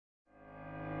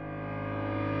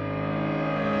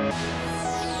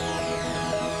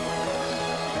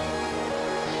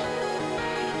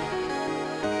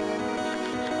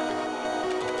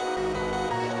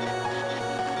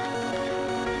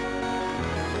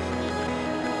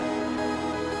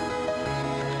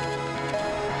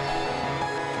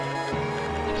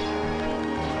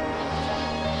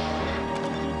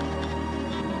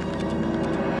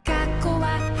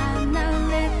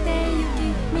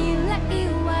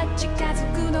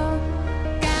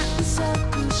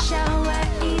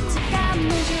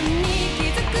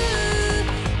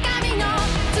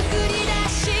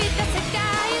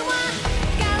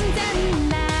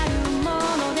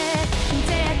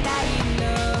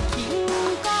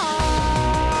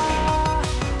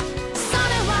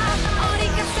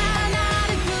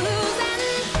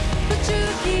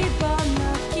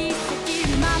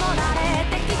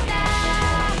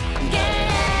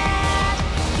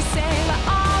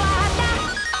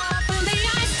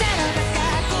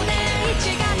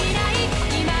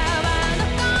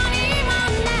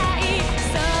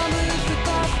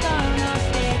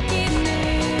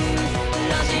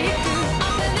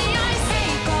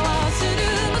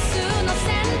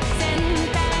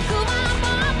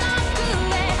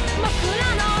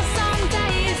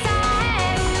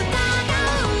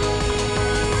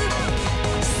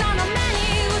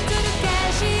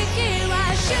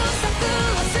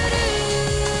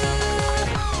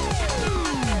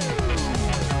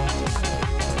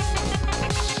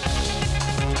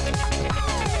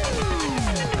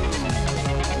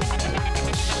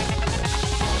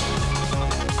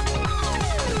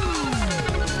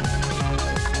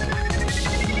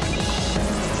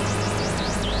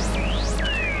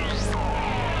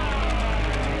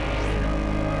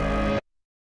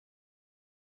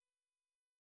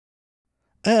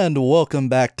And welcome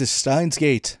back to Steins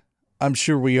Gate. I'm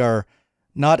sure we are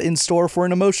not in store for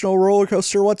an emotional roller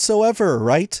coaster whatsoever,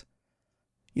 right?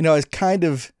 You know, I kind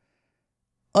of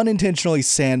unintentionally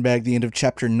sandbagged the end of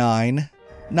Chapter 9,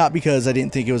 not because I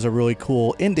didn't think it was a really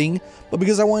cool ending, but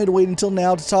because I wanted to wait until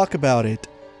now to talk about it.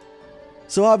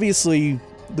 So obviously,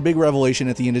 the big revelation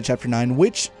at the end of Chapter 9,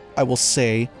 which I will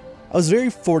say, I was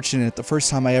very fortunate the first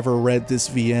time I ever read this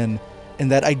VN, in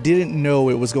that I didn't know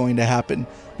it was going to happen.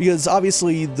 Because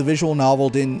obviously the visual novel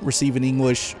didn't receive an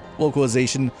English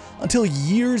localization until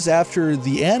years after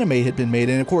the anime had been made.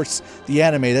 And of course, the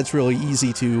anime, that's really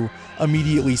easy to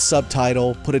immediately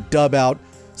subtitle, put a dub out.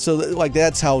 So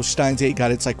that's how Steins Gate got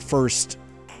its first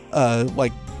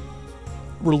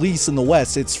release in the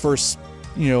West, its first,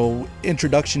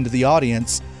 introduction to the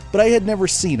audience. But I had never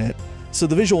seen it. So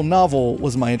the visual novel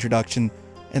was my introduction.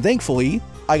 And thankfully,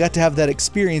 I got to have that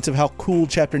experience of how cool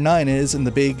Chapter 9 is and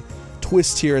the big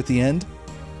twist here at the end,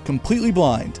 completely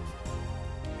blind.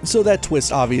 So that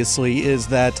twist obviously is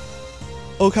that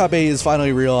Okabe has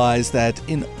finally realized that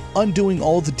in undoing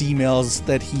all the demails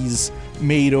that he's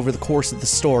made over the course of the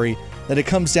story, that it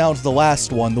comes down to the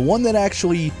last one, the one that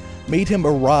actually made him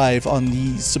arrive on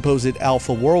the supposed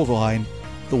Alpha World line,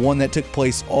 the one that took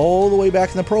place all the way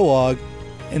back in the prologue,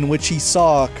 in which he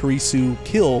saw Kurisu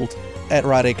killed at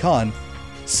Radekon.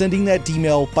 Sending that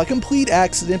demail by complete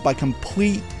accident, by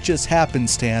complete just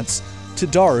happenstance, to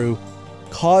Daru,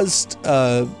 caused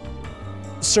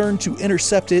CERN to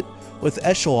intercept it with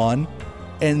Echelon,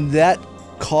 and that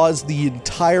caused the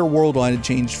entire world line to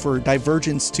change for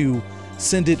Divergence to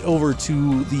send it over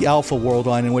to the Alpha world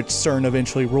line, in which CERN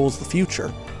eventually rules the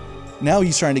future. Now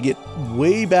he's trying to get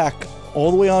way back,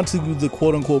 all the way onto the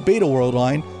quote-unquote Beta world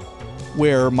line,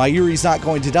 where Mayuri's not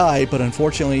going to die, but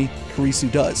unfortunately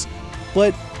Kurisu does.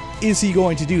 But is he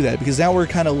going to do that? Because now we're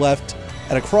kind of left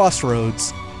at a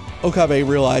crossroads. Okabe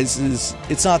realizes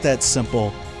it's not that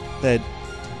simple. That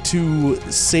to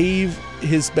save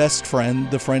his best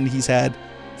friend, the friend he's had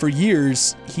for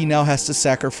years, he now has to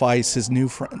sacrifice his new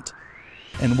friend.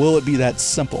 And will it be that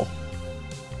simple?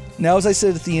 Now, as I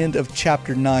said at the end of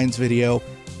Chapter 9's video,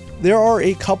 there are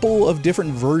a couple of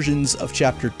different versions of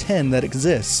Chapter 10 that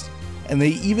exist, and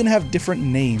they even have different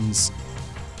names.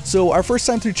 So our first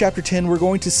time through Chapter 10, we're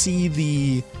going to see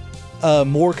the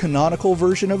more canonical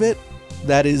version of it.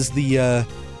 That is that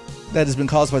has been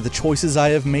caused by the choices I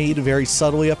have made very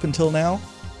subtly up until now.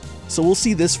 So we'll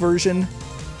see this version,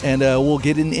 and we'll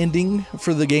get an ending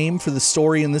for the game, for the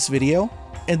story in this video.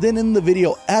 And then in the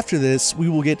video after this, we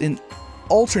will get an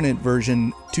alternate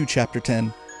version to Chapter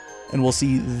 10, and we'll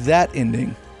see that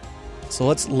ending. So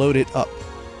let's load it up.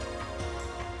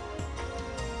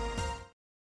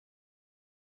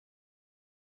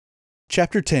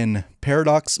 Chapter 10,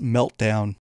 Paradox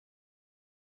Meltdown.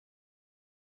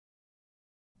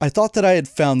 I thought that I had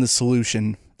found the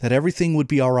solution, that everything would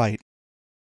be alright.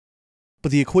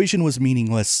 But the equation was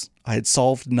meaningless. I had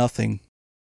solved nothing.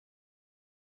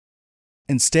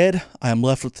 Instead, I am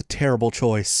left with a terrible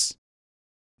choice.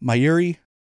 Mayuri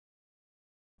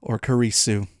or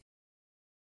Kurisu.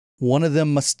 One of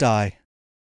them must die.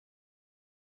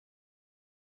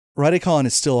 Radekon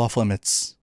is still off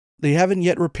limits. They haven't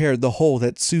yet repaired the hole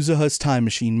that Suzuha's time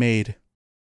machine made.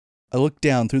 I look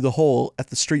down through the hole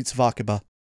at the streets of Akiba.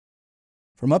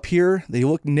 From up here, they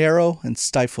look narrow and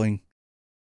stifling.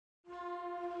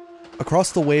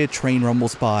 Across the way, a train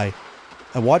rumbles by.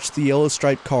 I watch the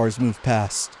yellow-striped cars move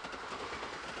past.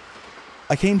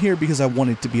 I came here because I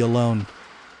wanted to be alone.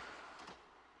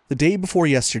 The day before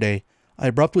yesterday, I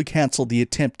abruptly canceled the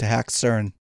attempt to hack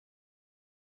CERN.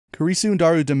 Kurisu and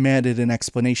Daru demanded an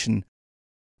explanation,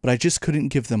 but I just couldn't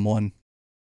give them one.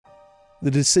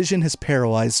 The decision has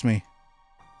paralyzed me.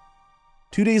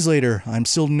 2 days later, I'm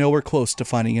still nowhere close to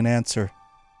finding an answer.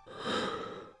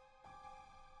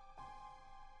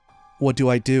 What do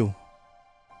I do?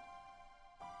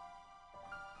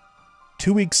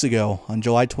 2 weeks ago, on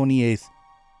July 28th,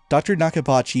 Dr.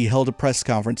 Nakabachi held a press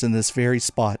conference in this very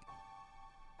spot.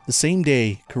 The same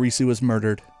day, Kurisu was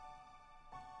murdered.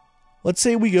 Let's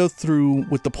say we go through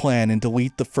with the plan and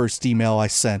delete the first email I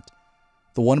sent,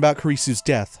 the one about Kurisu's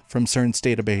death, from CERN's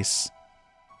database.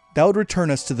 That would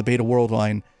return us to the Beta World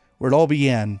line, where it all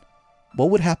began. What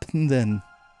would happen then?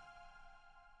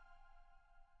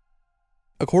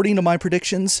 According to my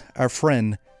predictions, our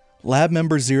friend, Lab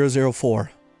Member 004,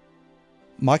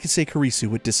 Makise Kurisu,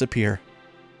 would disappear.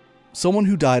 Someone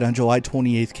who died on July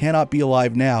 28th cannot be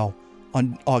alive now,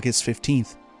 on August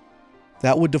 15th.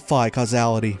 That would defy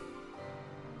causality.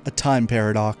 A time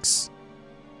paradox.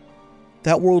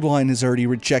 That world line has already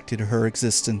rejected her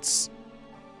existence.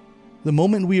 The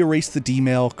moment we erase the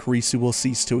demail, Kurisu will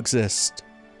cease to exist.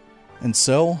 And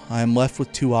so, I am left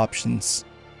with two options.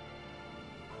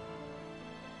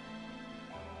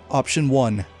 Option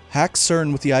 1. Hack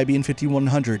CERN with the IBM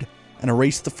 5100 and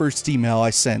erase the first email I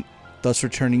sent, thus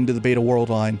returning to the beta world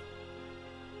line.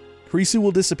 Kurisu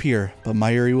will disappear, but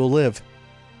Mayuri will live.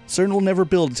 CERN will never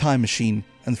build a time machine,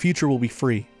 and the future will be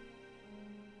free.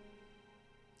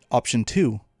 Option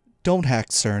 2. Don't hack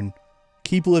CERN.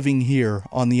 Keep living here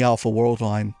on the Alpha world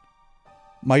line.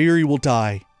 Mayuri will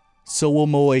die, so will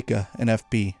Moeka and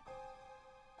FB.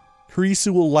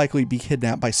 Kurisu will likely be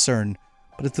kidnapped by CERN,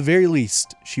 but at the very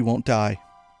least, she won't die.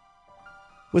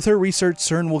 With her research,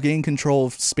 CERN will gain control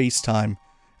of space-time,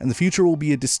 and the future will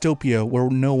be a dystopia where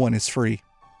no one is free.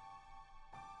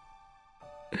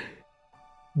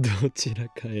 どちら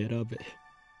か選べ。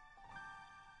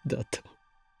だと。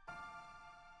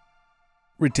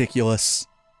 Ridiculous.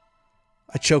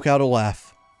 I choke out a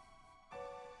laugh.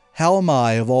 How am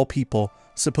I, of all people,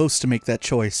 supposed to make that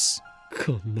choice?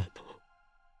 こんなの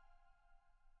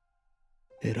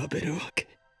選べるわけ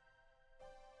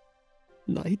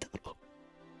ないだろ。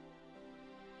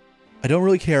 I don't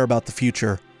really care about the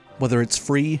future, whether it's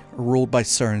free or ruled by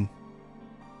CERN.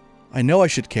 I know I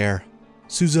should care.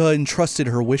 Suzuha entrusted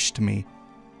her wish to me.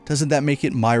 Doesn't that make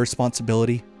it my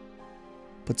responsibility?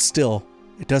 But still,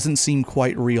 it doesn't seem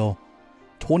quite real.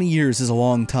 20 years is a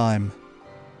long time.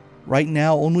 Right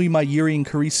now, only Mayuri and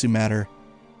Kurisu matter.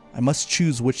 I must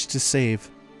choose which to save.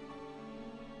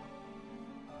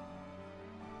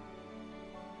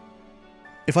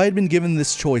 If I had been given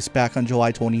this choice back on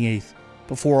July 28th,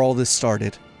 before all this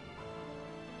started,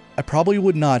 I probably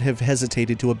would not have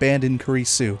hesitated to abandon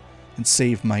Kurisu and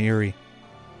save Mayuri.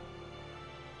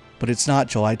 But it's not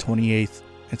July 28th,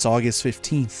 it's August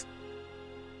 15th.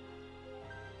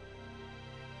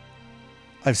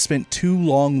 I've spent 2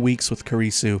 long weeks with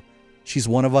Kurisu. She's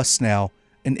one of us now,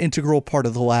 an integral part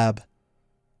of the lab.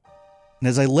 And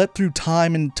as I leapt through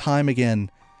time and time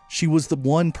again, she was the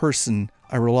one person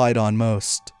I relied on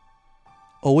most.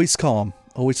 Always calm,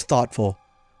 always thoughtful,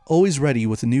 always ready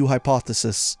with a new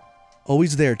hypothesis,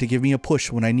 always there to give me a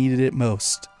push when I needed it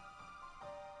most.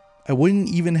 I wouldn't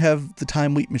even have the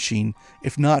time leap machine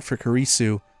if not for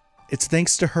Kurisu. It's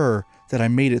thanks to her that I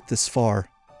made it this far.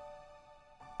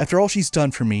 After all she's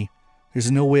done for me,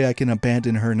 there's no way I can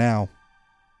abandon her now.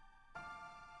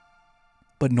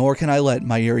 But nor can I let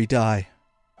Mayuri die.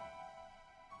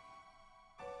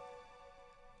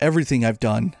 Everything I've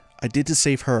done, I did to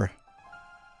save her.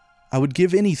 I would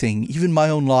give anything, even my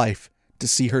own life, to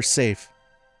see her safe.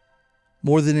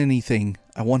 More than anything,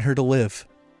 I want her to live.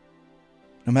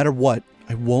 No matter what,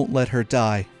 I won't let her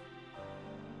die.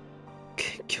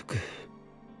 結局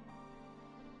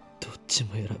どっち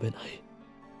も選べない。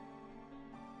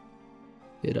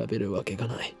選べるわけが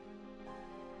ない。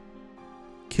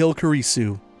 Kill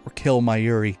Kurisu or kill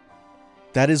Mayuri.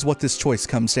 That is what this choice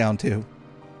comes down to.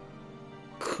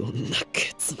 こんな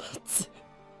結末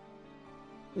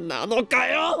なのか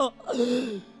よ。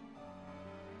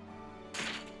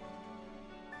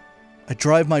 I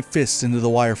drive my fist into the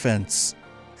wire fence.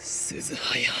 鈴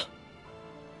葉や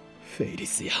フェイリ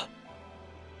スや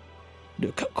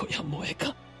ルカ子や萌え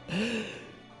か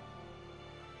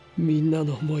みんな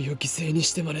の思いを犠牲に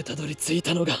してまでたどり着い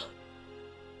たのが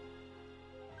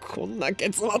こんな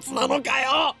結末なのか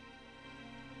よ。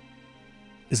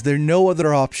 Is there no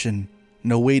other option?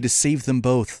 No way to save them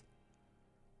both?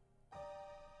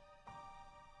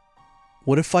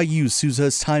 What if I use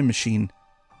Suzuha's time machine?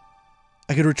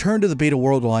 I could return to the Beta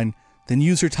World Line, then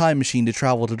use her time machine to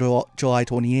travel to July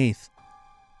 28th.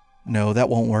 No, that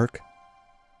won't work.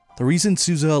 The reason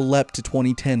Suzuha leapt to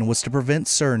 2010 was to prevent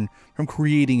CERN from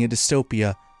creating a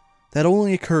dystopia. That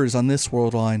only occurs on this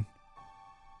world line.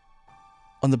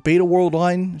 On the Beta World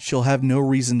Line, she'll have no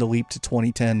reason to leap to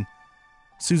 2010.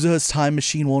 Suzuha's time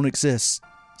machine won't exist,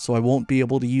 so I won't be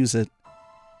able to use it.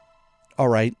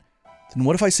 Alright, then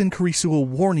what if I send Kurisu a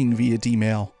warning via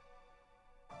D-mail?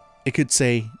 It could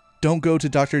say, don't go to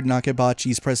Dr.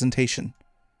 Nakabachi's presentation.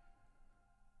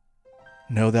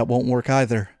 No, that won't work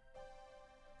either.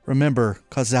 Remember,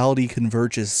 causality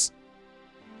converges.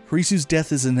 Kurisu's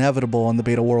death is inevitable on the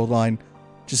Beta World Line,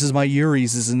 just as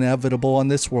Mayuri's is inevitable on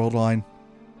this world line.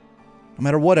 No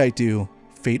matter what I do,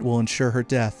 fate will ensure her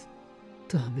death.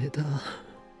 ダメだ。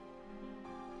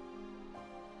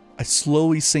 I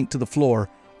slowly sink to the floor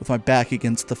with my back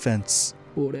against the fence.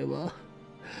 俺は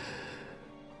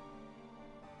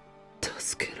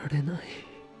助けられない。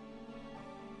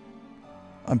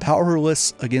 I'm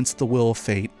powerless against the will of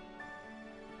fate.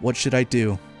 What should I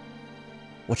do?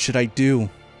 What should I do?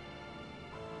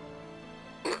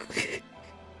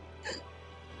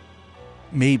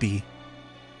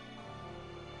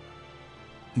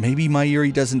 Maybe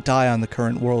Mayuri doesn't die on the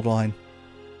current world line.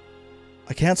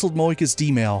 I cancelled Moika's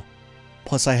D-mail,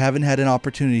 plus I haven't had an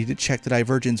opportunity to check the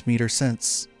divergence meter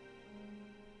since.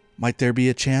 Might there be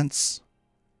a chance?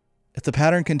 If the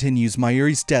pattern continues,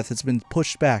 Mayuri's death has been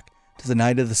pushed back to the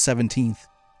night of the 17th.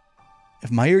 If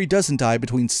Mayuri doesn't die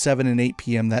between 7 and 8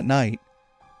 p.m. that night,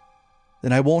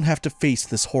 then I won't have to face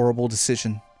this horrible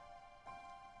decision.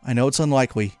 I know it's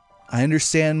unlikely. I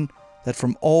understand that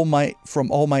from all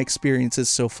my experiences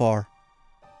so far.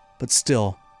 But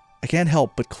still, I can't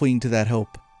help but cling to that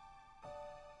hope.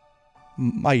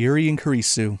 Mayuri and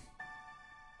Kurisu.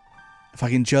 If I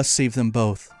can just save them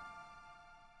both.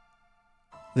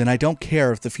 Then I don't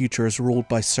care if the future is ruled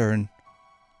by CERN.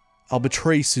 I'll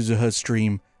betray Suzuha's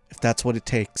dream if that's what it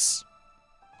takes.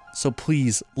 So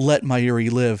please, let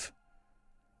Mayuri live.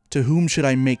 To whom should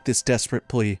I make this desperate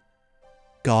plea?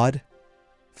 God?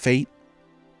 Fate?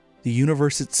 The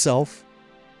universe itself?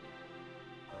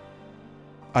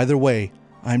 Either way,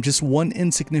 I am just one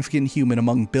insignificant human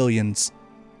among billions.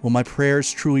 Will my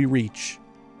prayers truly reach?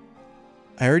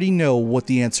 I already know what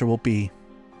the answer will be.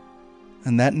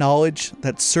 And that knowledge,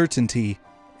 that certainty,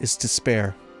 is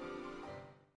despair.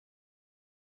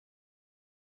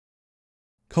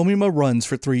 Komima runs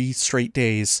for 3 straight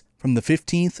days, from the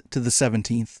 15th to the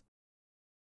 17th.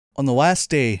 On the last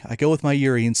day, I go with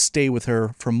Mayuri and stay with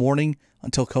her from morning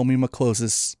until Komima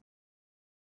closes.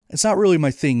 It's not really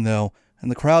my thing though, and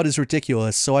the crowd is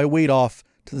ridiculous, so I wait off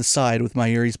to the side with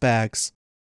Mayuri's bags.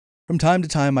 From time to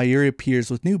time, Mayuri appears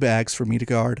with new bags for me to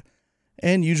guard,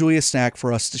 and usually a snack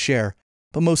for us to share,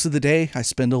 but most of the day I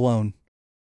spend alone.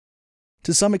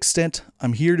 To some extent,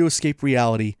 I'm here to escape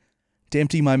reality, to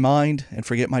empty my mind and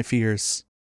forget my fears.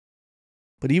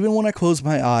 But even when I close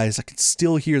my eyes, I can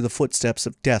still hear the footsteps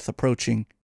of death approaching.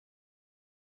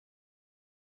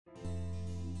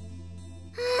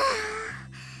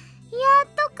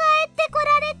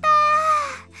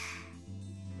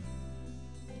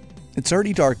 It's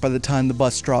already dark by the time the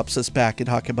bus drops us back at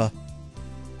Hakuba.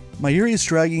 Mayuri is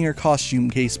dragging her costume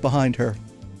case behind her.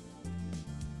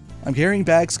 I'm carrying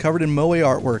bags covered in moe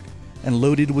artwork and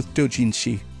loaded with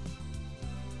dojinshi.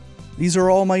 These are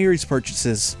all Mayuri's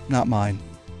purchases, not mine.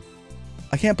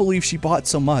 I can't believe she bought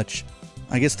so much.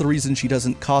 I guess the reason she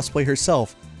doesn't cosplay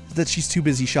herself is that she's too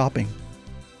busy shopping.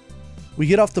 We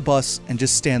get off the bus and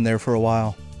just stand there for a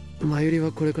while. Mayuri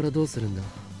はこれからどうするんだ?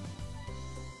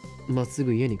 まっす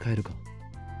ぐ家に帰るか?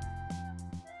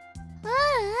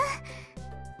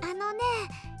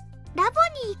 ラボ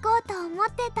に行こうと思っ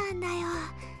てたんだよ。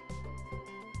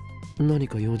何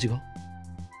か用事が?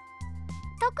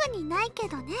 特にないけ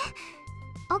どね。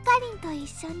オカリンと一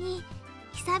緒に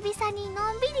久々に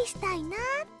のんびりしたいなっ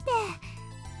て。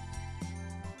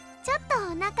ちょっとお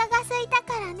腹が空いた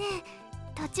からね、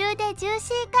途中でジュー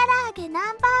シー唐揚げナ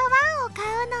ンバー1を買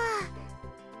うの。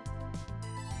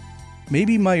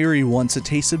Maybe Mayuri wants a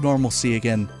taste of normalcy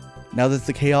again, now that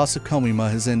the chaos of Komima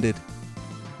has ended.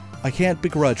 I can't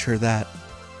begrudge her that.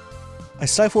 I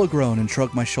stifle a groan and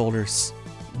shrug my shoulders.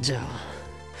 じゃあ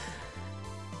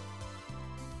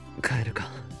帰るか。ね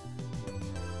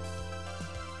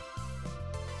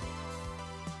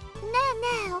えね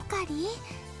えオカリ、今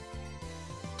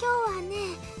日は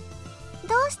ね、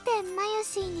どうしてマユ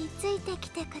シーについて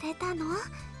きてくれたの？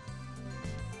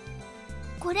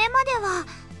これまでは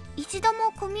一度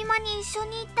もコミマに一緒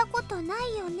に行ったことな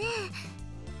いよね。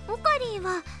オカリ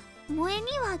は萌え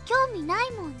には興味な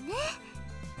いもんね。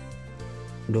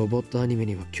ロボットアニメ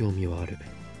には興味はある。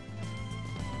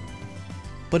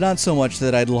But not so much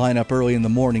that I'd line up early in the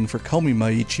morning for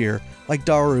Komima each year, like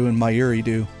Daru and Mayuri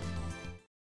do. で、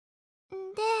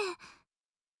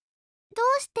ど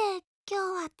うして今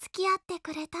日は付き合って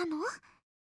くれたの？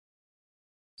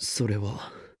それ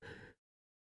は。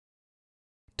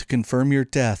To confirm your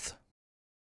death.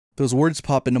 Those words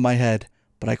pop into my head,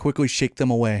 but I quickly shake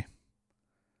them away.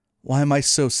 Why am I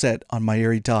so set on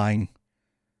Mayuri dying?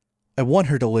 I want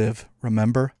her to live,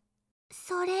 remember?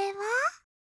 それは？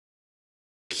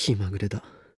気まぐれだ。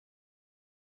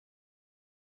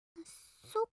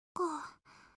そっか。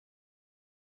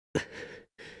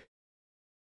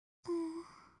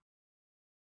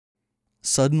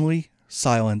Suddenly,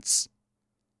 silence.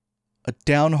 A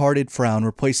downhearted frown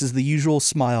replaces the usual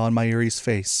smile on Mayuri's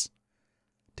face.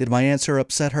 Did my answer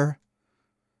upset her?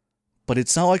 But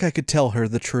it's not like I could tell her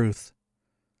the truth.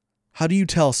 How do you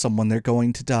tell someone they're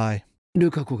going to die? ル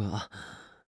カ子が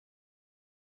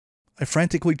I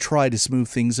frantically try to smooth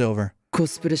things over. コ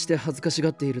スプレして恥ずかしが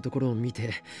っているところを見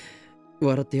て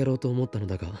笑ってやろうと思ったの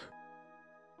だが、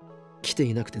来て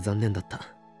いなくて残念だった。あ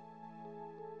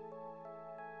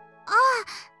あ、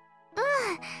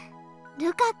うん。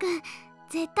ルカ君、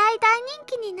絶対大人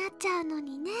気になっちゃうの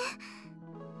にね。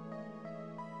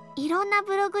いろんな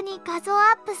ブログに画像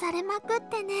アップされまくっ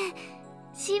てね、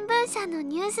新聞社の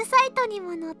ニュースサイトに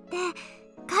も載って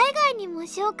海外にも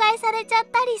紹介されちゃっ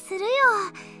たりするよ。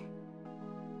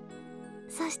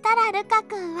そしたらルカ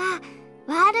君は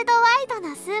ワールドワイド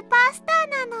なスーパースター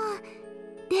なの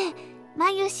で、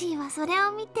マユシーはそれ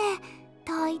を見て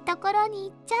遠いところに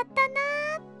行っちゃったな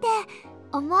ーって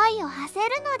思いを馳せる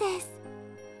のです。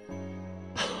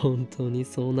本当に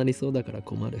そうなりそうだから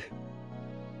困る。ね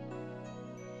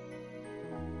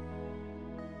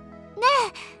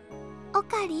え、オ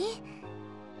カリ。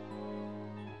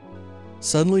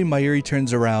Suddenly, Mayuri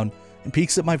turns around and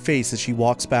peeks at my face as she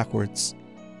walks backwards.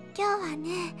 今日は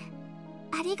ね、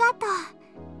ありがと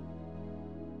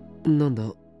う。なんだ、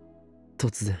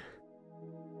突然。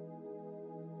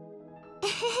だ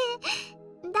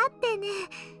ってね、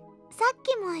さっ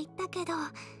きも言ったけど、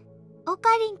オ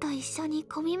カリンと一緒に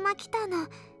コミマ来たの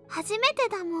初めて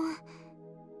だもん。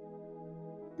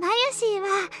マユシーは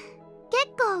結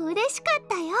構嬉しかっ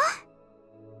たよ。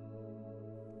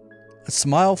A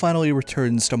smile finally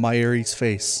returns to Mayuri's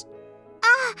face.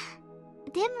 あ、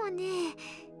でもね、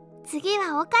次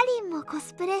はオカリンもコ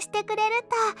スプレしてくれる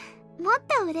ともっ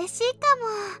と嬉しいか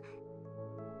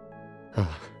も。あ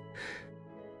あ、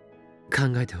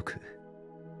考えておく。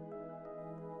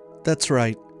That's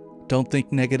right. Don't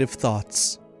think negative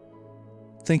thoughts.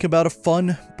 Think about a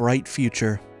fun, bright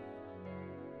future. い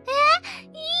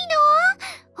いの？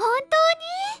本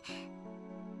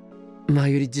当に？マ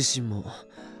ユリ自身も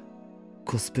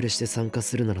コスプレして参加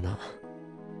するならな。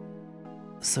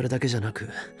それだけじゃなく、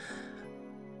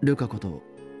ルカ子と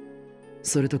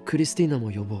それとクリスティーナ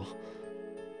も呼ぼう。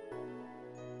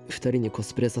二人にコ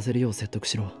スプレさせるよう説得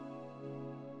しろ。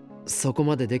そこ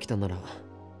までできたなら、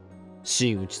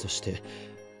真打ちとして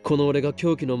この俺が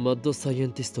狂気のマッドサイエ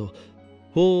ンティスト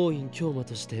王院京馬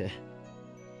として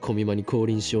コミマに降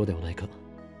臨しようではないか。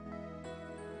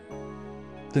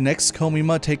 The next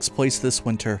Komima takes place this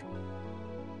winter.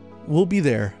 We'll be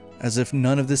there as if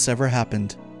none of this ever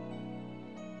happened.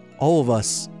 All of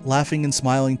us laughing and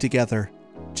smiling together.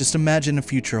 Just imagine a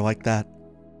future like that.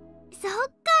 そっ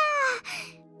か、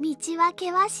道は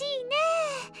険しいね。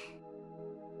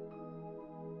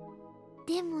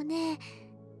でもね、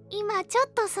今ちょっ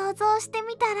と想像して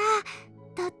みたら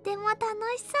とっても楽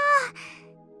しそ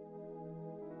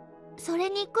う。それ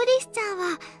にクリスちゃん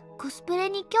はコスプレ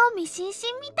に興味津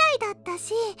々みたいだった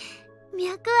し、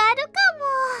脈あるか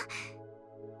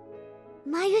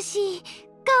も。マユシー、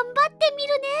頑張ってみ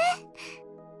るね。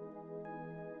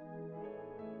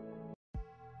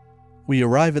We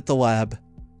arrive at the lab.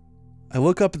 I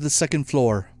look up at the second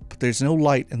floor, but there's no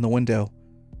light in the window.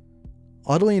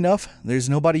 Oddly enough, there's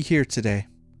nobody here today.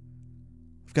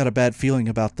 I've got a bad feeling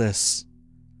about this.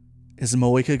 Is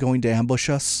Moeka going to ambush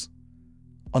us?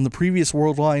 On the previous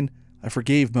world line, I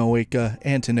forgave Moeka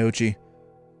and Tenoji,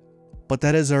 but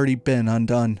that has already been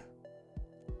undone.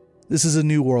 This is a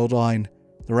new world line.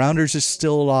 The Rounders are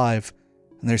still alive,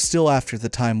 and they're still after the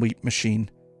Time Leap machine.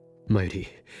 マユリ、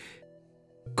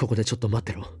ここでちょっと待っ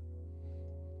てろ。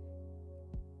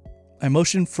I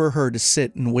motioned for her to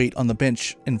sit and wait on the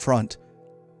bench in front.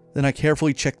 Then I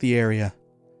carefully checked the area.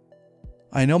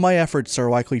 I know my efforts are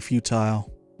likely futile.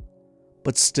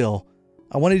 But still,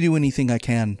 I want to do anything I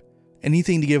can.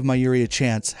 Anything to give Mayuri a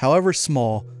chance, however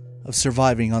small, of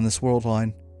surviving on this world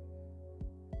line.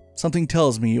 Something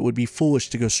tells me it would be foolish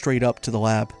to go straight up to the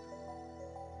lab.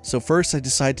 So first I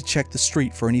decide to check the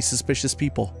street for any suspicious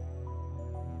people.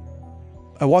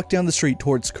 I walk down the street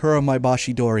towards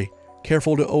Kuramabashi Dori,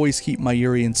 careful to always keep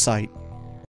Mayuri in sight.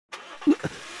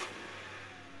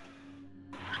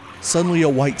 Suddenly a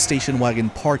white station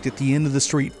wagon parked at the end of the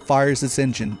street fires its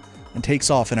engine and takes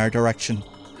off in our direction.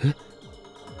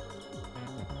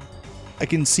 I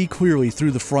can see clearly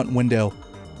through the front window.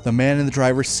 The man in the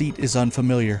driver's seat is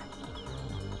unfamiliar.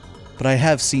 But I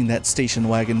have seen that station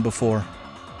wagon before.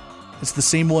 It's the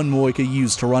same one Moeka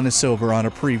used to run us over on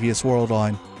a previous world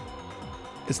line.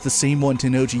 It's the same one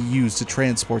Tenoji used to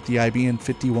transport the IBM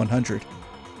 5100.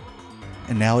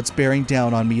 And now it's bearing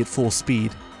down on me at full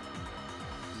speed.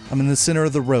 I'm in the center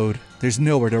of the road. There's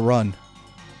nowhere to run.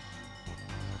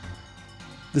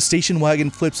 The station wagon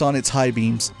flips on its high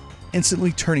beams,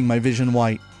 instantly turning my vision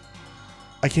white.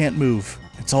 I can't move.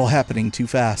 It's all happening too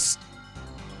fast.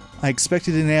 I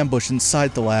expected an ambush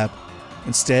inside the lab.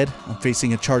 Instead, I'm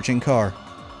facing a charging car.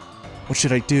 What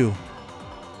should I do?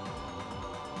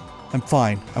 I'm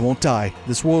fine. I won't die.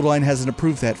 This world line hasn't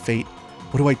approved that fate.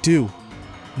 What do I do?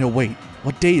 No, wait.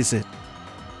 What day is it?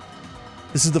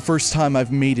 This is the first time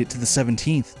I've made it to the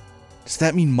 17th. Does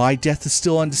that mean my death is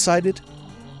still undecided?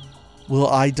 Will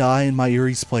I die in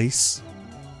Mayuri's place?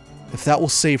 If that will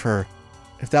save her,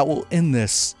 if that will end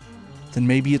this, then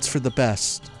maybe it's for the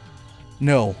best.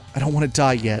 No, I don't want to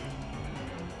die yet.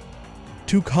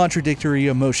 Two contradictory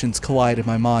emotions collide in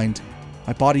my mind.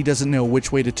 My body doesn't know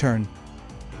which way to turn.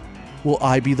 Will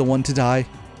I be the one to die?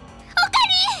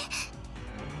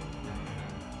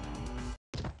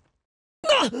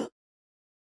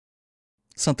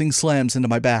 Something slams into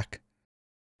my back.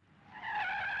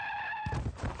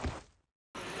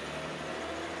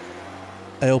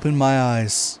 I open my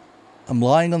eyes. I'm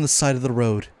lying on the side of the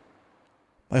road.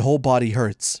 My whole body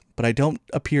hurts, but I don't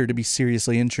appear to be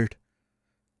seriously injured.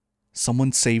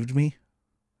 Someone saved me?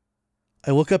 I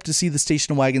look up to see the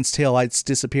station wagon's taillights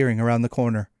disappearing around the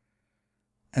corner.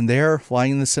 And there,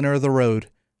 lying in the center of the road,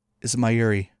 is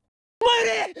Mayuri.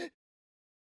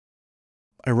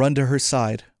 I run to her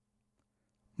side.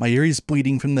 Mayuri's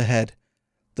bleeding from the head.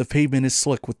 The pavement is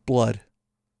slick with blood.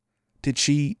 Did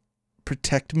she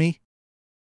protect me?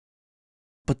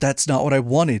 But that's not what I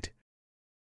wanted.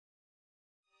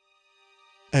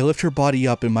 I lift her body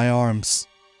up in my arms.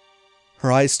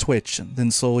 Her eyes twitch,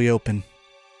 then slowly open.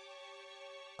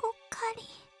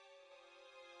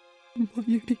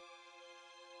 Mayuri.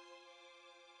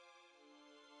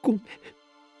 ごめん。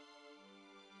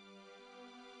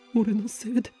俺のせ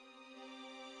いで。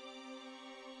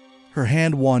 Her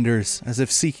hand wanders, as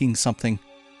if seeking something.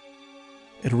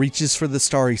 It reaches for the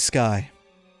starry sky.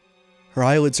 Her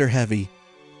eyelids are heavy.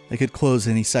 They could close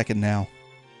any second now.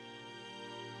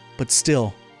 But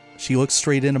still, she looks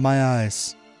straight into my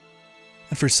eyes.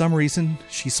 And for some reason,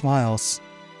 she smiles.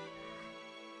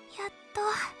 やっと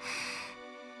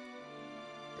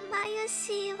マユ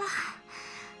シーは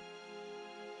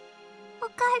オ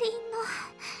カリンの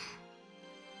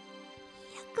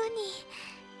役に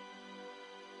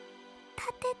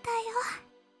立てたよ。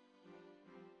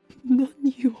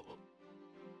何を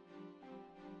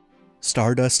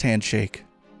Stardust handshake.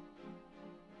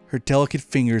 Her delicate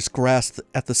fingers grasp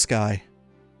at the sky.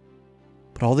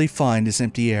 But all they find is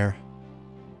empty air.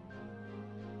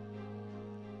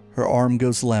 Her arm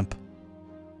goes limp.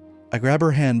 I grab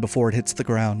her hand before it hits the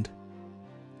ground.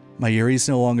 Mayuri's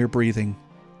no longer breathing.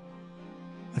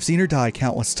 I've seen her die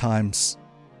countless times.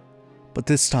 But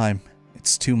this time,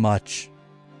 it's too much.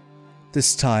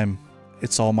 This time,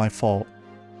 it's all my fault.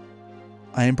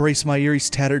 I embrace Mayuri's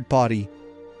tattered body,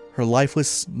 her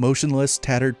lifeless, motionless,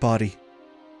 tattered body.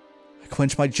 I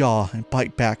clench my jaw and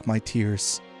bite back my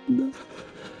tears.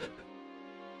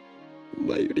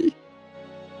 マユリ、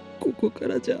ここか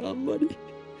らじゃあんまり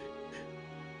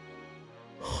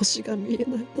星が見え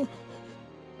ないな。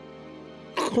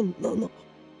こんなの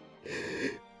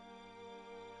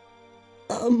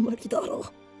あんまりだろ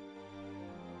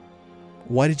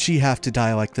う。 Why did she have to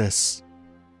die like this?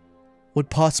 What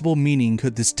possible meaning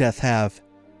could this death have?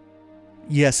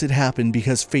 Yes, it happened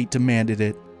because fate demanded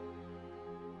it.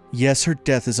 Yes, her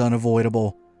death is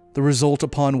unavoidable, the result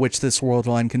upon which this world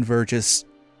line converges.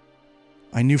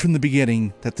 I knew from the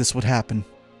beginning that this would happen.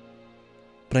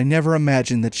 But I never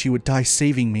imagined that she would die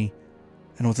saving me,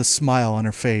 and with a smile on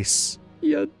her face.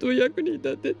 やっと役に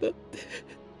立てたって。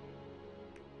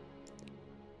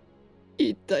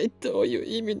一体どういう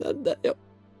意味なんだよ。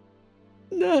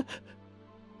なあ。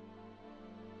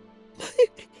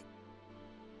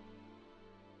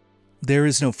There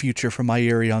is no future for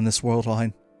Mayuri on this world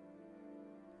line.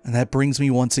 And that brings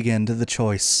me once again to the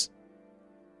choice.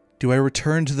 Do I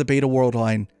return to the Beta world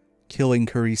line, killing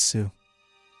Kurisu?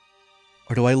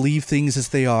 Or do I leave things as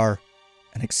they are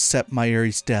and accept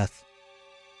Mayuri's death?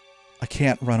 I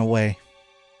can't run away.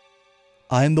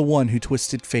 I am the one who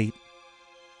twisted fate.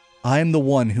 I am the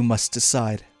one who must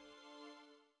decide.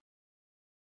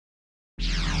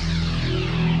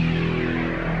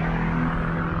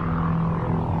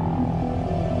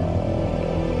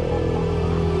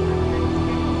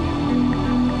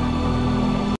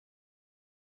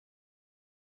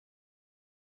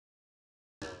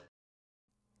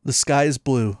 The sky is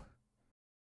blue.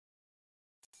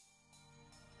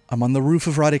 I'm on the roof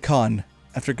of Radicon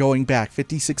after going back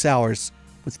 56 hours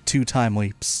with 2 time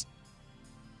leaps.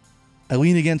 I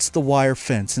lean against the wire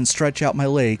fence and stretch out my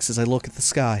legs as I look at the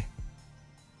sky.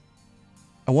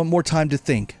 I want more time to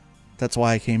think. That's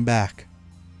why I came back.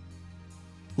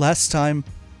 Last time,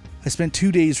 I spent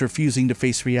 2 days refusing to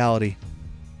face reality.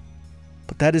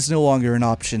 But that is no longer an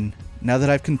option now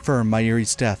that I've confirmed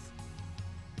Mayuri's death.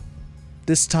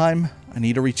 This time, I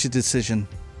need to reach a decision.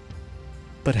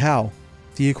 But how?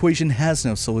 The equation has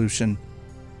no solution.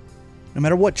 No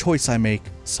matter what choice I make,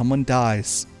 someone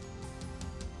dies.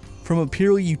 From a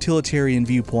purely utilitarian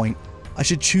viewpoint, I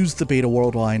should choose the Beta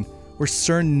world line, where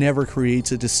CERN never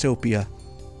creates a dystopia.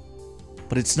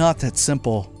 But it's not that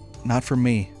simple. Not for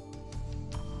me.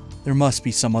 There must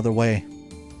be some other way.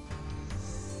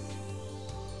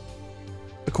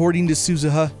 According to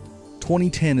Suzuha,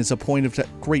 2010 is a point of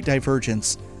great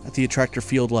divergence at the attractor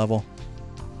field level.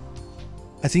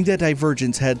 I think that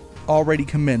divergence had already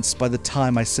commenced by the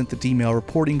time I sent the D-mail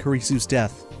reporting Kurisu's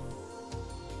death.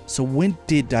 So when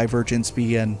did divergence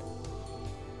begin?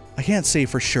 I can't say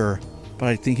for sure, but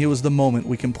I think it was the moment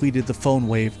we completed the phone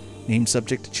wave named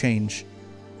Subject to Change.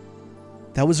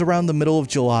 That was around the middle of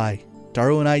July.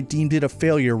 Daru and I deemed it a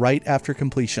failure right after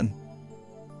completion.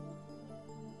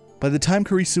 By the time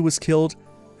Kurisu was killed,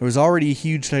 there was already a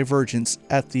huge divergence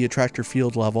at the attractor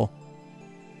field level.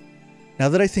 Now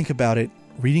that I think about it,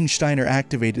 reading Steiner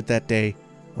activated that day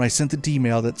when I sent the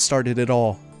D-mail that started it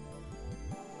all.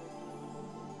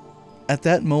 At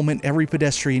that moment, every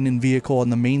pedestrian and vehicle on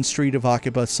the main street of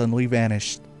Akiba suddenly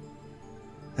vanished.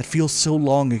 That feels so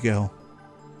long ago.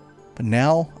 But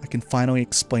now, I can finally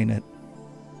explain it.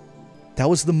 That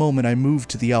was the moment I moved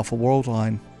to the Alpha World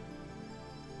Line.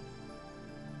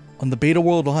 On the Beta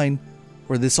World Line,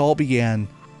 where this all began,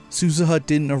 Suzuha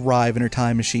didn't arrive in her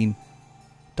time machine.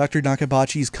 Dr.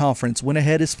 Nakabachi's conference went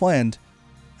ahead as planned,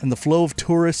 and the flow of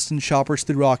tourists and shoppers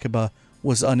through Akiba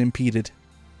was unimpeded.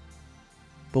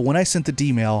 But when I sent the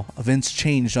D-mail, events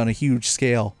changed on a huge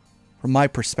scale, from my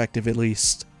perspective at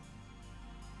least.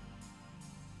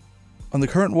 On the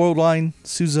current world line,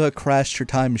 Suzuha crashed her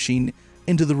time machine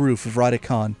into the roof of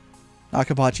Radicon.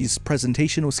 Nakabachi's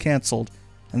presentation was cancelled,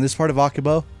 and this part of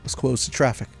Akiba was closed to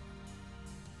traffic.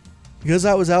 Because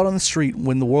I was out on the street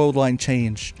when the world line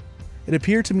changed, it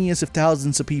appeared to me as if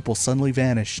thousands of people suddenly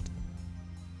vanished.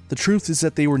 The truth is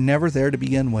that they were never there to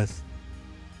begin with.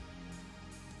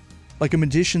 Like a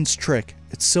magician's trick,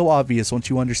 it's so obvious once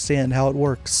you understand how it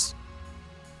works.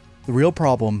 The real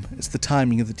problem is the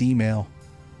timing of the D-mail.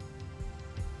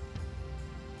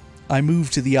 I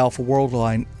moved to the Alpha World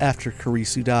Line after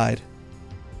Kurisu died.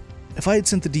 If I had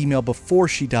sent the D-mail before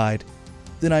she died,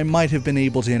 then I might have been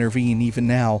able to intervene even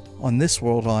now on this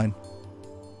world line.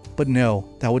 But no,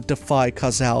 that would defy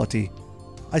causality.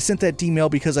 I sent that D-mail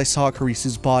because I saw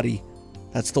Kurisu's body.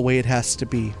 That's the way it has to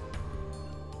be.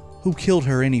 Who killed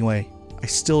her anyway? I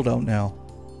still don't know.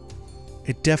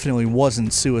 It definitely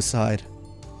wasn't suicide.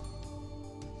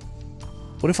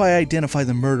 What if I identify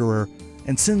the murderer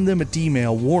and send them a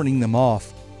D-mail warning them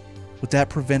off? Would that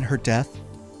prevent her death?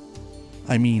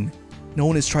 I mean, no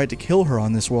one has tried to kill her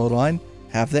on this world line,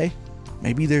 have they?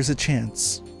 Maybe there's a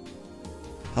chance.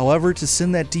 However, to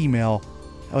send that D-mail,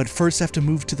 I would first have to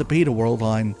move to the Beta World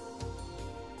Line.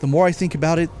 The more I think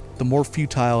about it, the more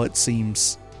futile it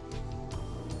seems.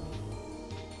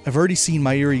 I've already seen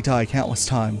my Iri die countless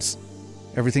times.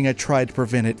 Everything I tried to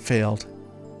prevent it failed.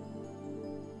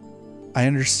 I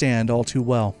understand all too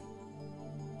well.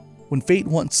 When fate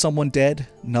wants someone dead,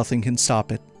 nothing can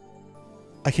stop it.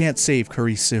 I can't save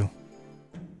Kurisu.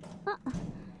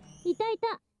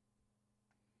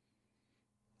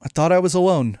 I thought I was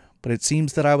alone, but it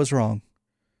seems that I was wrong.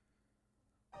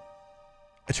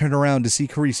 I turn around to see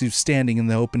Kurisu standing in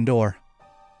the open door.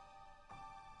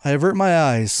 I avert my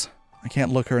eyes. I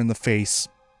can't look her in the face.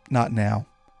 Not now.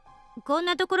 こん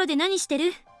なところで何して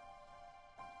る？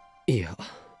いや、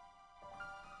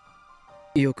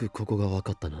よくここが分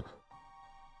かったな。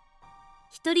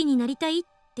一人になりたいっ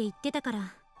て言ってたか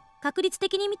ら、確率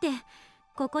的に見て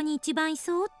ここに一番い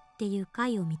そうっていう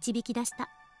回を導き出した。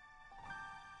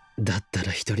だった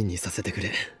ら一人にさせてく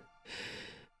れ。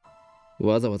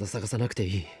わざわざ探さなくて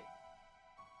いい。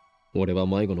俺は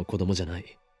迷子の子供じゃな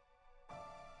い。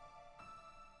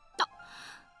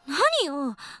何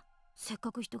よ、せっ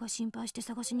かく人が心配して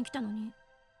探しに来たのに。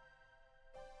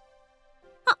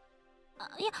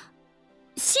いや、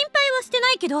心配はして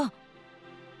ないけど。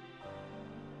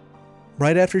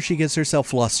Right after she gets herself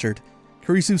flustered,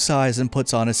 Kurisu sighs and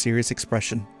puts on a serious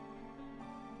expression.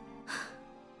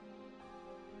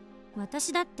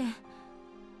 私だって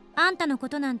あんたのこ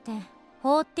となんて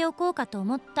放っておこうかと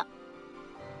思った。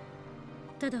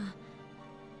ただ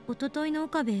おとといの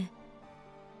岡部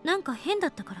なんか変だ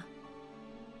ったから。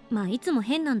まあいつも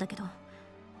変なんだけど、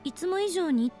いつも以上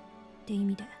にって意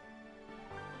味で。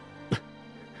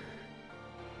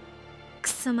く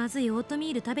そまずいオート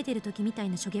ミール食べてる時みたい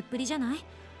なしょげっぷりじゃない？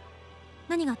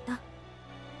何があった？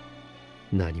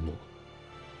何も。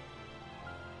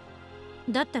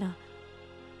だったら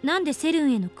なんでセル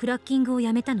ンへのクラッキングを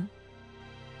やめたの？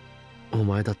お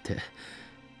前だって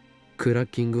クラッ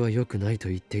キングは良くないと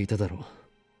言っていただろう。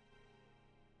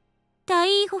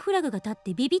対イーホフラグが立っ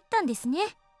てビビったんですね。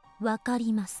わか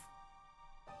ります。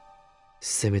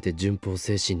せめて順法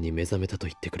精神に目覚めたと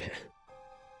言ってくれ。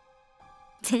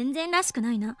全然らしく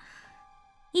ないな。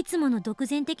いつもの独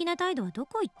善的な態度はど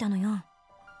こ行ったのよ。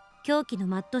狂気の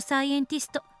マッドサイエンティ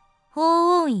スト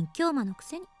法王院京馬のく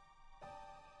せに。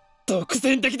独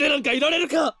善的でなんかいられる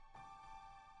か。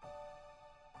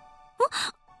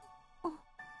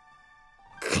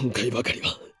今回ばかり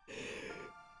は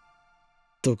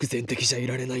独善的じゃい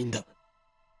られないんだ。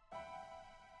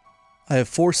 I have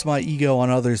forced my ego on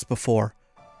others before.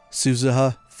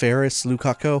 Suzuha, Ferris,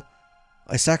 Lukako.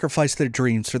 I sacrificed their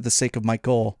dreams for the sake of my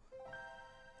goal.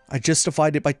 I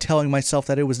justified it by telling myself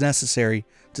that it was necessary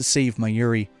to save my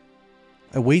Yuri.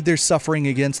 I weighed their suffering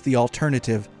against the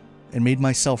alternative and made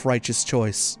my self-righteous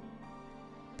choice.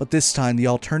 But this time, the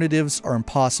alternatives are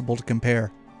impossible to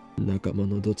compare. 仲間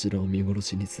のどちらを見殺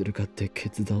しにするかって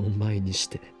決断を前にし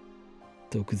て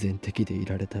独善的でい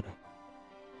られたら、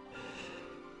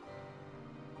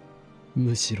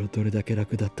むしろどれだけ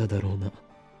楽だっただろうな。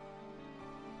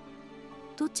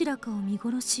どちらかを見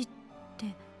殺しって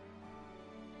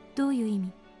どういう意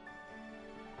味？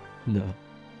なあ、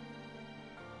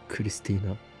クリスティー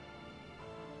ナ。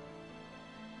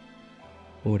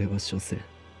俺は所詮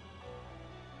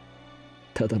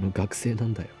ただの学生な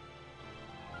んだよ。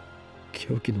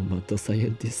狂気のマッドサイエ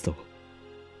ンティスト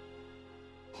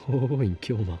法王院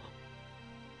京馬。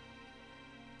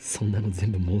そんなの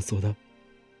全部妄想だ。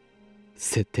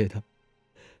設定だ。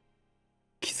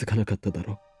気づかなかっただ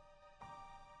ろ。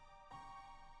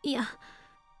いや、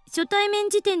初対面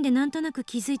時点でなんとなく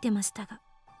気づいてましたが。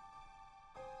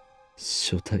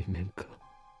初対面か。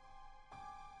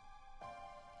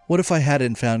What if I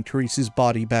hadn't found Kurisu's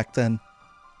body back then?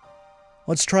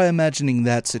 Let's try imagining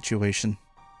that situation.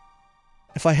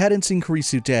 If I hadn't seen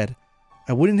Kurisu dead,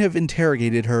 I wouldn't have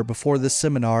interrogated her before this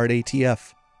seminar at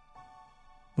ATF.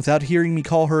 Without hearing me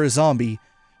call her a zombie,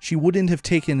 she wouldn't have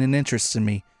taken an interest in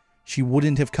me. She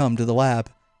wouldn't have come to the lab.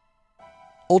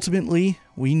 Ultimately,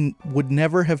 we would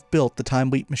never have built the time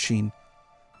leap machine,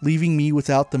 leaving me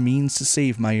without the means to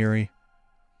save my Yuri.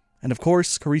 And of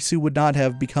course, Kurisu would not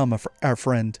have become our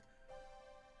friend.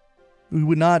 We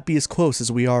would not be as close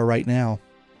as we are right now.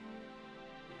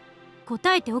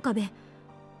 答えて岡部。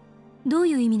どう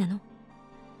いう意味なの？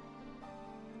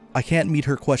 I can't meet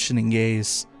her questioning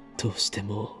gaze. どうして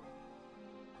も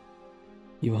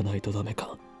言わないとダメ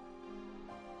か。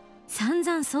散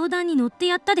々相談に乗って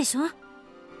やったでしょ。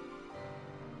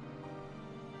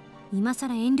今さ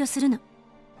ら遠慮するな。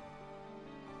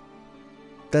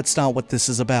That's not what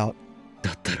this is about.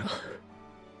 だったら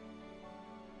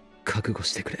覚悟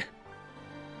してくれ。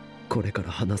これか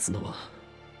ら話すのは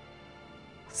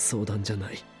相談じゃ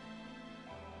ない。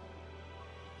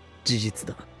事実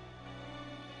だ。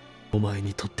お前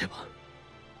にとっては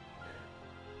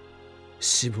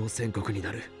死亡宣告に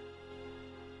なる。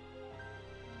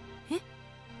え？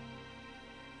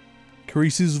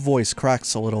 Kurisu's voice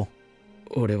cracks a little.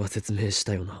 俺は説明し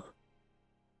たよな。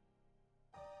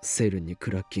セルに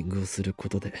クラッキングをするこ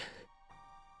とで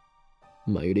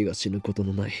マユリが死ぬこと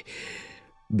のない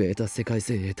ベータ世界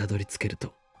線へたどり着ける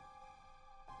と。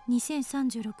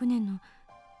2036年の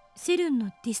セルンの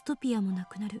ディストピアもな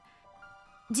くなる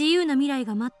自由な未来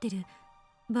が待ってる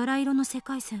バラ色の世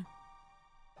界線。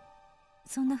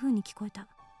そんな風に聞こえた。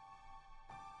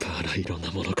バラ色な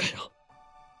ものかよ。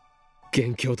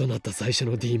元凶となった最初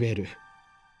の D メール、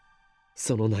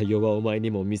その内容はお前に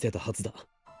も見せたはずだ。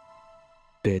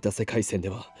ベータ世界線で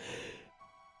は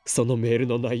そのメール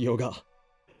の内容が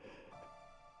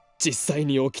実際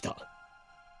に起きた。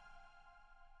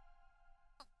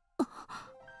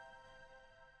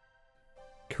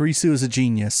Kurisu is a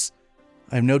genius.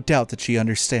 I have no doubt that she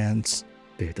understands.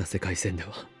 ベータ世界線で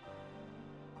は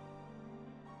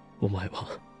お前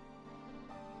は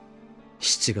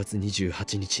7月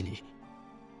28日に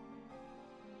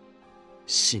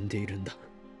死んでいるんだ、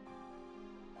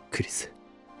クリス。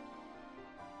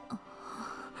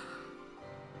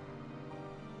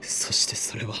そして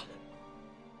それは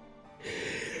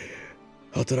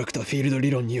アトラクターフィールド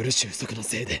理論による収束の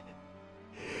せいで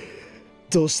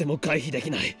どうしても回避でき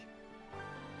ない。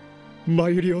マ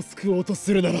ユリを救おうと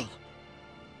するなら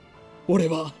俺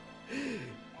は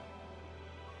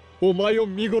お前を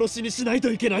見殺しにしない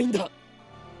といけないんだ。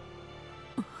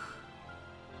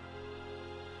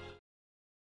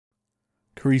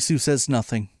Kurisu says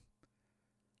nothing.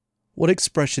 What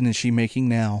expression is she making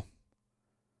now?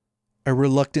 I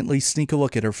reluctantly sneak a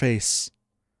look at her face.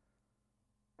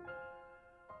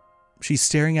 She's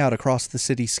staring out across the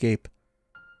cityscape.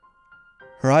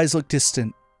 Her eyes look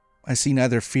distant. I see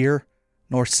neither fear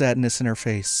nor sadness in her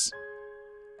face.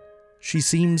 She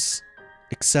seems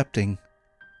accepting.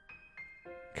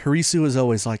 Kurisu is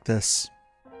always like this.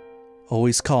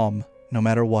 Always calm, no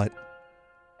matter what.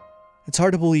 It's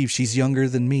hard to believe she's younger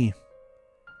than me.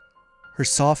 Her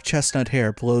soft chestnut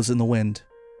hair blows in the wind.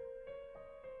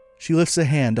 She lifts a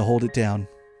hand to hold it down.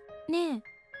 ねえ、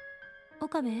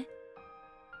岡部。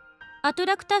アト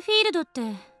ラクタフィールドって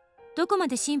どこま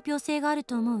で信憑性がある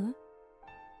と思う？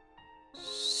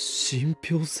信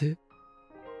憑性？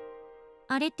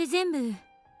あれって全部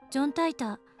ジョン・タイタ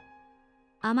ー、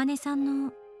天音さん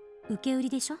の受け売り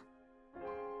でしょ。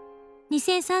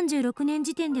2036年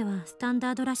時点ではスタン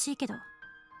ダードらしいけど、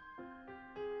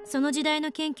その時代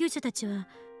の研究者たちは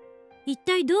一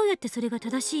体どうやってそれが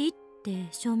正しいって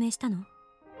証明したの？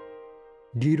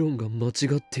理論が間違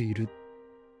っている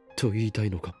と言いたい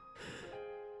のか。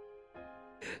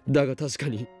だが確か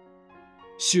に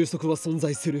収束は存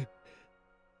在する。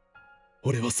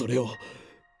俺はそれを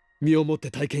身をもっ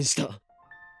て体験した。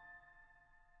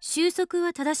収束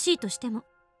は正しいとしても、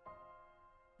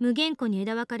無限個に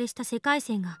枝分かれした世界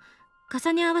線が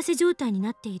重ね合わせ状態に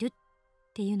なっているっ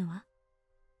ていうのは？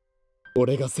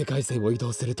俺が世界線を移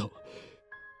動すると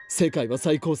世界は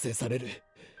再構成される。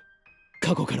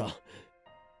過去から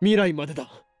未来までだ。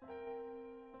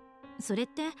それっ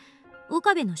て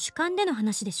岡部の主観での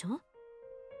話でしょ？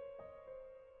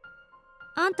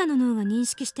あんたの脳が認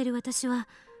識してる私は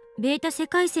ベータ世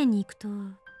界線に行くと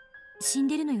死ん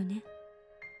でるのよね。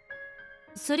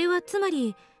それはつま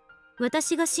り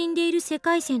私が死んでいる世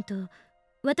界線と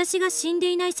私が死ん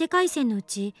でいない世界線のう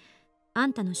ち、あ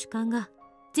んたの主観が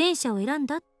前者を選ん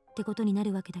だってことにな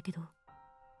るわけだけど、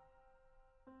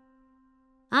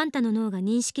あんたの脳が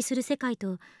認識する世界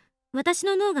と私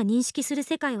の脳が認識する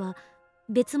世界は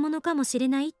別物かもしれ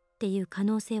ないっていう可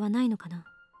能性はないのかな。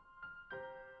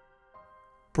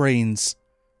Brains.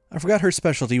 I forgot her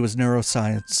specialty was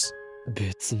neuroscience.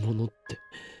 別物って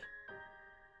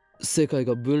世界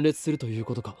が分裂するという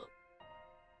ことか。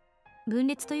分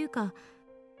裂というか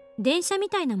電車み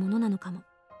たいなものなのかも。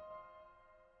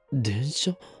電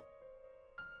車？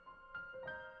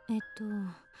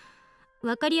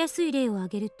わかりやすい例を挙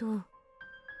げると、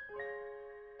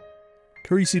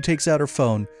Kurisu takes out her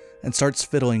phone and starts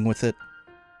fiddling with it.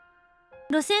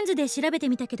 路線図で調べて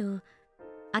みたけど、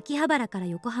秋葉原から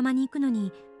横浜に行くの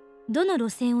にどの路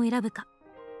線を選ぶか。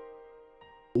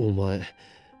お前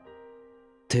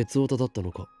鉄オタだった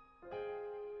のか？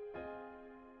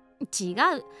違う、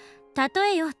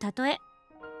例えよ例え。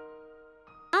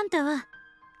あんたは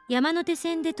山手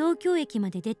線で東京駅ま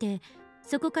で出て、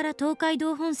そこから東海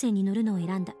道本線に乗るのを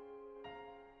選んだ。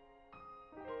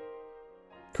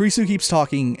Kurisu keeps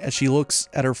talking as she looks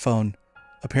at her phone,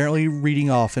 apparently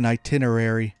reading off an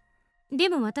itinerary. で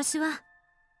も私は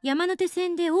山手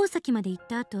線で大崎まで行っ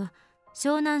た後、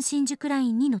湘南新宿ラ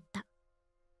インに乗った。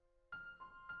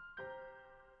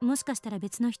もしかしたら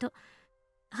別の人、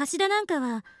橋田なんか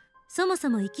はそもそ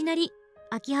もいきなり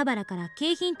秋葉原から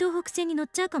京浜東北線に乗っ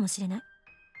ちゃうかもしれない。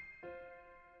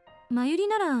真由里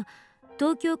なら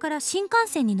東京から新幹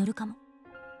線に乗るかも。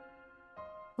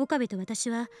岡部と私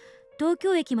は東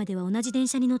京駅までは同じ電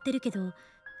車に乗ってるけど、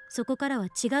そこからは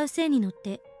違う線に乗っ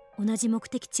て同じ目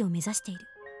的地を目指している。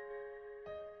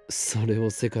それを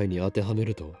世界に当てはめ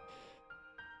ると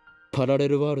パラレ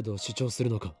ルワールドを主張する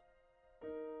のか？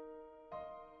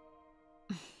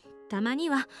たまに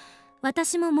は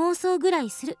私も妄想ぐらい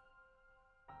する。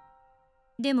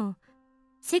でも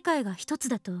世界が一つ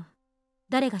だと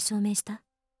誰が証明した？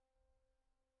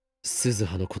鈴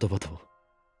葉の言葉と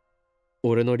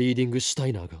俺のリーディングシュタ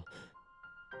イナーが。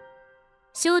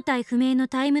正体不明の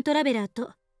タイムトラベラー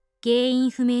と原因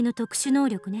不明の特殊能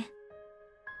力ね。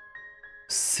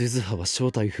鈴葉は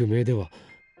正体不明では。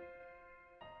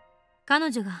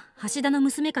彼女が橋田の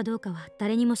娘かどうかは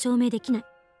誰にも証明できない。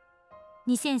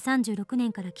2036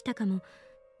年から来たかも、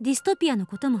ディストピアの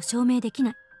ことも証明でき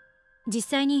ない。実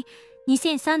際に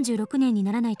2036年に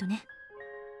ならないとね。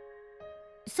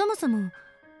そもそも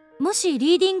もし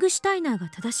リーディングシュタイナーが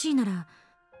正しいなら、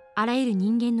あらゆる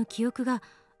人間の記憶が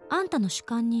あんたの主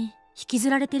観に引きず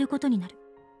られてることになる。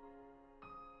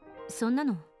そんな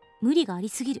の無理があり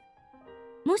すぎる。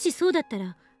もしそうだった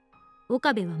ら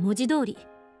岡部は文字通り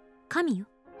神よ。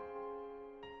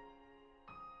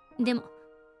でも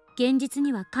現実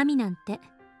には神なんて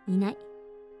いない。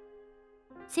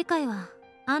世界は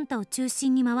あんたを中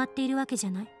心に回っているわけじ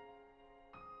ゃない。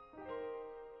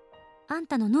あん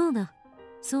たの脳が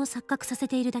そう錯覚させ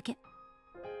ているだけ。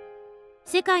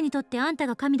世界にとってあんた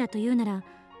が神だというなら、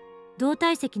同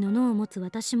体積の脳を持つ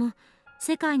私も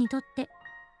世界にとって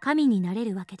神になれ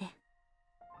るわけで。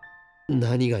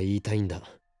何が言いたいんだ？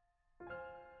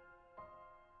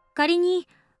仮に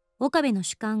岡部の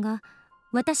主観が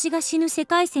私が死ぬ世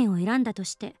界線を選んだと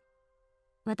して、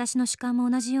私の主観も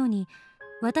同じように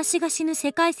私が死ぬ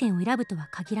世界線を選ぶとは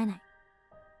限らない。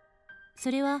そ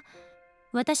れは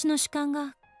私の主観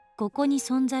がここに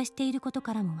存在していること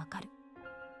からもわかる。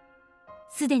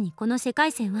すでにこの世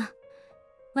界線は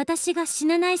私が死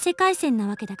なない世界線な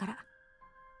わけだから。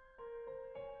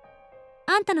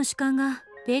あんたの主観が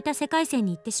ベータ世界線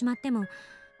に行ってしまっても、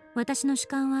私の主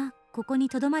観はここに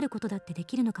とどまることだってで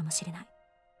きるのかもしれない。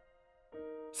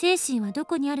精神はど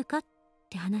こにあるかっ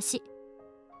て話。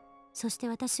そして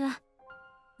私は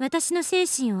私の精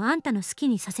神をあんたの好き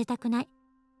にさせたくない。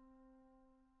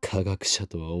科学者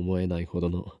とは思えないほど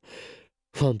の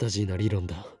ファンタジーな理論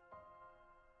だ。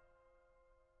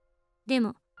で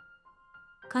も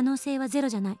可能性はゼロ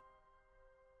じゃない。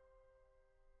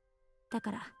だ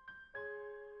から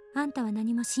あんたは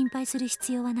何も心配する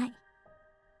必要はない。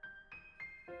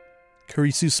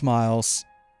 Kurisu smiles.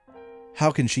 How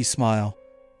can she smile?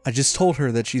 I just told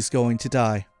her that she's going to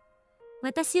die.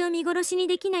 私を見殺しに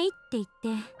できないって言って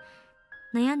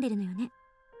悩んでるのよね。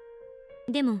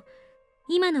でも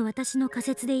今の私の仮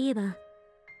説で言えば、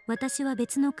私は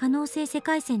別の可能性世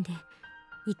界線で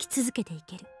生き続けてい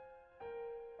ける。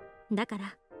だか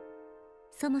ら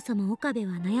そもそも岡部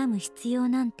は悩む必要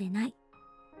なんてない。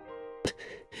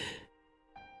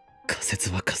仮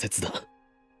説は仮説だ。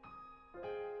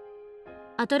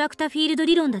アトラクタフィールド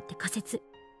理論だって仮説。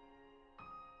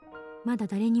まだ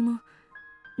誰にも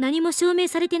何も証明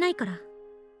されてないから。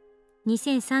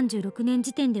2036年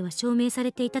時点では証明さ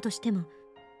れていたとしても、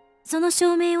その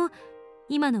証明を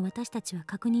今の私たちは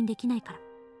確認できないから。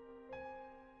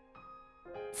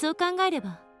そう考えれ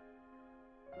ば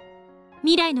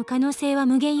未来の可能性は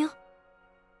無限よ。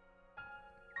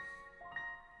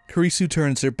 Kurisu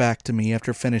turns her back to me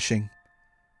after finishing.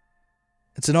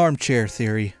 It's an armchair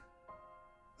theory.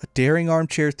 A daring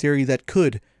armchair theory that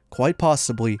could, quite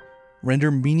possibly, render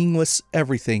meaningless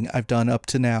everything I've done up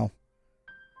to now.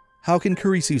 How can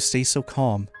Kurisu stay so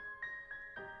calm?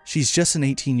 She's just an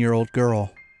 18-year-old girl.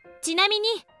 ちなみに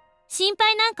心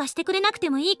配なんかしてくれなく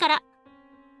てもいいから。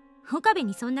岡部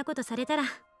にそんなことされたら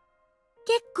結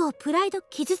構プライド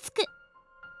傷つく。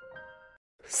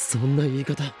そんな言い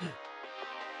方。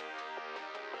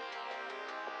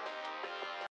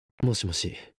もしも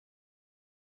し。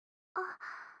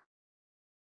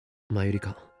マユリ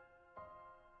か。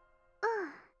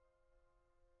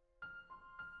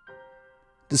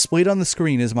Displayed on the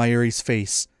screen is Mayuri's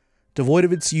face, devoid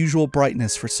of its usual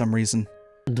brightness for some reason.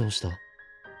 どうした？ダ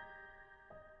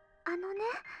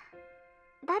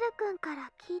ル君から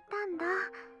聞いたんだ。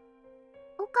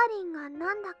オカリンが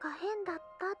なんだか変だっ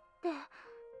たって。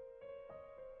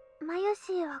マユ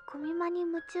シーはコミマに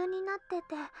夢中になって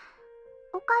て、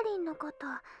オカリンのこと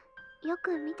よ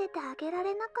く見ててあげら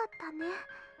れなかったね。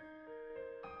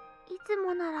いつ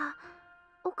もなら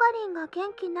オカリンが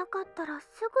元気なかったらす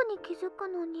ぐに気づく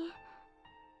のに。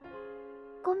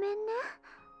ごめんね。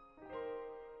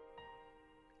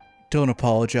Don't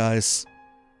apologize.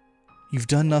 You've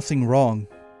done nothing wrong.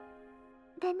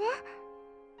 でね、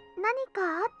何か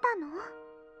あったの？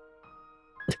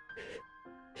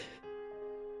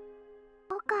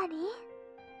オカリン？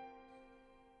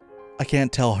 I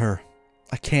can't tell her.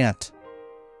 I can't.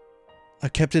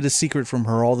 I've kept it a secret from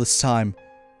her all this time.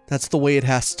 That's the way it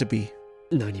has to be.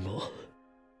 何も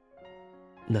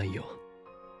ないよ。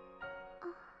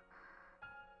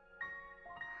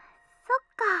そっ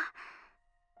か。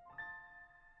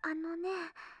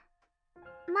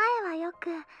前はよく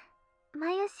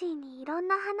マユシーにいろん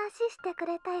な話してく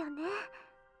れたよね。例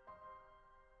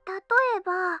え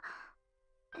ば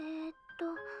期間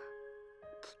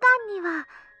には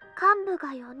幹部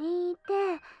が4人い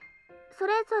て、そ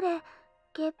れぞれ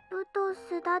ゲップと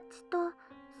スダチと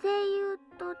声優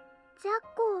とジャ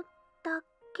コだっ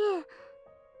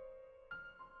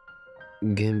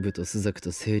け。玄武とスザク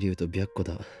と清流と白虎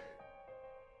だ。そう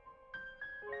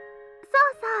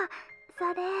そう、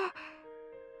それ。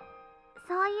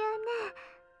そういうね、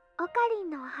オカリン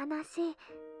のお話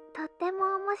とって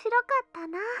も面白かった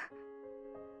な。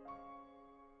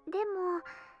でも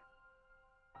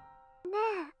ね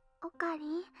えオカリ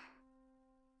ン、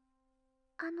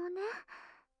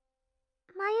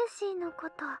マユシーのこ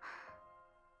と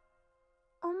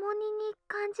重荷に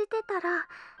感じてたら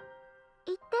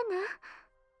言ってね。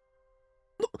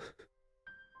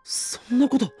そんな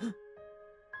こと。じ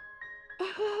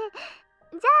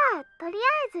ゃあとりあ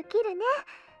えず切るね。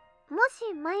も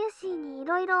しマユシーにい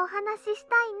ろいろお話しし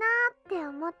たいなって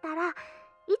思ったらい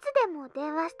つでも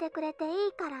電話してくれてい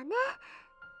いからね。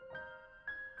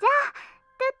じゃあ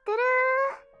トゥットゥル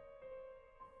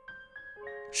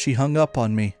ー。 She hung up on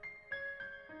me.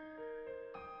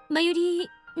 マユリ、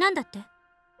なんだって？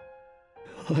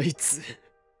あいつ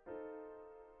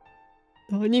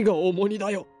何が重荷だ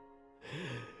よ。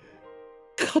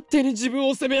勝手に自分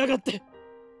を責めやがって。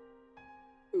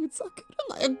ふざける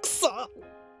なよ、くそ。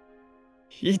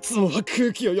いつもは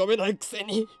空気を読めないくせ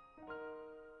に、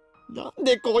なん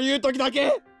でこういう時だ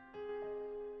け。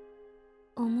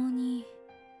重荷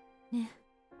ね。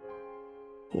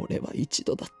俺は一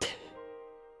度だって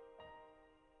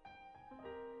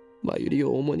真由里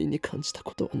を重荷に感じた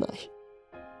ことはない。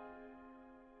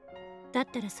だっ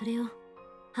たらそれを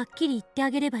はっきり言ってあ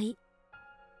げればいい。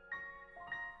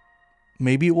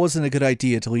Maybe it wasn't a good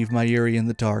idea to leave Mayuri in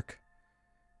the dark.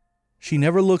 She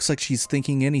never looks like she's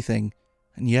thinking anything,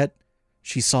 and yet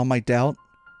she saw my doubt.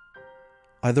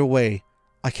 Either way,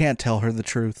 I can't tell her the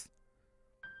truth.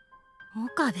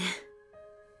 岡部。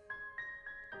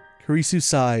Kurisu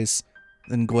sighs,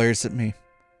 then glares at me.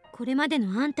 これまで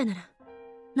のあんたなら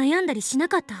悩んだりしな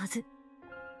かったはず。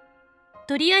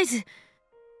とりあえず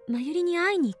真由里に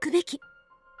会いに行くべき。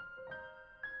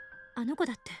あの子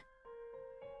だって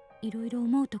いろいろ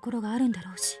思うところがあるんだ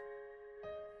ろうし。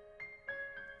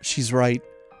She's right.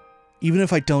 Even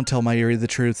if I don't tell Mayuri the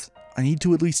truth, I need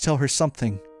to at least tell her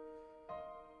something.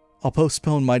 I'll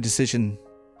postpone my decision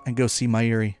and go see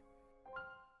Mayuri.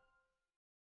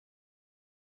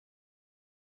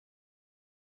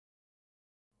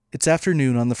 It's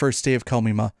afternoon on the first day of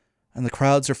Komima, and the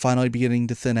crowds are finally beginning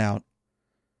to thin out.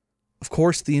 Of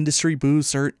course, the industry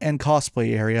booths and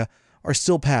cosplay area are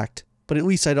still packed, but at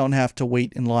least I don't have to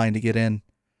wait in line to get in.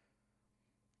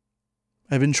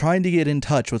 I've been trying to get in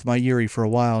touch with Mayuri for a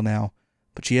while now,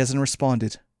 but she hasn't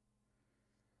responded.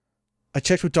 I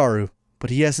checked with Daru, but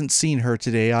he hasn't seen her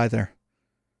today either.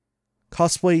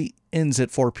 Cosplay ends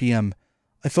at 4 p.m.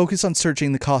 I focus on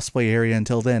searching the cosplay area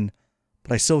until then,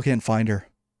 but I still can't find her.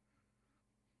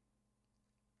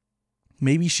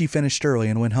 Maybe she finished early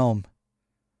and went home.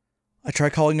 I try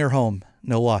calling her home,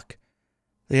 no luck.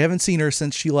 They haven't seen her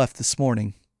since she left this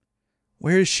morning.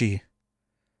 Where is she?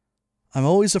 I'm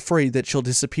always afraid that she'll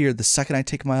disappear the second I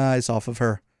take my eyes off of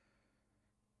her.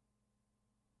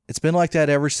 It's been like that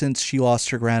ever since she lost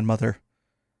her grandmother.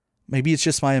 Maybe it's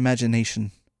just my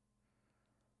imagination.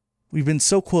 We've been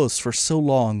so close for so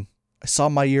long. I saw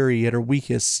Mayuri at her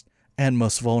weakest and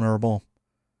most vulnerable.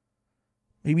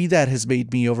 Maybe that has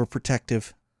made me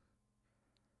overprotective.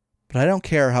 But I don't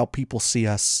care how people see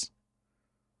us.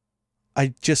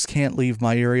 I just can't leave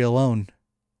Mayuri alone.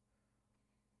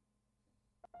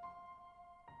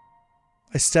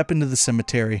 I step into the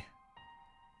cemetery,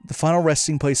 the final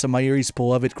resting place of Mayuri's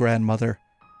beloved grandmother.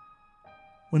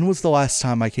 When was the last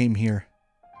time I came here?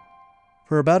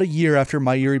 For about a year after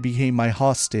Mayuri became my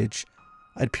hostage,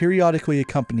 I'd periodically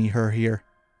accompany her here.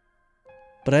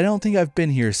 But I don't think I've been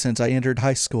here since I entered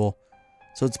high school,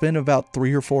 so it's been about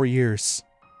 3 or 4 years.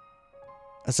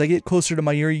 As I get closer to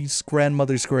Mayuri's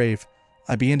grandmother's grave,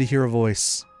 I begin to hear a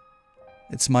voice.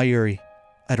 It's Mayuri.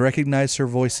 I'd recognize her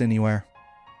voice anywhere.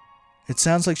 It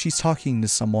sounds like she's talking to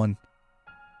someone.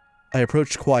 I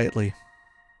approach quietly.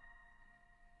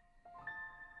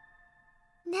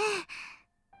 ねえ、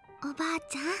おばあ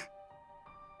ちゃん。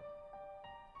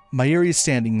 Mayuri is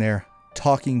standing there,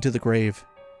 talking to the grave.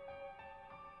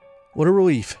 What a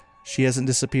relief, she hasn't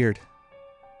disappeared.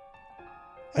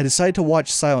 I decide to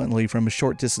watch silently from a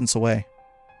short distance away.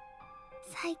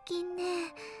 最近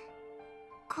ね、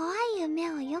怖い夢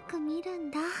をよく見る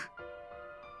んだ。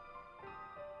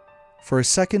 For a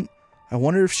second, I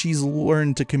wonder if she's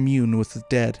learned to commune with the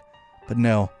dead, but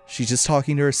no, she's just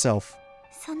talking to herself.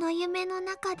 その夢の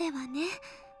中ではね、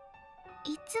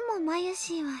いつもマユ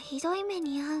シーはひどい目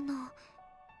に遭うの。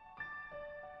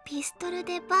ピストル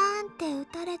でバーンって撃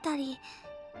たれたり、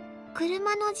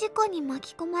車の事故に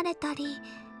巻き込まれたり、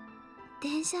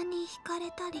電車にひかれ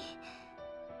たり。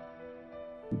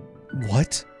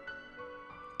 What?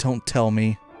 Don't tell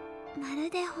me. まる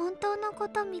で本当のこ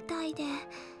とみたいで、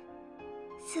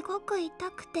すごく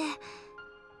痛くて、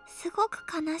すごく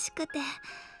悲しくて、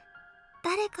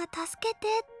誰か助けて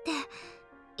っ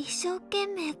て一生懸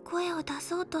命声を出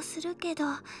そうとするけど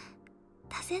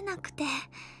出せなくて、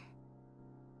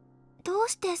どう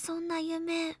してそんな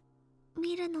夢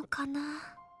見るのかな。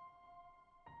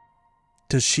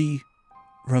 Does she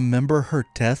remember her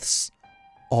deaths?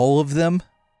 All of them?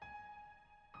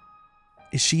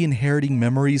 Is she inheriting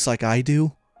memories like I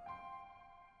do?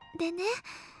 でね、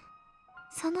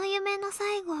その夢の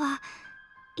最後は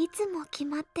いつも決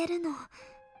まってるの。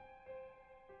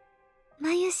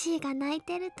マユシーが泣い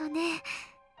てるとね、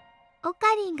オ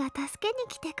カリンが助けに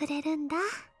来てくれるんだ。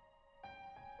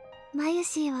マユ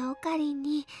シーはオカリン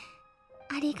に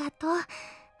ありがとう、あ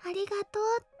りがと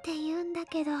うって言うんだ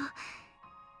けど、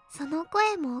その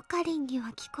声もオカリンには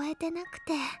聞こえてなく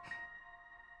て、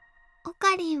オ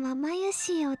カリンはマユ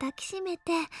シーを抱きしめ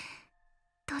て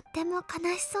とっても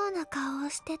悲しそうな顔を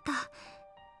してた。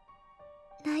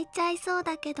泣いちゃいそう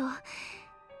だけど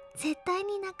絶対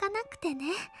に泣かなくてね。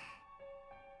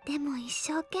でも一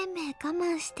生懸命我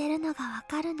慢してるのがわ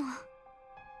かるの。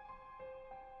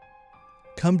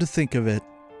 Come to think of it,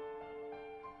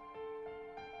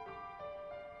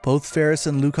 both Ferris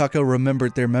and Lukaku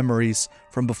remembered their memories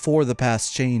from before the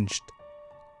past changed.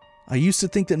 I used to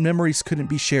think that memories couldn't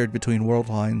be shared between world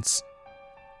lines.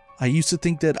 I used to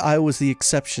think that I was the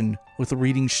exception with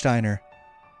reading Steiner.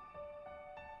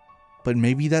 But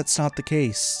maybe that's not the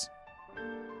case.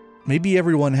 Maybe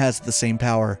everyone has the same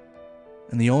power,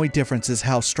 and the only difference is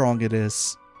how strong it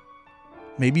is.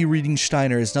 Maybe reading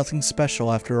Steiner is nothing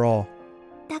special after all.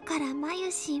 だからマ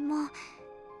ユシーも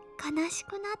悲し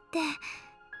くなって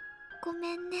ご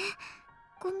めんね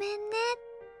ごめんね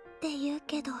って言う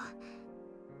けど、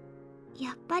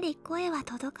やっぱり声は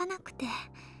届かなくて、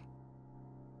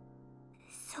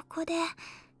そこで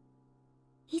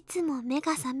いつも目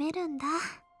が覚めるんだ。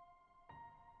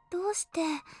どうして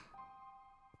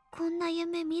こんな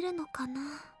夢見るのかな。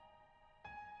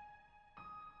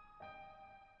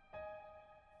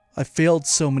 I failed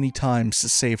so many times to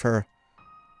save her.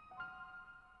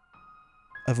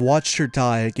 I've watched her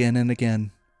die again and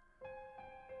again.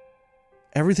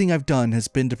 Everything I've done has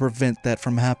been to prevent that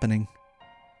from happening.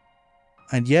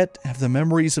 And yet, have the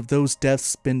memories of those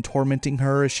deaths been tormenting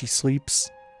her as she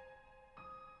sleeps?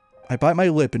 I bite my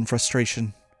lip in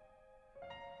frustration.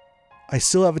 I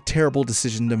still have a terrible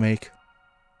decision to make.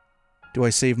 Do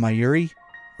I save Mayuri,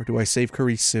 or do I save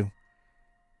Kurisu?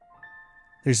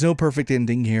 There's no perfect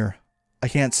ending here. I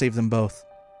can't save them both.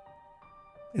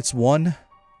 It's one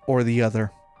or the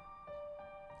other.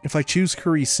 If I choose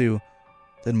Kurisu,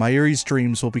 then Mayuri's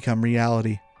dreams will become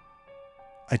reality.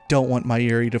 I don't want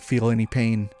Mayuri to feel any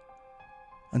pain.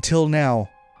 Until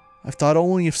now, I've thought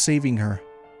only of saving her.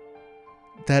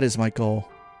 That is my goal.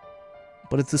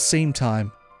 But at the same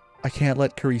time, I can't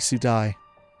let Kurisu die.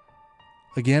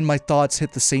 Again, my thoughts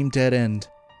hit the same dead end.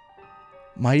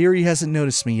 Mayuri hasn't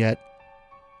noticed me yet.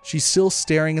 She's still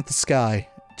staring at the sky,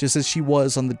 just as she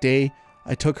was on the day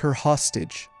I took her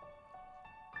hostage.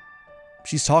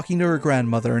 She's talking to her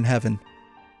grandmother in heaven.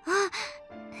 あ、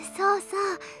そうそう。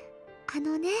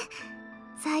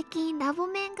最近ラボ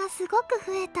面がすごく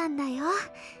増えたんだよ。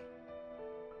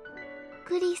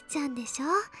クリスちゃんでしょ、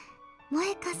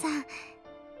萌香さん、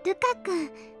ルカ君、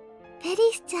フェ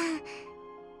リスちゃん、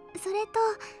それ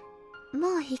と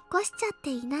もう引っ越しちゃっ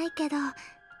ていないけど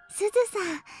すずさ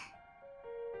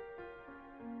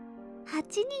ん。8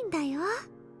人だよ。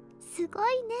すご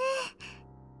いね。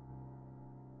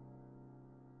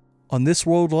 On this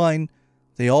world line,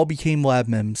 they all became lab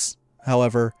mems.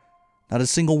 However, not a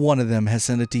single one of them has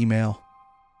sent a D-mail.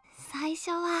 最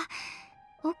初は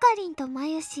オカリンとマ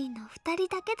ユシーの2人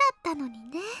だけだったのに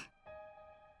ね。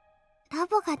ラ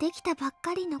ボができたばっ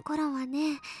かりの頃は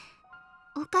ね、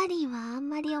オカリンはあん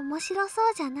まり面白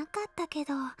そうじゃなかったけ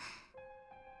ど、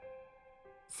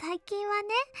最近はね、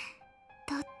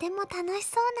とっても楽し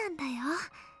そうなんだよ。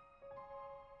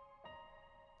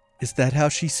 Is that how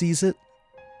she sees it?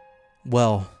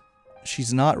 Well,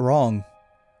 she's not wrong.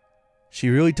 She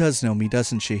really does know me,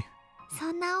 doesn't she?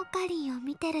 そんなオカリンを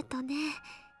見てるとね、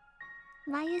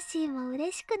マユシーも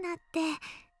嬉しくなって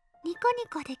ニコニ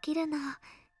コできるの。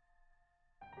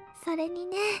それに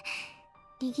ね、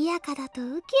賑やかだと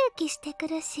ウキウキしてく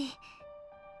るし、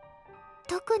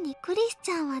特にクリスち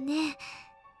ゃんはね、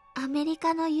アメリ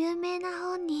カの有名な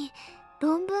本に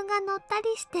論文が載った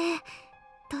りして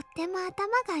とっても頭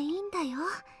がいいんだよ。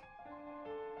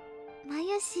マ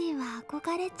ユシーは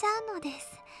憧れちゃうのです。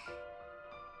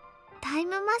タイ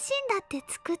ムマシンだって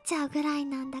作っちゃうぐらい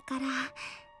なんだから。あ、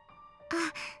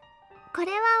こ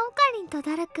れはオカリンと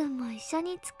ダルくんも一緒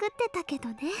に作ってたけど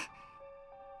ね。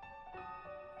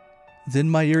 Then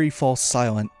Mayuri falls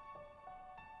silent.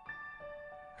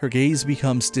 Her gaze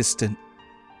becomes distant.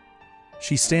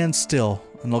 She stands still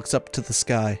and looks up to the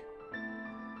sky.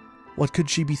 What could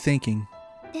she be thinking?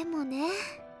 でもね、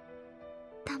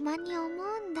たまに思う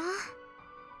んだ。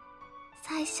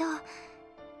最初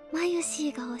マユシ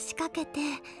ーが押しかけて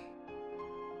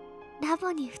ラ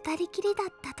ボに2人きりだっ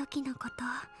た時のこと。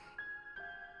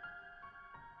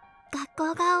学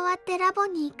校が終わってラボ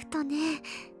に行くとね、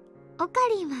オカ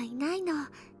リンはいないの。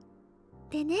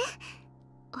でね、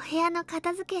お部屋の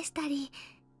片付けしたり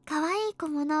可愛い小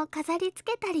物を飾り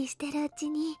付けたりしてるうち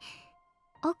に、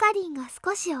オカリンが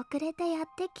少し遅れてやっ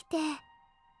てきて、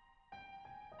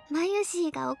マユシ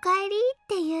ーがおかえりっ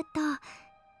て言うと、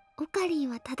オカリン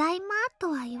はただいま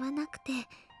とは言わなくて、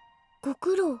ご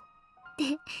苦労っ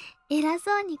て偉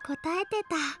そうに答えて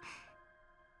た。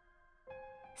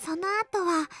その後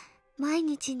は毎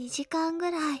日2時間ぐ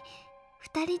らい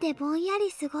2人でぼんや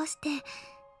り過ごして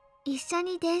一緒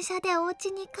に電車でお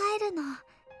家に帰るの。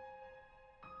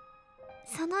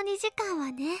その2時間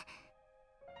はね、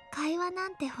会話な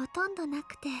んてほとんどな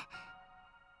くて、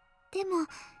でも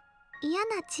嫌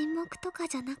な沈黙とか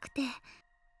じゃなくて、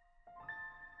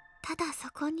ただ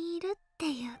そこにいるっ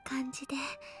ていう感じで、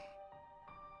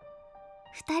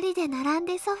2人で並ん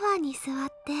でソファーに座っ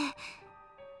て、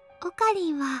オカ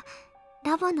リンは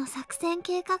ラボの作戦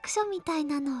計画書みたい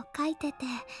なのを書いてて、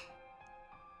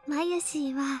マユ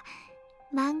シーは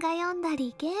漫画読んだ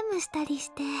りゲームしたり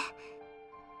して、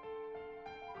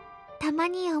たま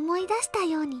に思い出した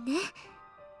ようにね、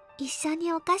一緒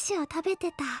にお菓子を食べ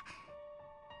てた。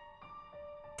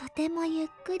とてもゆっ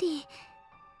くり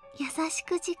優し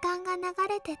く時間が流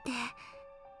れてて、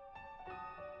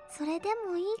それで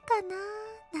もいいか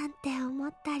ななんて思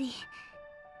ったり、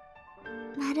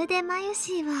まるでマユ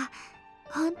シーは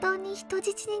本当に人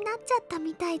質になっちゃった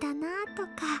みたいだなとか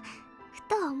ふ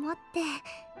と思って、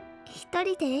一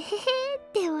人でえへへっ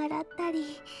て笑った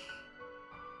り、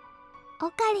オ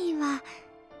カリンは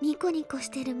ニコニコし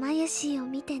てるマユシーを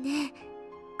見てね、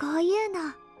こういう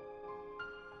の。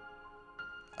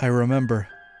I remember.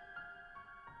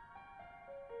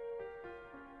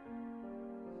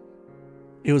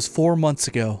 It was 4 months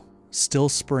ago, still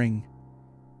spring.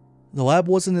 The lab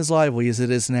wasn't as lively as it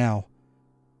is now.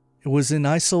 It was an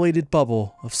isolated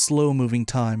bubble of slow-moving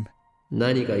time.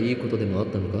 何かいいことでもあっ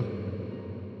たのか？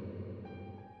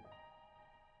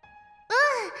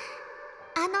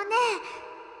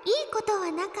いいこと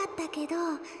はなかったけど、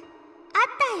あった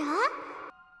よ。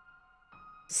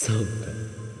そうか。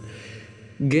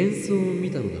幻想を見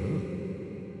たのだな。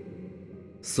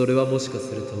それはもしか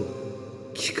すると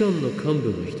機関の幹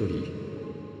部の一人、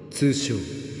通称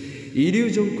イリュー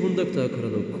ジョンコンダクターから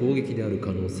の攻撃である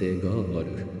可能性がある。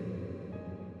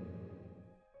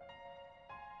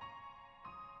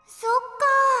そっか、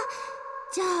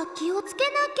じゃあ気をつけ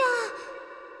なきゃ。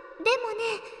でもね、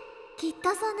きっ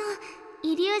とその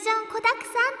イリュージョンコダクさ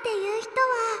んっていう人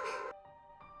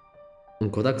は。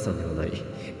コダクさんではない、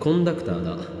コンダクター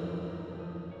だ。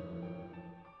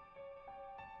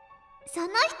その人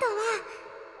は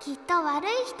きっと悪い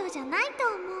人じゃないと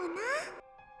思うな。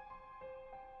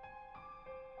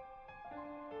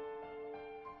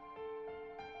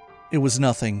It was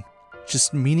nothing,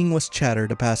 just meaningless chatter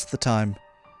to pass the time.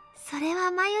 それは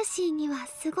マヨシーには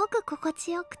すごく心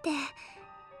地よくて、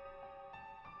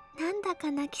なんだ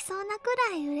か泣きそうなく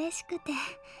らい嬉しくて、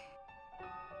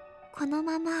この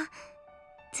まま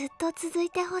ずっと続い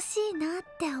てほしいなっ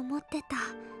て思ってた。あ、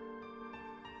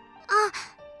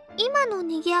今の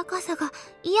賑やかさが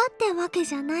嫌ってわけ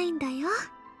じゃないんだよ。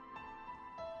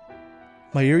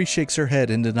Mayuri shakes her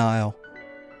head in denial.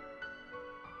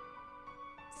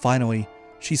 Finally,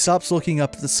 she stops looking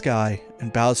up at the sky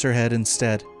and bows her head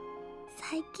instead.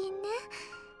 最近ね、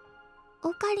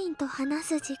オカリンと話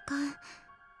す時間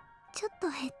ちょっと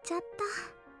減っちゃっ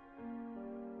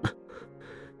た。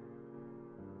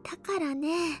だから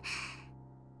ね、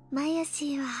マユ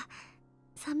シーは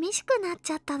寂しくなっ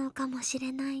ちゃったのかもし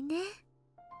れないね。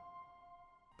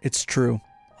It's true.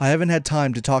 I haven't had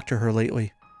time to talk to her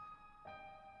lately.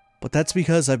 But that's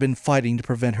because I've been fighting to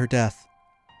prevent her death.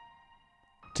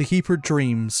 To keep her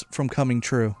dreams from coming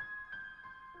true.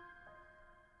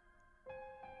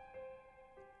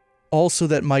 Also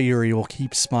that Mayuri will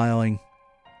keep smiling.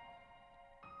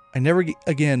 I never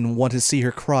again want to see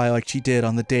her cry like she did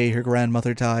on the day her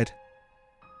grandmother died.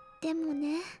 でも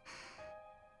ね、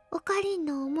オカリン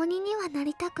の重荷にはな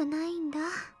りたくないんだ。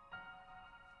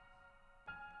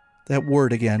That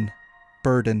word again.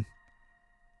 Burden.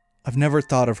 I've never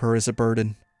thought of her as a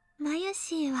burden. マユ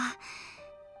シーは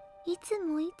いつ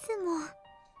も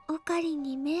オカリン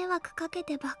に迷惑かけ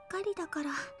てばっかりだから。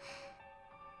ね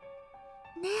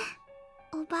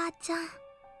え、おばあちゃん。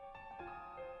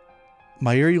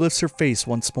Mayuri lifts her face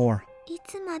once more. い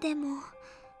つまでも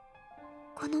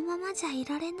このままじゃい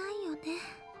られないよね。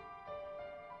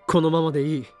このままで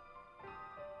いい。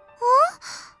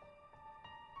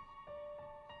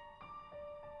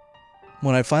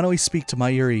When I finally speak to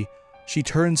Mayuri, she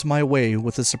turns my way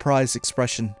with a surprised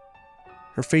expression.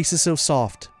 Her face is so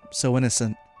soft, so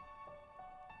innocent.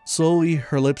 Slowly,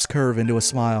 her lips curve into a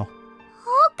smile. オカリン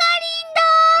だ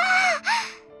ー。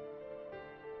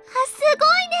あ、すごい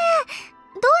ね。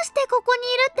どうしてここにい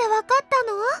るってわかった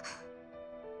の？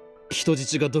人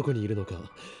質がどこにいるのか、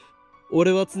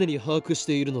俺は常に把握し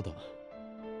ているのだ。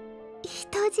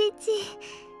人質。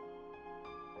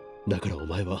だからお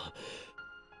前は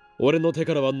俺の手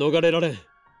からは逃れられん。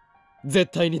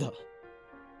絶対にだ。そっか。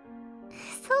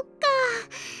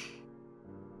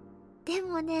で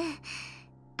もね、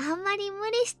あんまり無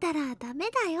理したらダメ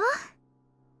だよ。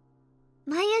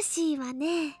マユシーは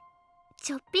ね、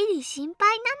ちょっぴり心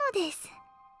配なのです。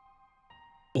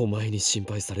お前に心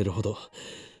配されるほど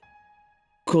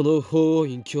この法王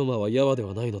院京馬はヤワで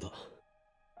はないのだ。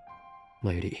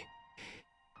マユリ、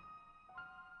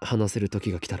話せる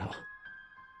時が来たら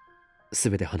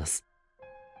全て話す。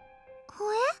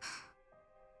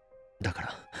だか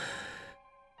ら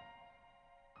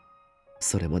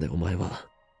それまでお前は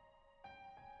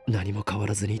何も変わ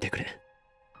らずにいてくれ。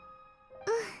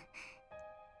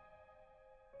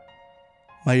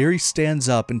Mayuri stands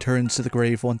up and turns to the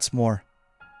grave once more.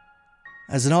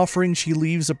 As an offering, she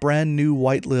leaves a brand new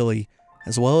white lily,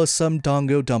 as well as some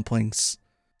dango dumplings.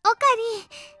 オカリン、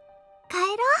帰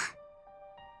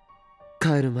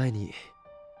ろう。帰る前に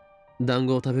団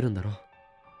子を食べるんだろ。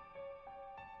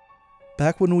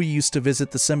Back when we used to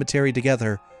visit the cemetery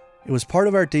together, it was part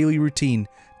of our daily routine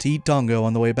to eat dango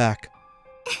on the way back.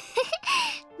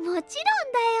 もちろ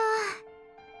んだよ。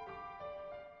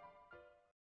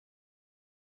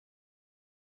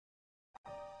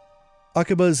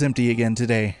Akiba is empty again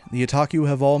today. The Otaku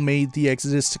have all made the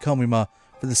exodus to Komima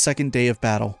for the second day of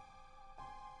battle.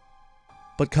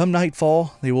 But come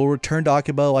nightfall, they will return to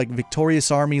Akiba like a victorious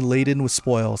army laden with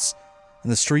spoils,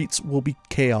 and the streets will be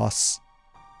chaos.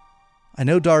 I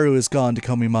know Daru is gone to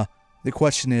Komima. The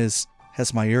question is,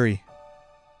 has Mayuri?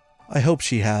 I hope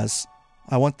she has.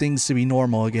 I want things to be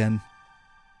normal again.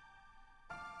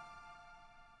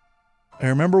 I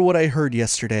remember what I heard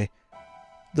yesterday.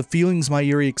 The feelings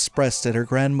Mayuri expressed at her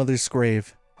grandmother's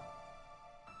grave.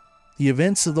 The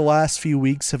events of the last few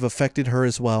weeks have affected her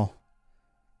as well.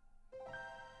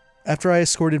 After I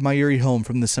escorted Mayuri home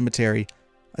from the cemetery,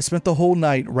 I spent the whole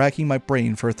night racking my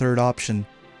brain for a third option,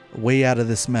 a way out of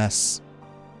this mess.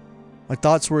 My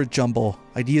thoughts were a jumble,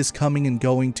 ideas coming and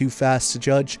going too fast to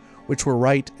judge which were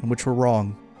right and which were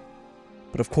wrong.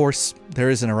 But of course, there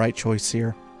isn't a right choice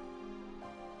here.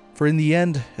 For in the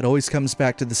end, it always comes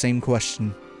back to the same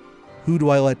question. Who do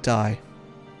I let die?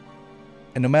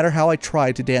 And no matter how I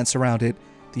try to dance around it,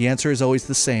 the answer is always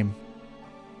the same.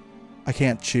 I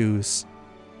can't choose.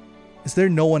 Is there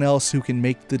no one else who can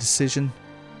make the decision?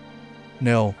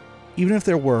 No. Even if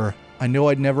there were, I know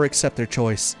I'd never accept their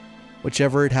choice,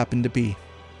 whichever it happened to be.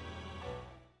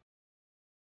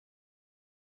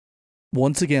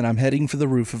 Once again, I'm heading for the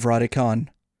roof of Radekon.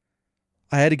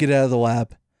 I had to get out of the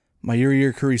lab. Mayuri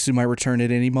or Kurisu might return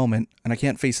at any moment, and I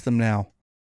can't face them now.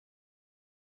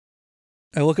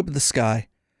 I look up at the sky.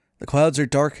 The clouds are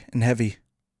dark and heavy.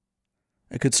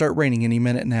 It could start raining any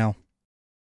minute now.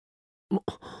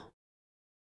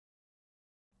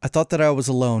 I thought that I was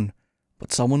alone,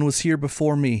 but someone was here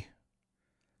before me.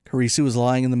 Kurisu was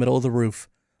lying in the middle of the roof,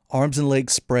 arms and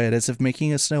legs spread as if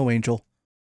making a snow angel.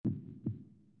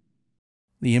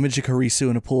 The image of Kurisu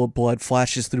in a pool of blood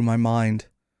flashes through my mind.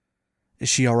 Is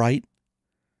she alright?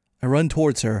 I run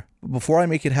towards her, but before I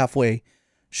make it halfway,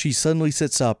 she suddenly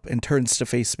sits up and turns to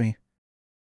face me.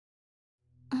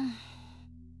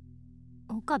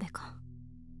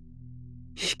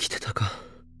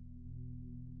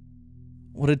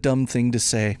 What a dumb thing to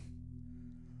say.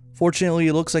 Fortunately,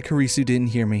 it looks like Kurisu didn't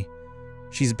hear me.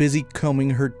 She's busy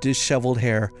combing her disheveled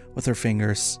hair with her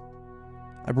fingers.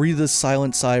 I breathe a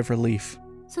silent sigh of relief.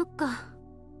 そっか。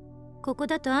ここ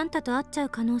だとあんたと会っちゃう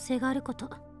可能性があること、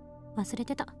忘れ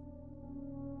てた。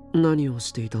何を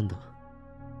していたんだ？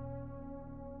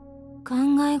考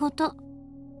え事。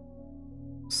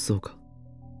そうか。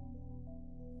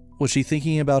Was she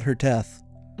thinking about her death?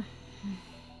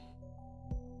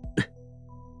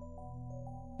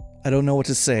 I don't know what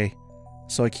to say,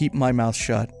 so I keep my mouth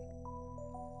shut.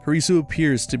 Kurisu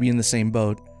appears to be in the same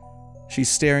boat. She's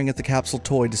staring at the capsule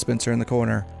toy dispenser in the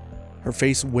corner, her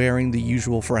face wearing the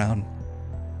usual frown.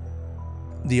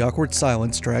 The awkward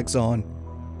silence drags on.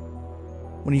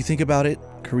 When you think about it,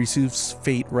 Kurisu's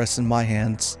fate rests in my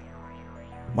hands.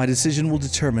 My decision will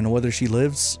determine whether she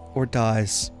lives or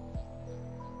dies.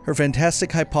 Her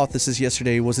fantastic hypothesis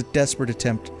yesterday was a desperate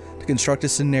attempt to construct a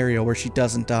scenario where she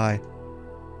doesn't die.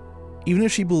 Even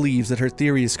if she believes that her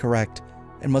theory is correct,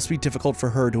 it must be difficult for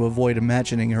her to avoid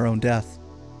imagining her own death.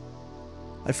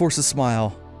 I force a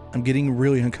smile. I'm getting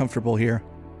really uncomfortable here.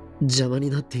 邪魔に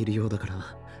なっているようだから、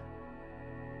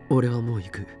俺はもう行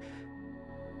く。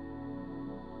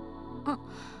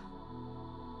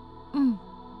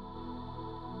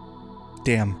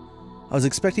Damn. I was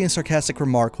expecting a sarcastic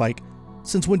remark like,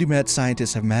 since when do mad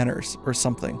scientists have manners, or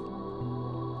something.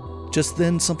 Just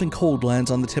then, something cold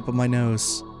lands on the tip of my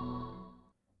nose.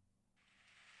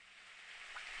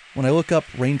 When I look up,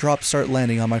 raindrops start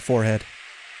landing on my forehead.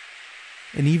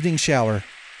 An evening shower.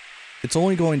 It's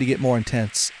only going to get more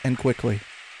intense, and quickly.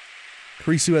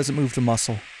 Kurisu hasn't moved a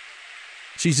muscle.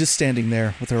 She's just standing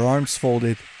there, with her arms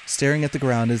folded, staring at the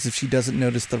ground as if she doesn't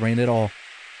notice the rain at all.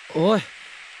 おい、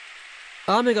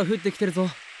雨が降ってきてるぞ。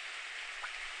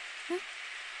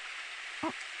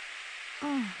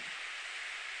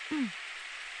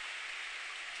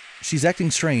She's acting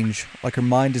strange, like her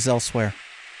mind is elsewhere.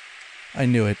 I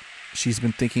knew it. She's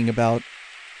been thinking about...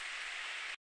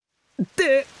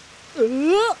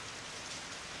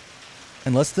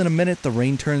 In less than a minute, the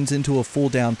rain turns into a full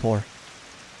downpour.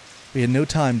 We had no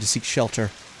time to seek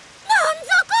shelter.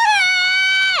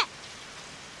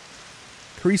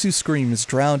 Kurisu's scream is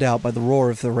drowned out by the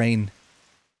roar of the rain.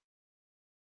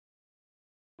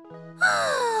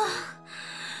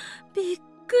 びっ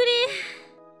く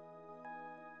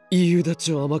り。夕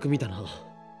立を甘く見たな。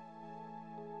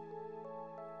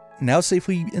Now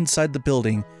safely inside the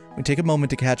building, we take a moment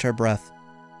to catch our breath.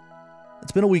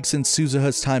 It's been a week since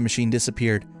Suzuha's time machine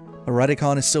disappeared, but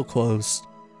Radicon is still closed.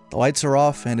 The lights are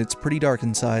off and it's pretty dark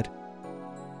inside.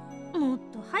 もっ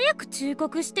と早く忠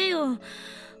告してよ。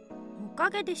おか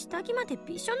げで下着まで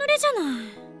びしょ濡れじゃな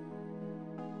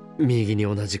い。右に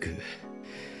同じく。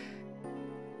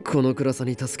この暗さ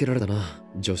に助けられたな、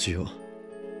助手よ。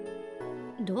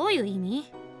どういう意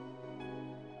味？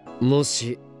も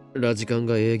しラジカン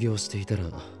が営業していたら、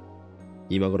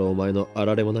今頃お前のあ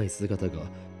られもない姿が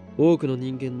多くの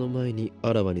人間の前に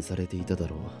あらわにされていただ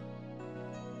ろう。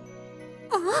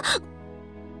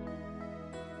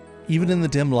Even in the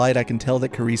dim light, I can tell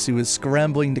that Kurisu is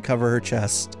scrambling to cover her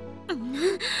chest.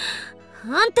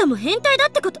 あんたも変態だ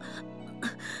ってこと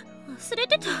忘れ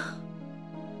てた。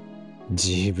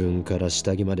自分から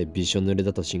下着までびしょ濡れ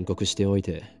だと申告しておい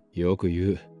てよく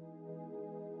言う。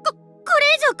こ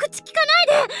れ以上口聞かな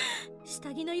いで。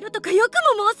下着の色とかよく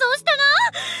も妄想した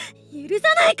な。許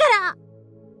さないから。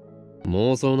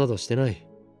妄想などしてない。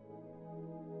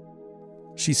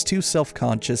She's too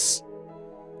self-conscious.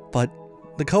 But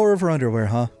the color of her underwear,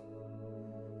 huh?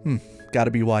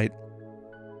 Gotta be white.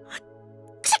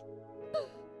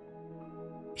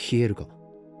 冷えるか。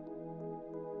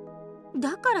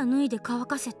だから脱いで乾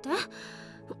かせって？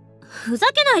ふざ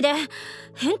けないで。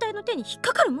変態の手に引っ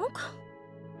かかるもんか。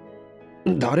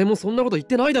誰もそんなこと言っ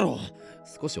てないだろう。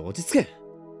少し落ち着け。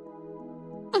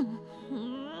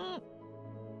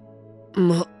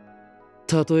ま、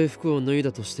たとえ服を脱い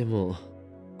だとしても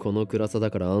この暗さだ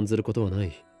から案ずることはな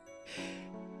い。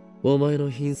お前の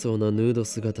貧相なヌード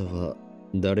姿は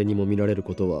誰にも見られる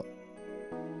ことは。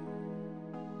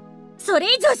それ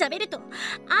以上喋ると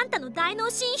あんたの大脳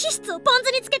新皮質をポン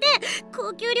酢につけて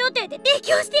高級料亭で提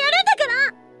供してや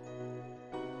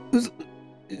るんだ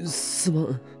から。すま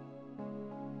ん。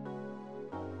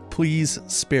Please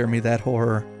spare me that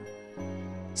horror.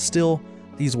 Still,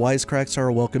 these wisecracks are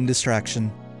a welcome distraction.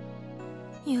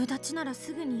 夕立なら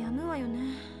すぐに止むわよ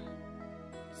ね。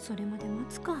それまで待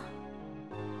つか。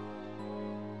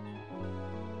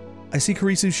I see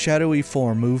Kurisu's shadowy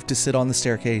form move to sit on the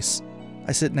staircase.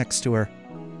 I sit next to her.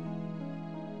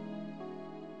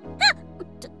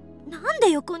 なん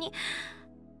で横に。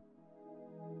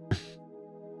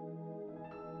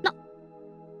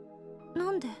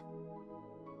なんで。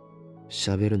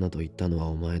喋るなと言ったのは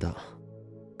お前だ、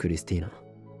クリスティーナ。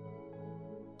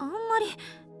あんまり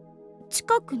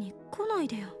近くに来ない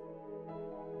でよ。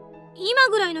今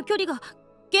ぐらいの距離が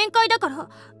限界だから。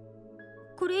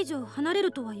これ以上離れ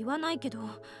るとは言わないけど、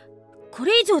こ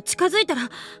れ以上近づいたら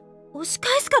押し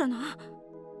返すからな。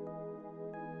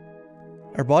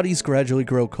Our bodies gradually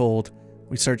grow cold.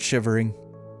 We start shivering.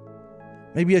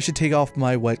 Maybe I should take off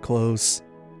my wet clothes.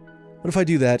 But if I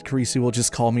do that, Kurisu will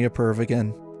just call me a perv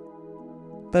again.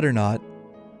 Better not.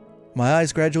 My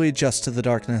eyes gradually adjust to the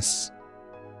darkness.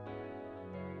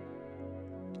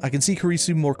 I can see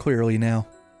Kurisu more clearly now.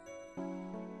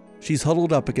 She's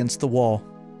huddled up against the wall.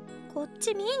 こっ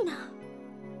ち見んな。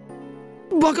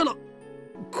バカな。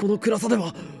この暗さで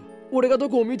は俺がど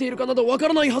こを見ているかなどわか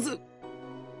らないはず。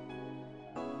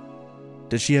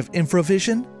Does she have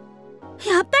infravision?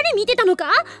 やっぱり見てたのか？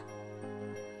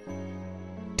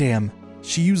 Damn,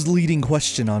 she used leading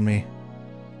question on me.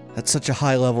 That's such a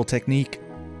high-level technique.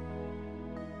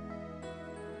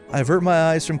 I avert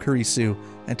my eyes from Kurisu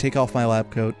and take off my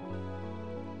lab coat.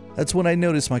 That's when I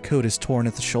notice my coat is torn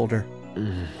at the shoulder.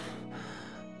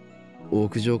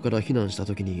 屋上から避難した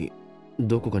時に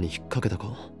どこかに引っ掛けた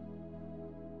か？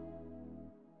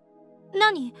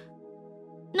何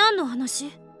の話？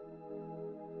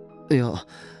いや、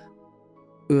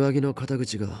上着の肩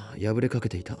口が破れかけ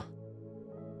ていた。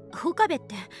岡部っ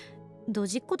てド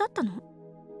ジっ子だったの？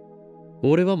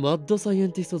俺はマッドサイエ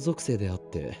ンティスト属性であっ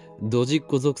てドジっ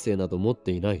子属性など持っ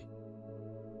ていない。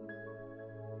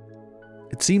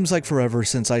It seems like forever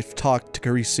since I've talked to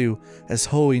Kurisu as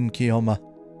Hoin Kiyoma.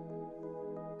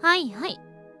 はいはい。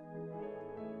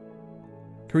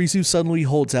 Kurisu suddenly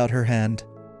holds out her hand.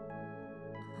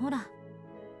 ほら、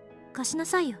貸しな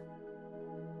さいよ。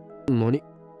何？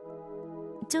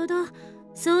ちょうど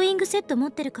ソーイングセット持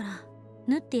ってるから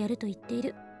縫ってやると言ってい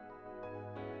る。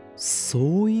ソ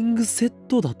ーイングセッ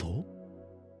トだと？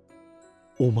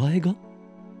お前が？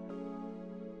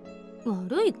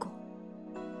悪いか。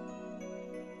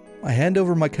I hand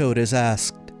over my coat as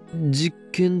asked. 実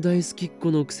験大好きっ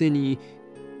子のくせに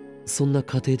そんな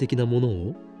家庭的なもの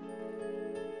を？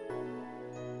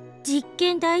実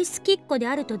験大好きっ子で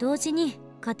あると同時に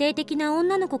家庭的な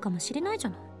女の子かもしれないじゃ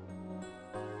ない。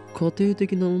家庭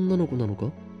的な女の子なの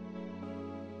か？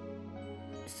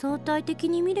相対的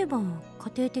に見れば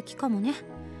家庭的かもね。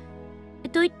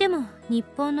と言っても日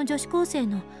本の女子高生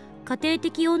の家庭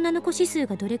的女の子指数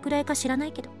がどれくらいか知らな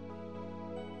いけど。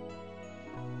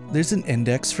There's an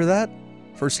index for that?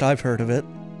 First I've heard of it.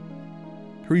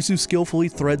 Kurisu skillfully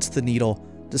threads the needle,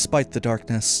 despite the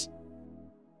darkness.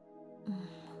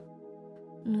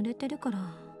 濡れてるから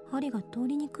針が通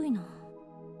りにくいな。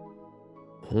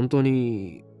本当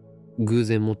に偶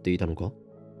然持っていたのか？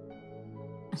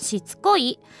しつこ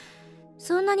い。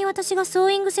そんなに私がソー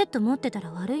イングセット持ってた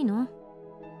ら悪いの？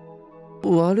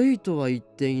悪いとは言っ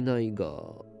ていないが、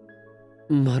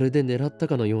まるで狙った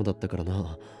かのようだったから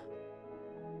な。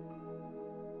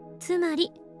つま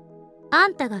りあ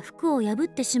んたが服を破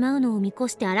ってしまうのを見越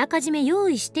してあらかじめ用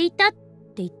意していたって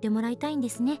言ってもらいたいんで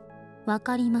すね。わ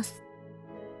かります。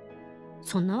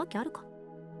そんなわけあるか。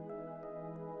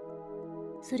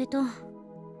それと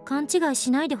勘違いし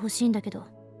ないでほしいんだけど、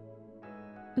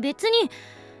別に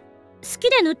好き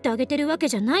で縫ってあげてるわけ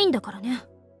じゃないんだからね。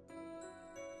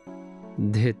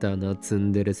出たな、ツ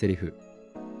ンデレセリフ。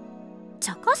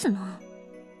茶化すな。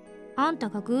あんた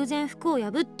が偶然服を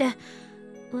破って、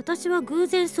私は偶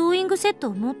然ソーイングセット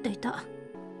を持っていた。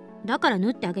だから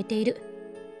縫ってあげている。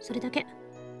それだけ。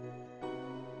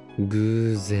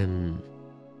偶然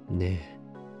ね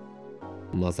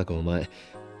え。まさかお前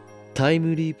タイ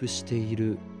ムリープしてい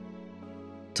る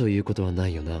ということはな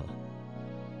いよな。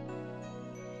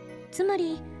つま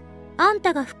りあん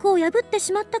たが服を破って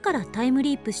しまったからタイム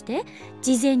リープして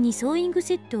事前にソーイング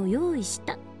セットを用意し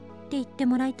たって言って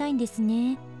もらいたいんです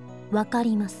ね。わか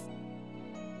ります。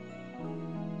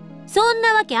そん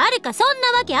なわけあるか、そん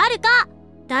なわけあるか。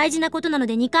大事なことなの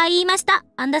で2回言いました。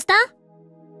アンダースタン？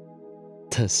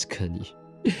確かに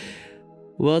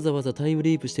わざわざタイム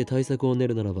リープして対策を練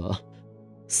るならば、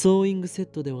ソーイングセッ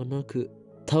トではなく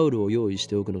タオルを用意し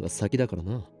ておくのが先だから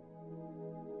な。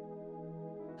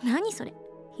何それ、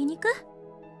皮肉？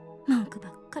文句ば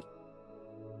っかり。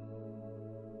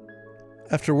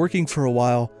 After working for a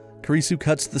while, Kurisu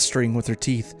cuts the string with her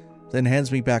teeth, then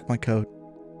hands me back my coat.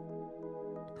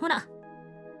 ほら。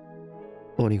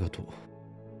ありがとう。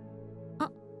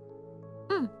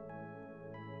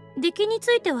出来につ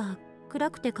いては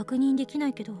暗くて確認できな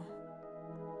いけど、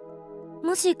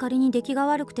もし仮に出来が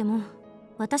悪くても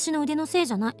私の腕のせい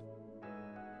じゃない。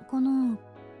この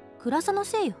暗さの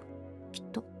せいよ、き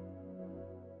っと。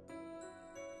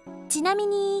ちなみ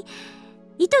に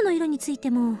糸の色について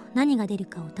も何が出る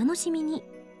かお楽しみに。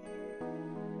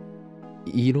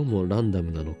色もランダ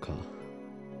ムなのか。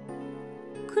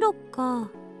黒か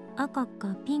赤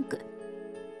かピンク。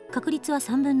確率は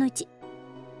3分の1。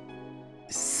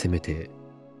せめて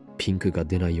ピンクが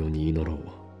出ないように祈ろう。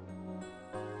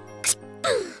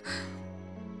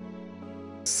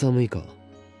寒いか？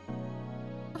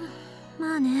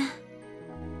まあね。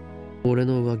俺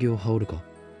の上着を羽織るか？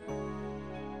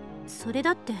それ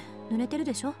だって濡れてる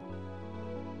でしょ。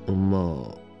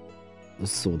まあ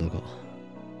そうだが。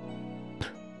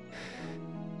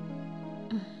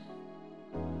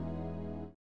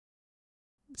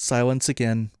Silence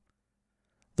again.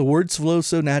 The words flow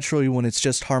so naturally when it's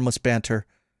just harmless banter,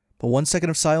 but 1 second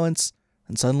of silence,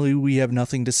 and suddenly we have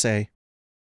nothing to say.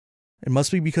 It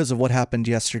must be because of what happened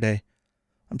yesterday.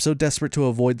 I'm so desperate to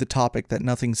avoid the topic that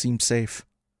nothing seems safe.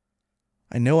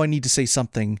 I know I need to say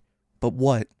something, but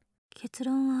what? 結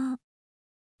論は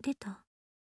出た。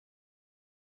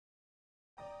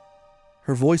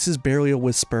 Her voice is barely a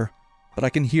whisper, but I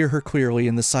can hear her clearly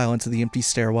in the silence of the empty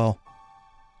stairwell.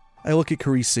 I look at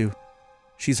Kurisu.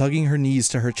 She's hugging her knees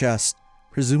to her chest,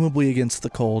 presumably against the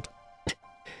cold.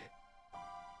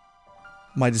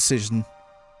 My decision.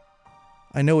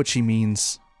 I know what she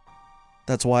means.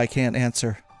 That's why I can't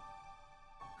answer.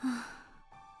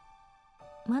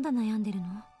 まだ悩んでるの？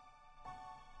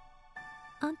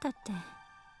あんたって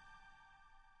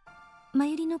ま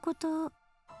ゆりのこと好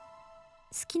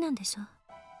きなんでしょ？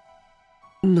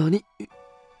何？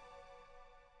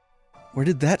 Where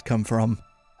did that come from?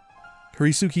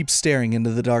 Kurisu keeps staring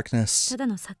into the darkness. ただ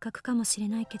の錯覚かもしれ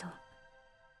ないけど、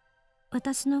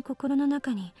私の心の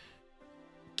中に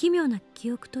奇妙な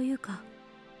記憶というか、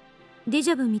デ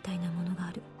ジャブみたいなものが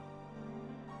ある。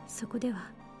そこでは、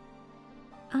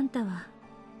あんたは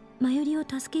マユリを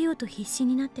助けようと必死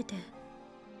になってて、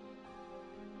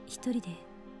一人で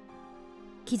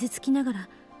傷つきながら、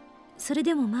それ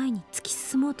でも前に突き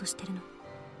進もうとしてるの。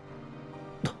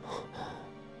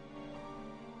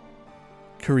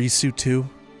Kurisu too?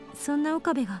 そんな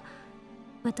岡部が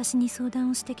私に相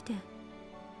談をしてきて、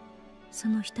そ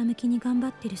のひたむきに頑張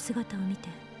ってる姿を見て、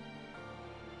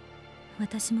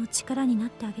私も力になっ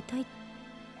てあげたい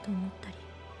と思ったり。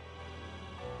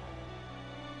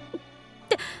っ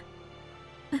て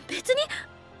別に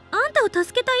あんたを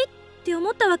助けたいって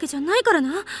思ったわけじゃないから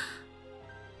な。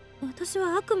私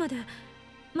はあくまで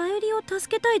マユリを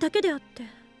助けたいだけであっ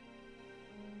て。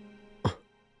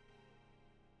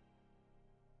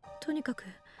とにかく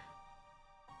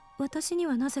私に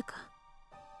はなぜか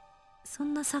そ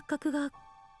んな錯覚が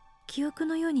記憶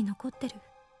のように残ってる。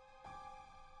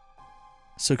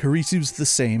So Kurisu's the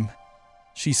same.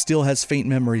 She still has faint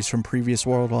memories from previous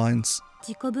world lines.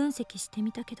 自己分析して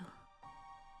みたけど、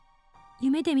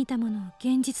夢で見たものを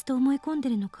現実と思い込んで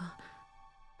るのか、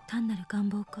単なる願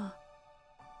望か、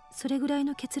それぐらい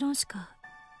の結論しか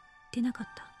出なかっ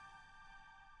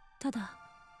た。ただ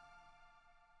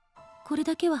これ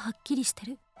だけははっきりして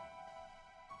る。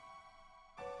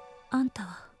あんた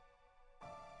は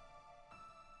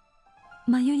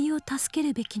マユリを助け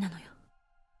るべきなのよ。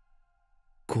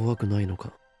怖くないの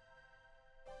か。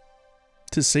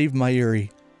 To save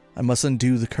Mayuri, I must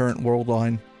undo the current world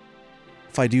line.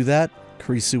 If I do that,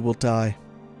 Kurisu will die.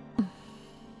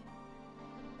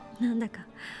 なんだか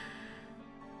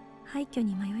廃墟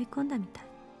に迷い込んだみたい。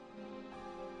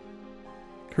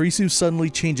Kurisu suddenly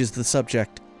changes the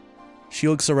subject. She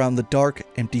looks around the dark,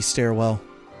 empty stairwell.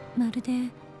 まるで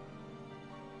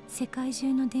世界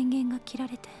中の電源が切ら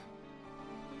れて、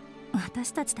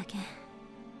私たちだけ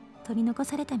取り残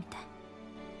されたみたい。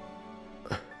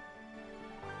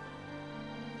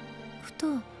ふと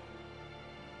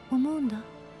思うんだ。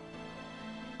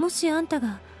もしあんた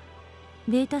が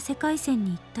ベータ世界線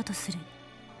に行ったとする。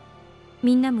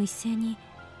みんなも一斉に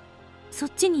そっ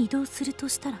ちに移動すると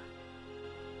したら、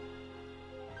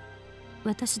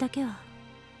私だけは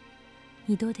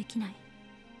移動できない。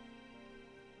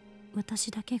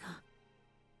私だけが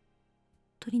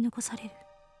取り残される。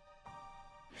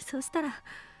そうしたら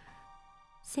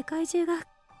世界中が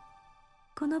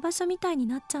この場所みたいに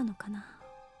なっちゃうのかな。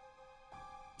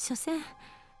所詮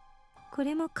こ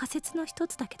れも仮説の一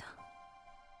つだけど。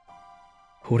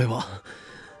俺は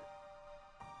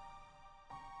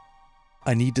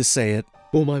I need to say it.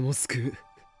 お前も救う。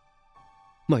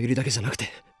マユリだけじゃなくて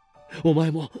お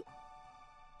前も。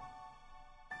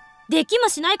できも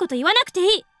しないこと言わなくて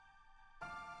いい。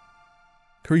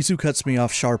Kurisu cuts me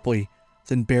off sharply,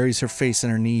 then buries her face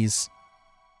in her knees.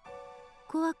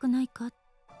 怖くないかっ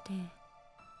て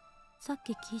さっ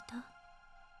き聞いた。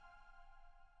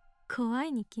怖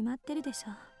いに決まってるでし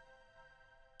ょ。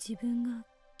自分が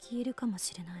消えるかも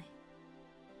しれない。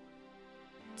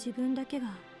自分だけが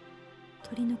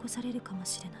取り残されるかも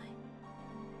しれない。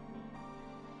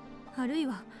あるい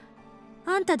は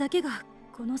あんただけが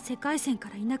この世界線か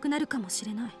らいなくなるかもし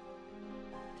れない。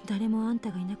誰もあん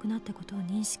たがいなくなったことを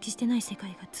認識してない世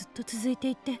界がずっと続いて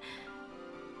いって、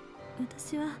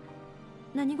私は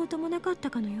何事もなかった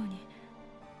かのように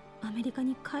アメリカ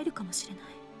に帰るかもしれない。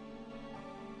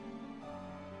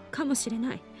かもしれ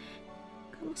ない。か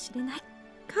もしれない。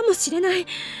かもしれない。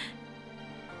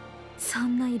そ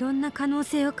んないろんな可能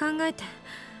性を考えて、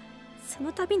そ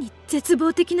の度に絶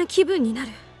望的な気分にな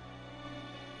る。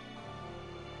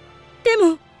で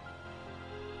も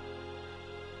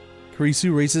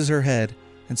Kurisu raises her head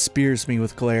and spears me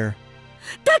with glare.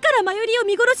 だからマユリを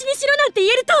見殺しにしろなんて言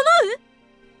えると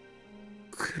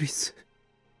思クリス。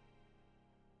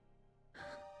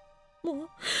う？もうなん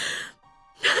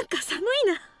か寒い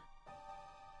な。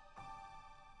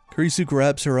Kurisu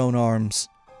grabs her own arms.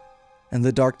 In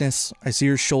the darkness, I see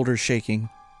her shoulders shaking.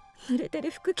 濡れて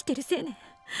る服着てる青年。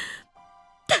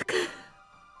たく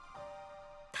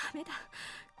ダメだ。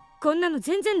こんなの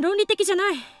全然論理的じゃ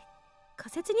ない。仮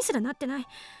説にすらなってない。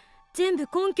全部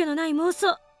根拠のない妄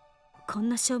想。こん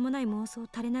なしょうもない妄想を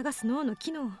垂れ流す脳の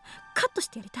機能をカットし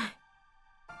てやりたい。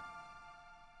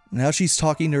Now she's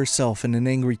talking to herself in an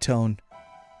angry tone.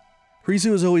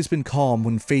 Kurisu has always been calm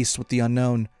when faced with the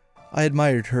unknown. I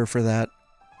admired her for that.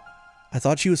 I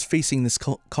thought she was facing this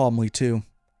calmly too.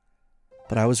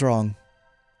 But I was wrong.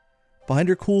 Behind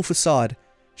her cool facade,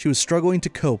 She was struggling to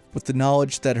cope with the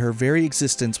knowledge that her very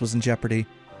existence was in jeopardy.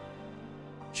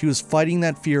 She was fighting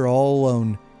that fear all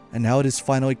alone, and now it has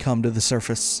finally come to the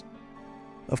surface.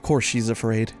 Of course she's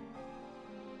afraid.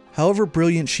 However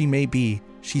brilliant she may be,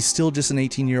 she's still just an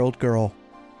 18-year-old girl.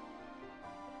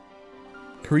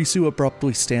 Kurisu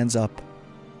abruptly stands up.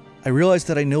 I realize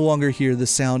that I no longer hear the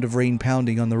sound of rain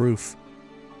pounding on the roof.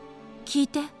 聞い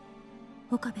て、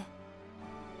岡部。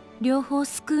両方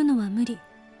救うのは無理。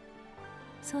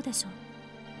そうでしょ。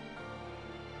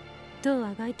どう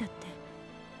あがいたって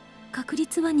確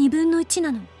率は2分の1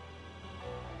なの。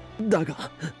だ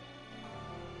が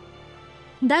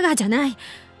じゃない。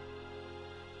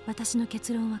私の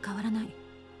結論は変わらない。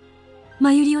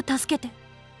まゆりを助けて。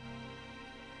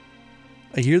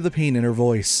I hear the pain in her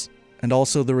voice, and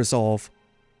also the resolve.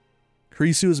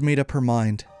 Kurisu has made up her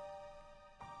mind.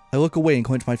 I look away and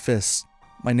clench my fists.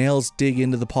 My nails dig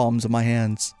into the palms of my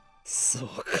hands. そう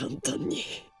簡単に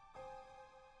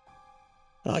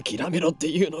諦めろって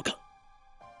いうのか。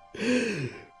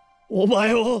お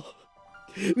前を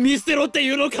見捨てろって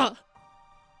いうのか。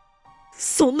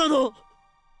そんなの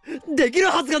できる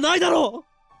はずがないだろ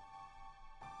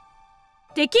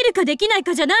う。できるかできない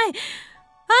かじゃない。あん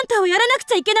たをやらなく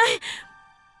ちゃいけない。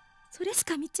それし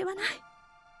か道はない。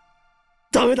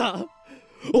ダメだ。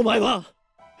お前は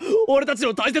俺たち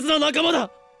の大切な仲間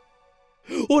だ。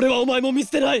俺はお前も見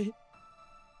捨てない。岡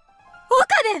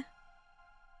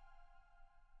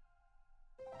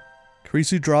部。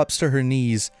Kurisu drops to her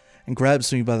knees and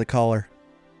grabs me by the collar.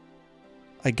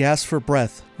 I gasp for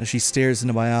breath as she stares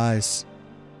into my eyes.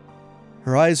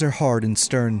 Her eyes are hard and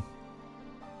stern.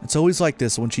 It's always like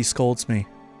this when she scolds me.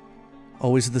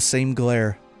 Always the same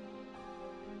glare.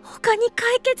 他に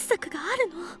解決策がある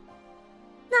の？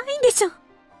ないんでしょ。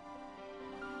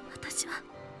私は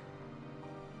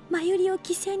まゆりを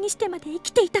犠牲にしてまで生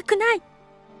きていたくない。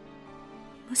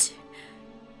もし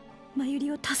まゆり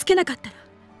を助けなかったら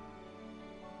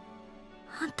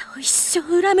あんたを一生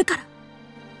恨むから。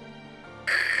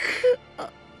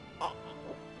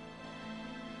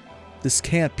This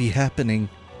can't be happening.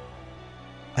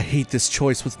 I hate this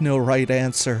choice with no right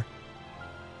answer.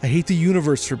 I hate the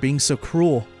universe for being so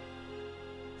cruel.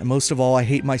 And most of all, I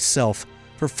hate myself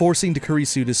for forcing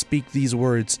Kurisu to speak these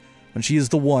words when she is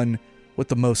the one with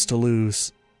the most to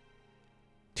lose.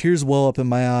 Tears well up in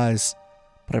my eyes,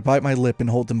 but I bite my lip and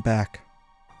hold them back.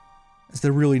 Is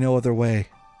there really no other way?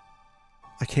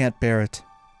 I can't bear it.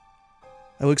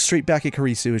 I look straight back at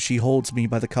Kurisu as she holds me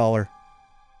by the collar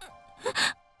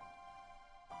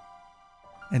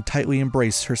and tightly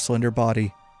embrace her slender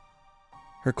body.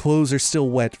 Her clothes are still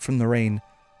wet from the rain,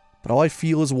 but all I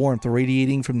feel is warmth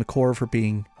radiating from the core of her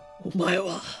being. お前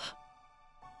は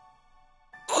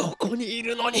ここにい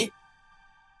るのに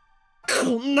こ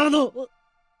んなの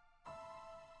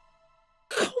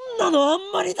あ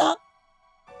んまりだ。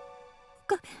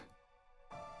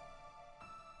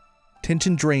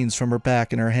Tension drains from her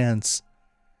back and her hands.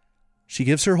 She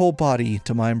gives her whole body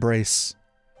to my embrace.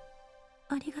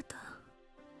 ありがとう。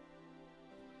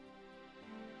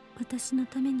私の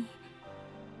ために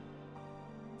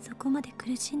そこまで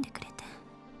苦しんでくれて。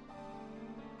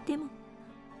でも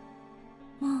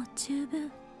もう十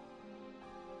分。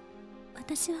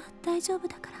私は大丈夫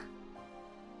だか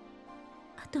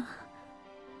ら。あとは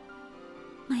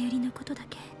まゆりのことだ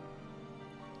け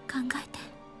考えて。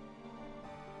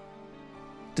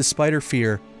Despite her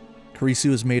fear,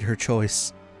 Kurisu has made her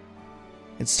choice.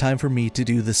 It's time for me to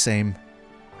do the same.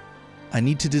 I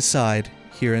need to decide,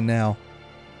 here and now,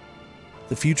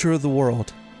 the future of the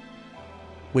world.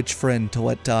 Which friend to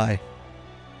let die.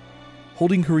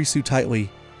 Holding Kurisu tightly,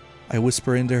 I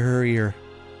whisper into her ear.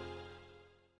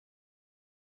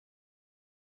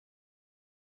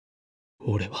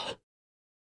 俺は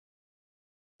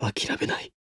諦めな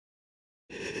い。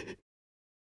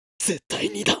絶対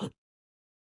にだ。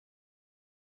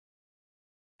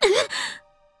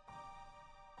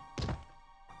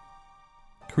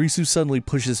Kurisu suddenly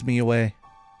pushes me away.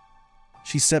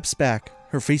 She steps back,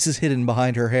 her face is hidden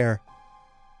behind her hair.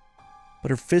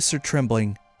 But her fists are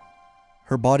trembling.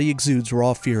 Her body exudes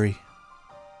raw fury.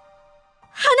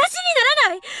 話になら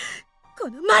ない！こ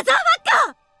のマザーバッ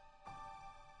カ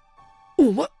ー！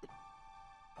お前…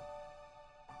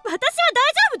私は大丈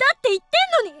夫だって言って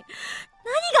んのに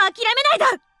何が諦めないだ！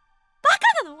バカ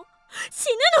なの？死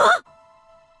ぬの？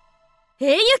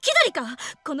英雄気取りか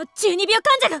この中二病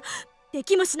患者が。で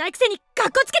きもしないくせにカ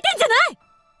ッコつけてんじゃない！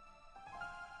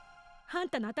あん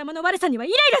たの頭の悪さにはイ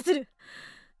ライラする。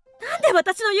なんで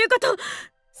私の言うこと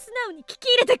素直に聞き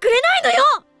入れてくれないのよ！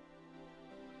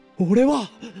俺は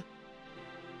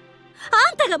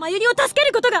あんたがまゆりを助け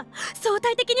ることが相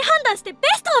対的に判断してベ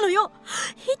ストなのよ。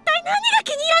一体何が気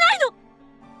に入らないの？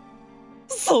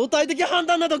相対的判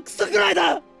断などクソくらい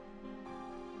だ。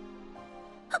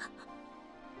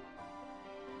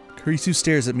 Kurisu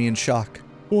stares at me in shock.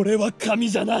 俺は神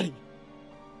じゃない。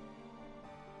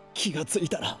気がつい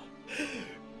たら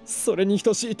それに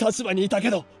等しい立場にいたけ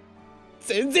ど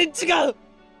全然違う。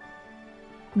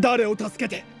誰を助け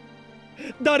て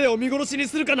誰を見殺しに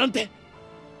するかなんて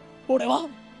俺は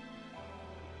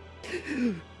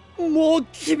もう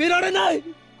決められない。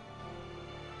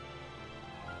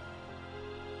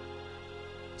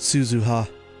 Suzuha,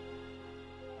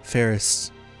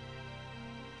 Ferris,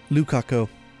 Lukaku.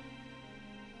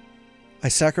 I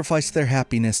sacrificed their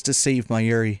happiness to save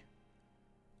Mayuri.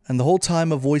 And the whole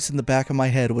time a voice in the back of my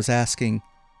head was asking,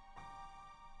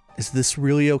 is this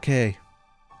really okay?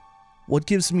 What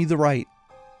gives me the right?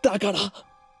 だから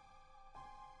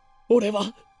俺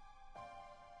は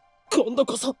今度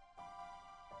こそ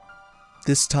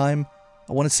This time,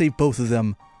 I want to save both of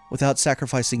them without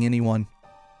sacrificing anyone.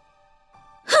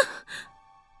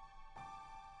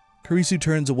 Kurisu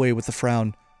turns away with a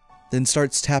frown, then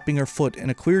starts tapping her foot in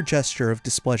a clear gesture of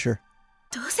displeasure.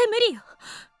 どうせ無理よ。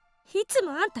いつ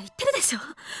もあんた言ってるでしょ。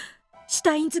シュ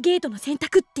タインズゲートの選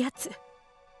択ってやつ。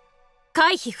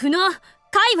回避不能。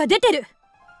回は出てる。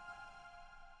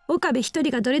岡部一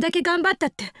人がどれだけ頑張ったっ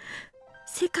て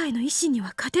世界の維新に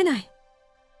は勝てない。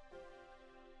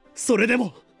それで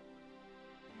も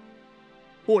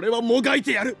俺はもがい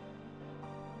てやる。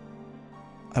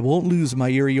 I won't lose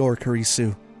Mayuri or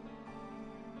Kurisu.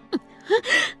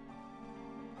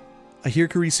 I hear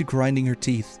Kurisu grinding her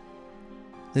teeth.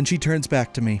 Then she turns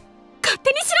back to me. 勝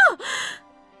手にしろ。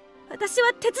私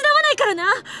は手伝わないからな。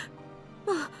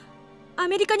もうア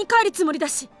メリカに帰るつもりだ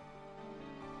し。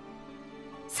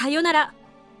さよなら。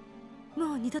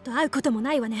もう二度と会うことも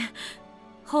ないわね。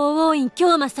法王院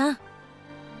京馬さん。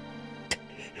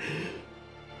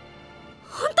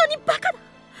本当にバカだ。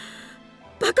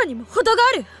バカにも程が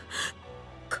ある。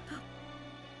この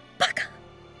バカ。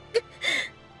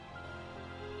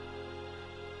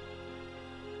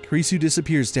Kurisu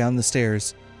disappears down the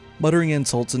stairs, muttering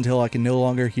insults until I can no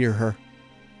longer hear her.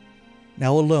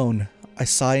 Now alone, I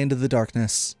sigh into the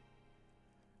darkness.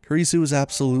 Kurisu was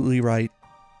absolutely right.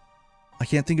 I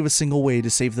can't think of a single way to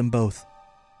save them both.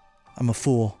 I'm a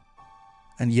fool.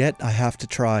 And yet I have to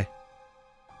try.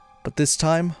 But this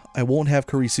time, I won't have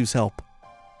Kurisu's help.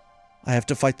 I have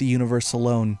to fight the universe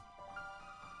alone.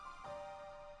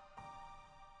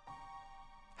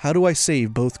 How do I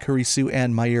save both Kurisu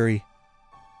and Mayuri?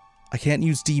 I can't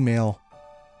use D-mail.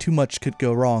 Too much could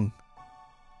go wrong.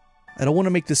 I don't want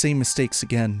to make the same mistakes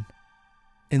again.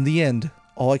 In the end,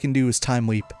 all I can do is time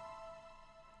leap.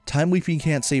 Time leaping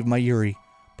can't save Mayuri,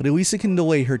 but at least it can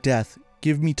delay her death,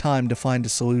 give me time to find a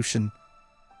solution.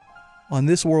 On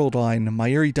this world line,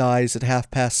 Mayuri dies at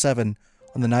 7:30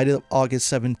 on the night of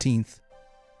August 17th.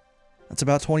 That's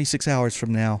about 26 hours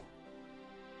from now.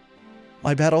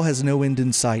 My battle has no end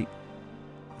in sight.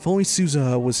 If only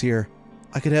Suzuha was here,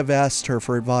 I could have asked her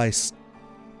for advice.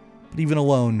 But even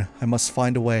alone, I must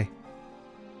find a way.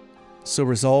 So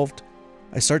resolved,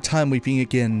 I start time leaping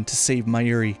again to save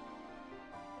Mayuri.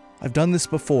 I've done this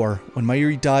before. When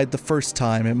Mayuri died the first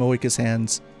time at Moeka's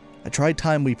hands, I tried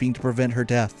time leaping to prevent her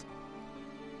death.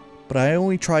 But I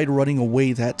only tried running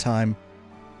away that time.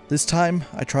 This time,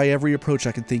 I try every approach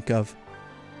I can think of.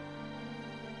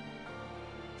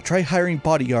 I tried hiring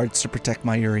bodyguards to protect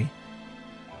Mayuri.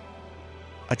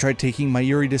 I tried taking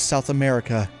Mayuri to South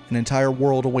America, an entire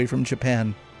world away from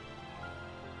Japan.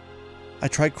 I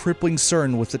tried crippling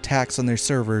CERN with attacks on their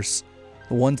servers,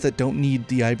 the ones that don't need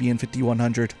the IBM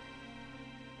 5100.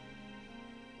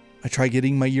 I tried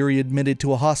getting Mayuri admitted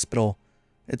to a hospital.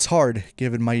 It's hard,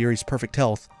 given Mayuri's perfect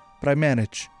health, but I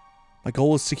manage. My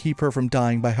goal is to keep her from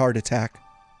dying by heart attack.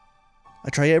 I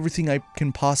try everything I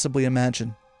can possibly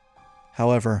imagine.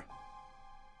 However,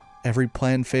 every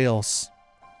plan fails.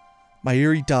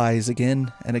 Mayuri dies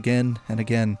again and again and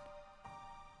again.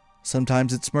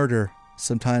 Sometimes it's murder,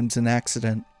 sometimes an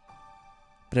accident.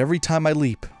 But every time I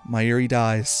leap, Mayuri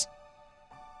dies.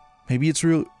 Maybe it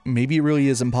really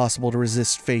is impossible to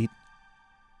resist fate.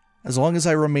 As long as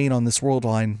I remain on this world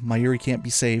line, Mayuri can't be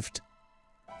saved.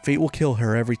 Fate will kill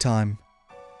her every time.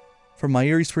 From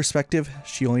Mayuri's perspective,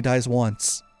 she only dies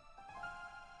once.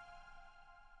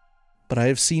 But I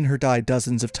have seen her die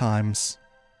dozens of times.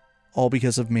 All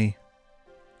because of me.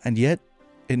 And yet,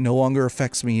 it no longer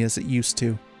affects me as it used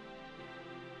to.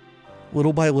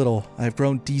 Little by little, I have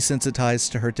grown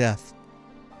desensitized to her death.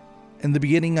 In the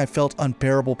beginning, I felt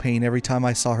unbearable pain every time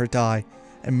I saw her die,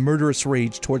 and murderous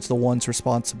rage towards the ones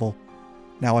responsible.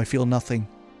 Now I feel nothing.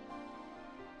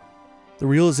 The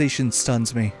realization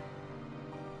stuns me.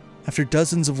 After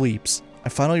dozens of leaps, I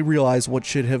finally realize what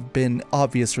should have been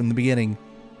obvious from the beginning.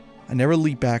 I never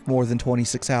leap back more than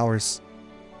 26 hours.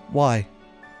 Why?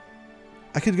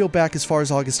 I could go back as far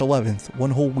as August 11th,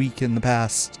 one whole week in the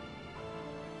past.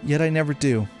 Yet I never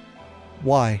do.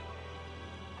 Why?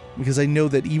 Because I know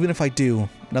that even if I do,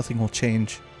 nothing will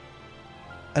change.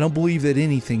 I don't believe that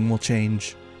anything will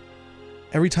change.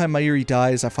 Every time Mayuri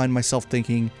dies, I find myself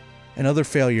thinking, another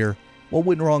failure, what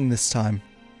went wrong this time?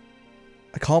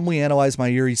 I calmly analyze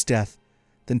Mayuri's death,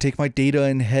 then take my data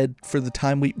and head for the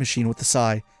time leap machine with a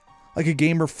sigh, like a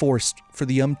gamer forced, for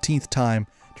the umpteenth time,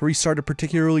 to restart a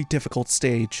particularly difficult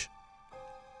stage.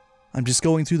 I'm just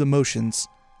going through the motions.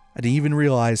 I didn't even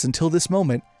realize, until this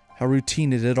moment, how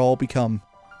routine it had all become.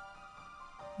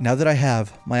 Now that I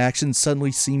have, my actions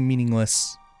suddenly seem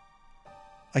meaningless.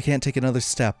 I can't take another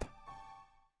step.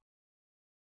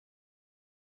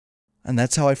 And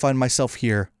that's how I find myself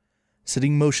here,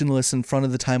 sitting motionless in front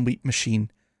of the time leap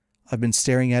machine. I've been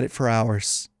staring at it for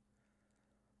hours.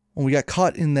 When we got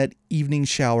caught in that evening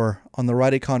shower on the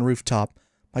Raidecon rooftop,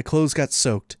 my clothes got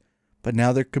soaked, but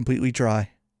now they're completely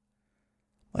dry.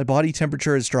 My body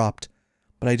temperature has dropped,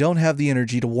 but I don't have the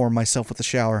energy to warm myself with a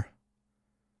shower.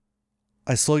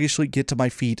 I sluggishly get to my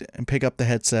feet and pick up the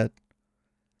headset.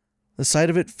 The sight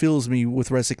of it fills me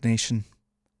with resignation.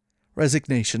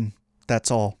 Resignation, that's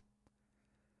all.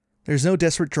 There's no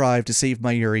desperate drive to save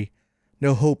Mayuri,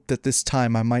 no hope that this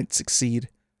time I might succeed.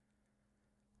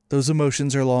 Those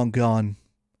emotions are long gone.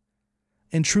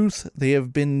 In truth, they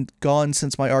have been gone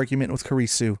since my argument with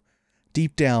Kurisu.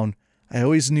 Deep down, I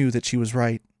always knew that she was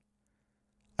right.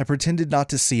 I pretended not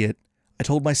to see it. I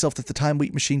told myself that the time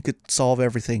leap machine could solve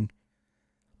everything.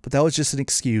 But that was just an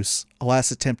excuse, a last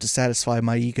attempt to satisfy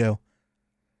my ego.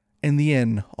 In the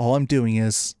end, all I'm doing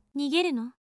is... 逃げる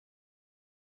の?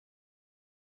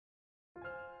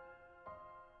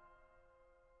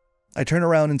 I turn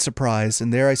around in surprise,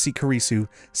 and there I see Kurisu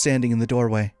standing in the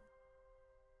doorway.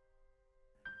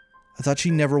 I thought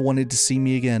she never wanted to see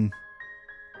me again.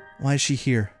 Why is she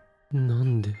here? な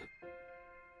んで?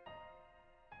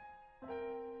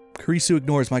 Kurisu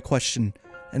ignores my question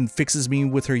and fixes me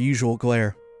with her usual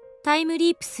glare. タイム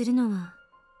リープするのは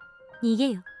逃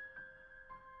げよ。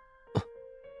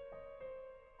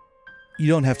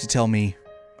You don't have to tell me.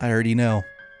 I already know.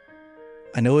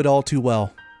 I know it all too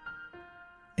well.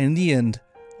 In the end,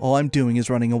 all I'm doing is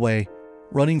running away,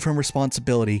 running from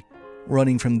responsibility,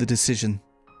 running from the decision.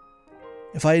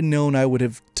 If I had known I would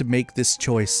have to make this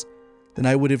choice, then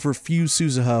I would have refused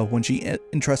Suzuha when she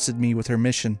entrusted me with her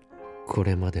mission. こ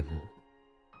れまでも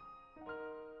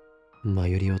マ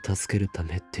ユリを助けるた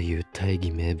めっていう大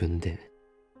義名分で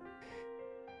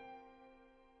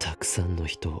たくさんの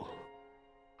人を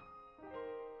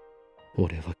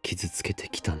俺は傷つけて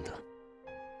きたんだ。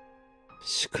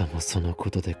しかもその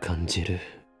ことで感じる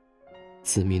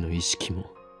罪の意識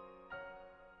も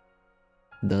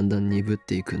だんだん鈍っ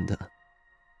ていくんだ。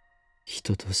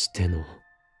人としての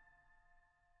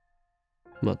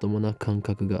まともな感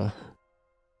覚が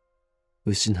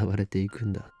失われていく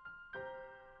んだ。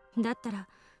だったら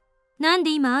なん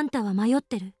で今あんたは迷っ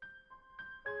てる？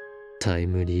タイ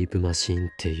ムリープマシンっ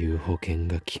ていう保険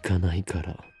が効かないか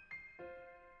ら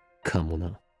かも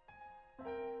な。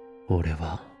俺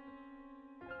は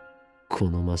こ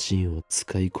のマシンを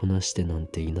使いこなしてなん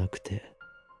ていなくて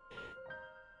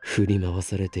振り回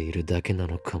されているだけな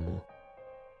のかも。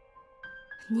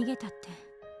逃げたって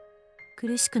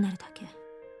苦しくなるだけ。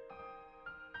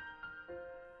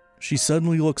She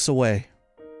suddenly looks away.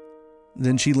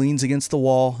 Then she leans against the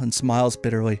wall and smiles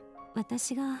bitterly.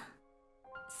 私が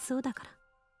そうだから。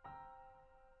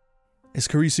Is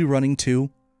Kurisu running too?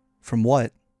 From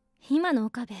what? 今の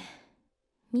岡部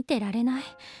見てられない。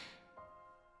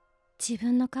自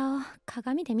分の顔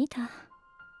鏡で見た。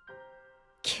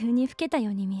急に老けた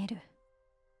ように見える。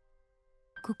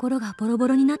心がボロボ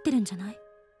ロになってるんじゃない？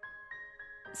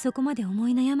そこまで思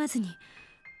い悩まずに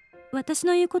私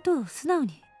の言うことを素直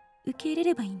に受け入れ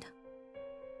ればいいんだ。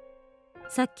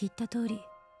さっき言った通り、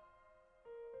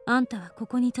あんたはこ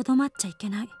こにとどまっちゃいけ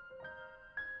ない。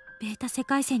ベータ世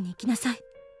界線に行きなさい。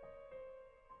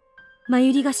マ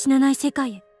ユリが死なない世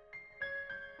界へ。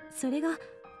それが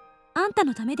あんた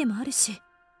のためでもあるし、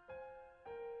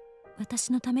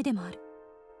私のためでもある。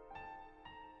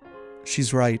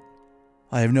She's right.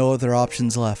 I have no other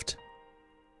options left.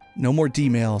 No more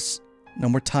D-mails. No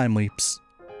more time leaps.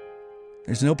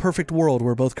 There's no perfect world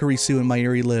where both Kurisu and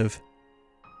Mayuri live.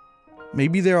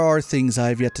 Maybe there are things I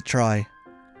have yet to try,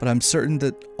 but I'm certain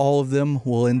that all of them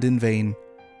will end in vain.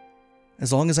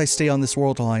 As long as I stay on this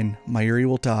world line, Mayuri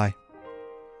will die.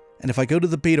 And if I go to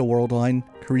the beta world line,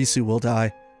 Kurisu will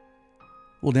die.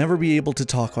 We'll never be able to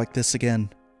talk like this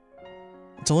again.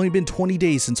 It's only been 20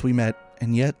 days since we met,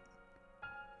 and yet,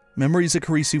 memories of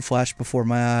Kurisu flash before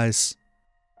my eyes.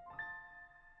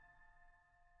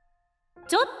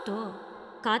 ちょっと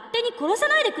勝手に殺さ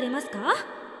ないでくれますか？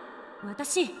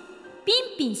私ピン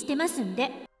ピンしてますん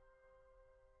で。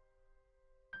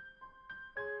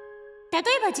例え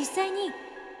ば実際に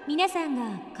皆さん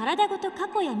が体ごと過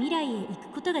去や未来へ行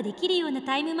くことができるような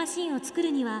タイムマシンを作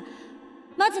るには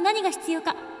まず何が必要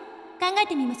か考え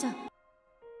てみましょう。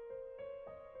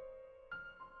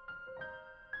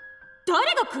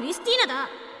誰がクリスティーナだ？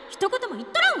一言も言っ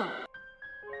たらんわ。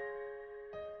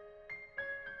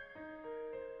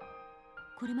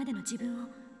これまでの自分を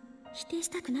否定し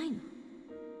たくないの。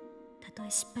たと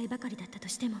え失敗ばかりだったと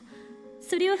しても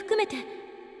それを含めて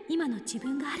今の自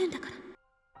分があるんだから。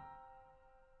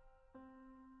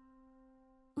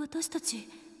私たち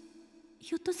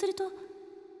ひょっとすると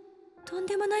とん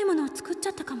でもないものを作っちゃ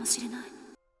ったかもしれない。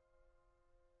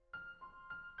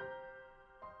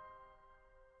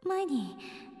前に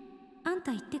あん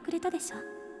た言ってくれたでしょ。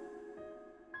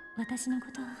私のこ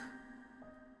と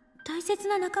大切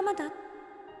な仲間だって。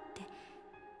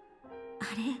あ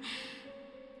れ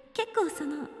結構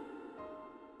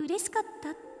嬉しかっ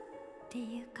たって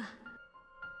いうか。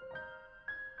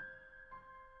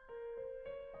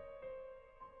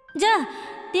じゃあ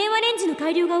電話レンジの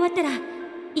改良が終わったら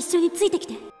一緒についてき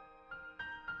て。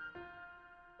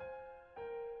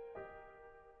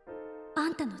あ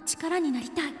んたの力になり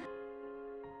たい。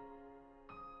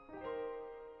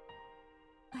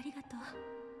ありがとう。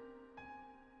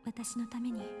私のた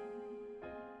めに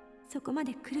そこま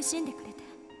で苦しんでくれて。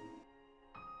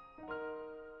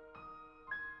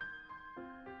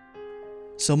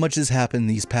So much has happened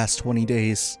these past 20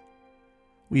 days.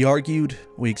 We argued,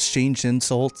 we exchanged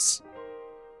insults.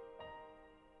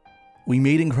 We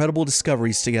made incredible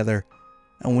discoveries together,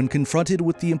 and when confronted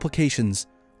with the implications,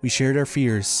 we shared our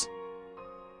fears.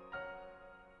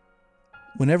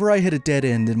 Whenever I hit a dead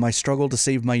end in my struggle to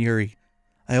save my Yuri,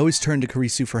 I always turned to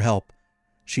Kurisu for help.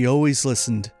 She always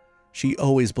listened. She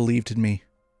always believed in me.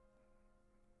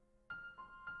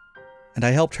 And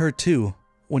I helped her too,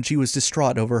 when she was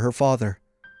distraught over her father.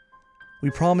 We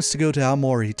promised to go to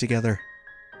Aomori together.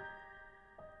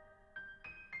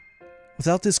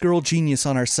 Without this girl genius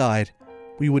on our side,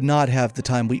 we would not have the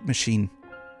time leap machine.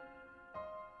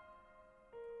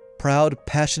 Proud,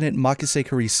 passionate Makise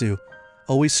Kurisu,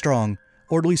 always strong,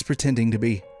 or at least pretending to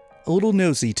be. A little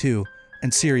nosy too,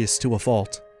 and serious to a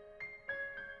fault.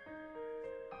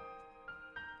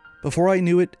 Before I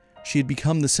knew it, she had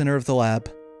become the center of the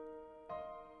lab.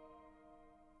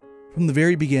 From the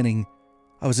very beginning,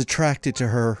 I was attracted to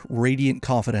her radiant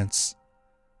confidence.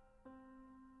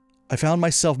 I found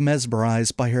myself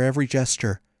mesmerized by her every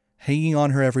gesture, hanging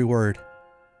on her every word.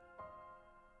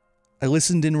 I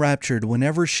listened enraptured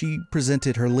whenever she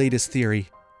presented her latest theory.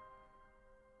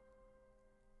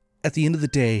 At the end of the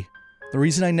day, the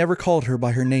reason I never called her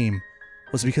by her name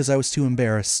was because I was too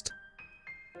embarrassed.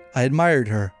 I admired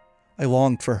her, I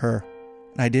longed for her,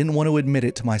 and I didn't want to admit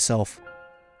it to myself.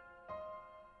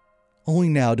 Only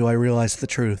now do I realize the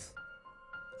truth.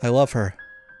 I love her.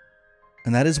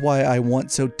 And that is why I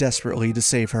want so desperately to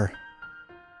save her.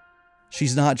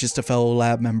 She's not just a fellow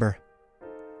lab member.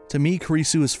 To me,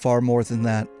 Kurisu is far more than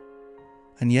that.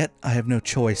 And yet, I have no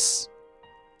choice.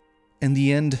 In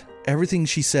the end, everything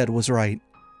she said was right.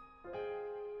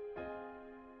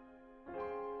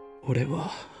 俺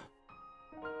は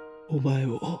お前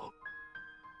を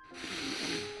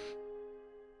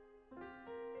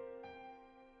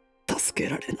助け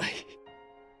られない。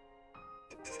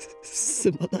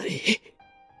すまない。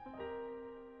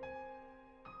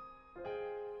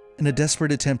In a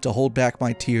desperate attempt to hold back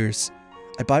my tears,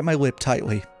 I bite my lip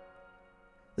tightly.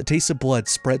 The taste of blood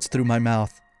spreads through my mouth.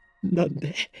 なん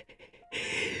で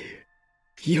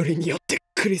よりによって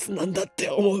クリスなんだっ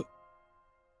て思う。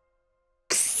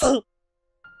くそ。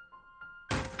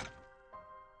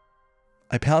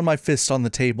I pound my fist on the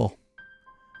table.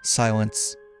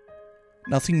 Silence.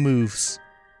 Nothing moves.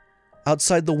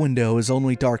 Outside the window is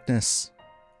only darkness.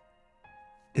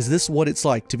 Is this what it's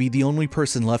like to be the only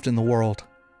person left in the world?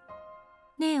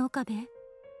 ねえ岡部、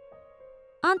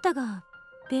あんたが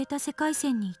ベータ世界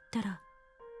線に行ったら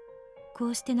こ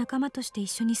うして仲間として一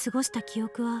緒に過ごした記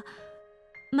憶は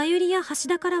マユリや橋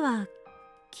田からは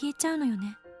消えちゃうのよ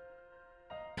ね。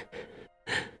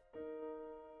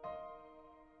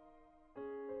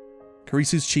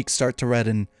Karisu's cheeks start to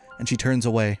redden, and she turns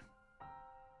away.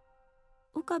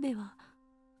 岡部は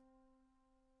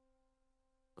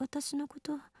私のこ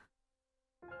と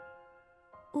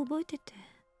覚えてて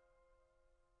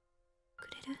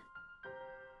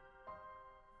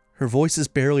Her voice is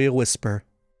barely a whisper.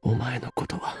 お前のこ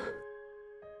とは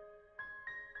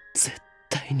絶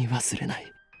対に忘れな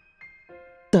い。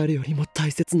誰よりも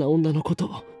大切な女のこと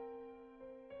を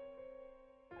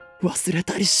忘れ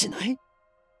たりしない。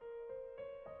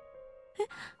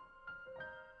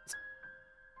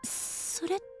そ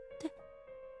れって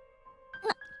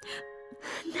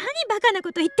何バカな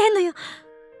こと言ってんのよ。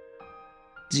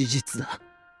事実だ。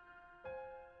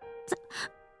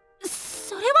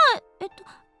それは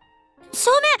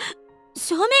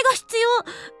証明が必要。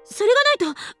それが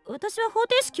ないと私は方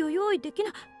程式を用意できな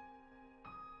い。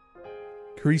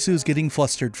 Kurisu is getting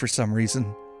flustered for some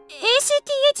reason.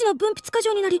 ACTH の分泌過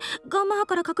剰になり、ガンマ波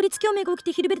から確率共鳴が起き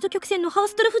てヒルベルト曲線のハウ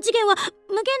ストルフ次元は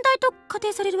無限大と仮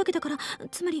定されるわけだから、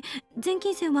つまり全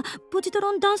近線はポジト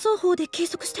ロン断層法で計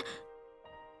測して。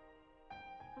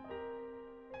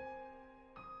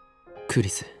クリ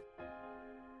ス。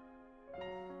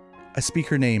I speak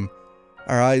her name.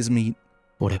 Our eyes meet.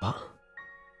 俺は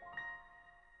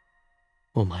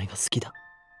お前が好きだ。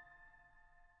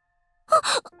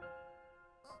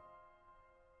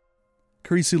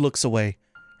Kurisu looks away.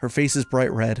 Her face is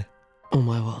bright red. お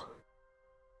前は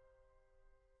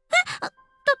言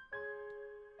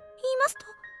います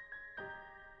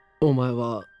と？お前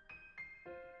は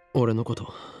俺のこ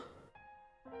と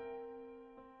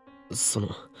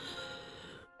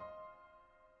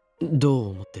どう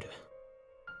思ってる？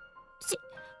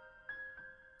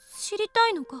知りた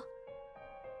いのか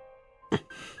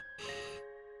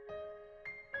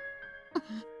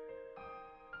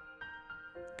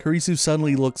？Kurisu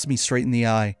suddenly looks me straight in the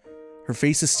eye. Her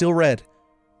face is still red,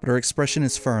 but her expression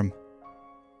is firm.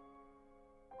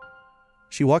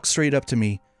 She walks straight up to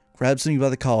me, grabs me by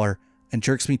the collar, and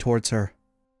jerks me towards her.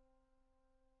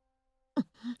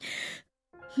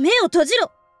 目を閉じろ。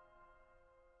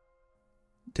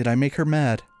 Did I make her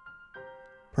mad?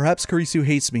 Perhaps Kurisu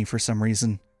hates me for some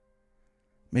reason.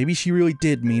 Maybe she really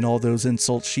did mean all those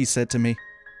insults she said to me.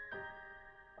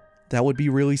 That would be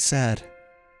really sad.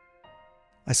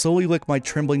 I slowly lick my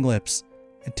trembling lips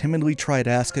and timidly try to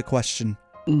ask a question.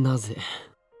 なぜ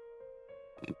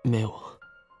目を？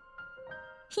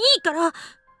いいから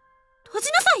閉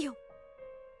じなさいよ。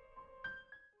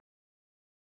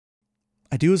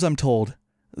 I do as I'm told,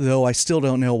 though I still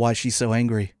don't know why she's so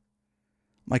angry.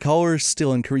 My collar is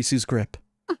still in Kurisu's grip.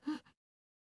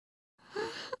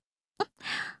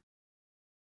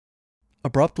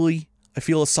 Abruptly, I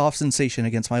feel a soft sensation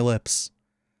against my lips.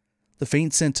 The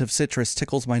faint scent of citrus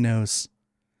tickles my nose.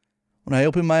 When I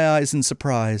open my eyes in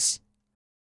surprise,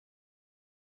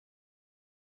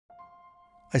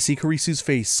 I see Kurisu's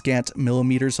face scant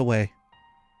millimeters away.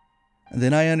 And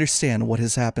then I understand what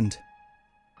has happened.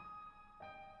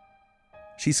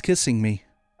 She's kissing me.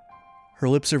 Her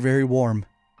lips are very warm.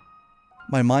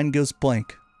 My mind goes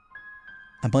blank.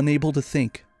 I'm unable to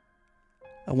think.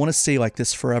 I want to stay like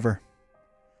this forever.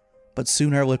 But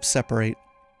soon our lips separate.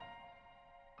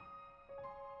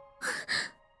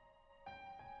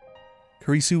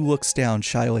 Kurisu looks down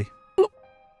shyly.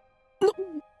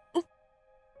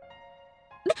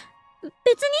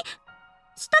 別に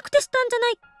したくてしたんじゃな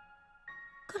い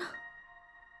から。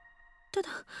ただ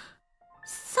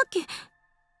さっき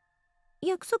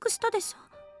約束したでし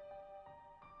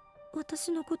ょ。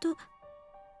私のこと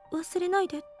忘れない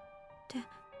でって。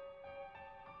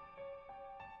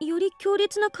より強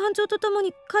烈な感情ととも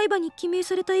に海馬に記名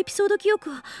されたエピソード記憶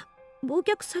は忘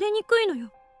却されにくいの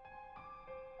よ。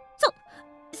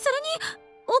それに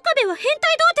岡部は変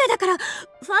態童貞だから、フ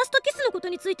ァーストキスのこと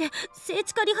について聖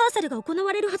地化リハーサルが行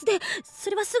われるはずで、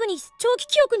それはすぐに長期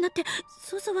記憶になって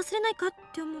そうそう忘れないかっ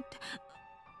て思って。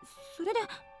それで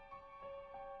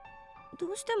ど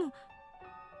うしても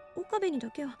岡部にだ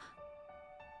けは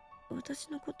私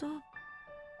のこと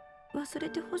忘れ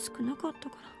てほしくなかった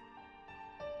から。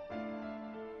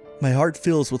 My heart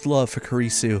fills with love for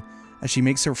Kurisu as she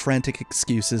makes her frantic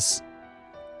excuses.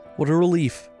 What a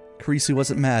relief. Kurisu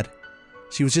wasn't mad.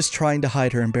 She was just trying to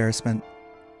hide her embarrassment.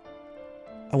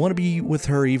 I want to be with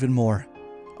her even more.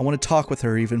 I want to talk with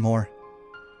her even more.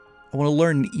 I want to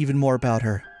learn even more about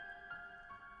her.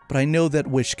 But I know that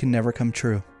wish can never come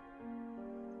true.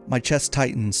 My chest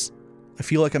tightens. I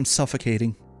feel like I'm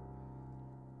suffocating.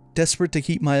 Desperate to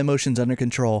keep my emotions under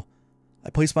control,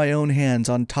 I place my own hands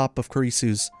on top of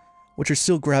Kurisu's, which are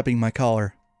still grabbing my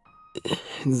collar.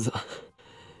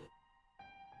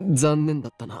 残念だ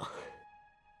ったな。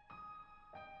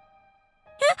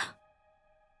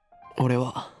俺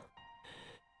は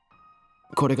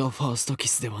これがファーストキ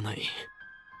スではない。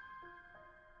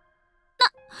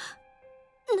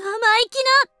生意気な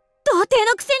童貞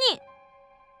のくせ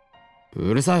に。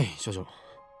うるさい、少女。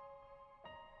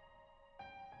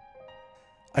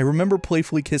I remember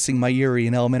playfully kissing my Yuri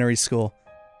in elementary school.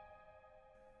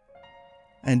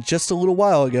 And just a little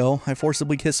while ago, I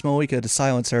forcibly kissed Moika to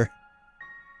silence her.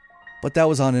 But that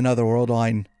was on another world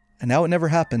line, and now it never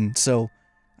happened, so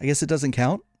I guess it doesn't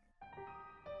count?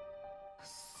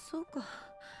 そうか。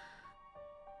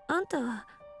あんたは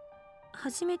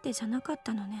初めてじゃなかっ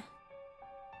たのね。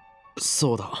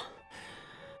そうだ。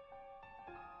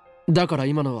だから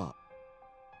今のは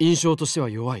印象としては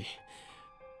弱い。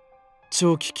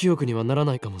長期記憶にはなら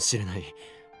ないかもしれない。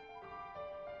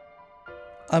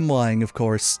I'm lying, of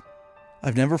course.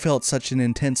 I've never felt such an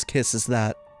intense kiss as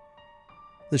that.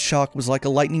 The shock was like a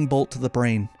lightning bolt to the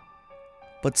brain.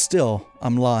 But still,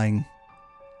 I'm lying.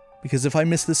 Because if I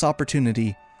miss this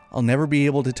opportunity, I'll never be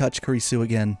able to touch Kurisu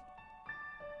again.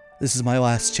 This is my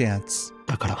last chance.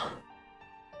 だから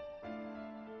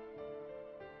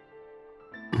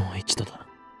もう一度だ。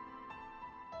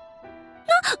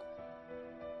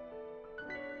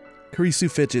Kurisu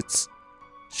fidgets.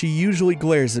 She usually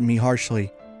glares at me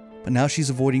harshly, but now she's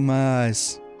avoiding my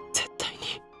eyes. 絶対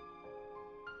に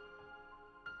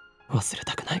忘れ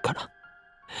たくないから。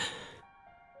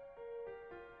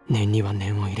念には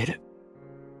念を入れる。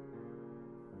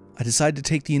I decide to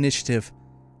take the initiative.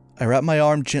 I wrap my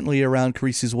arm gently around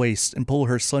Kurisu's waist and pull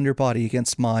her slender body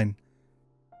against mine.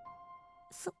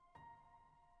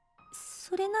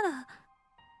 それなら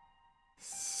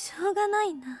しょうがな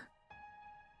いな。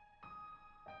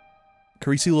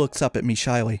Kurisu looks up at me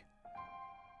shyly.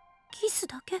 キス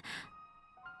だけ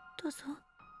どうぞ。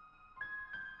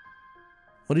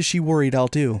What is she worried I'll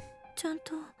do? ちゃん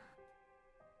と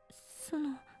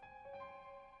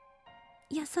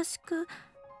優しく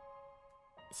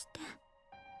して。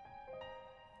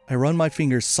I run my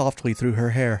fingers softly through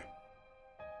her hair.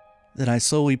 Then I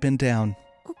slowly bend down.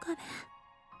 岡部。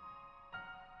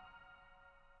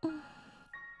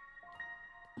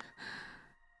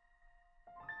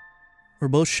We're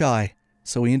both shy,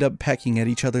 so we end up pecking at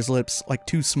each other's lips like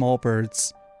two small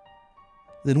birds.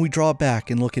 Then we draw back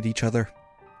and look at each other.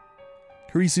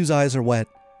 Kurisu's eyes are wet.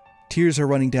 Tears are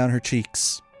running down her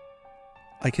cheeks.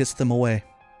 I kiss them away.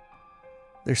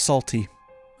 They're salty.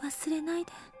 忘れない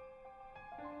で。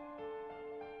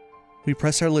We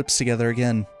press our lips together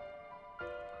again.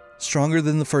 Stronger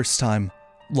than the first time.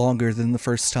 Longer than the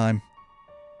first time.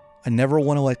 I never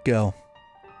want to let go.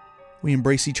 We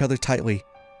embrace each other tightly.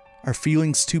 Our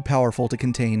feelings too powerful to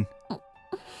contain.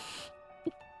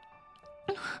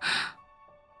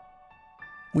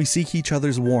 We seek each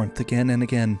other's warmth again and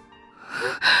again.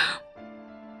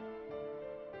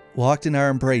 Locked in our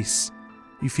embrace,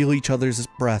 we feel each other's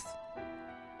breath.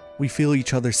 We feel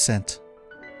each other's scent.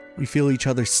 We feel each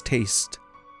other's taste.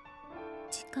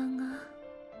 時間が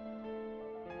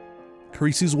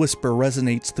Kurisu's whisper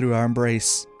resonates through our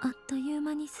embrace. あっという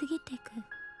間に過ぎていく。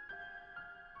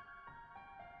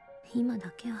今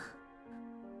だけは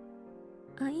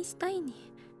アインシュタインに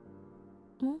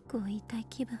文句を言いたい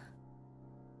気分。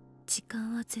時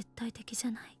間は絶対的じ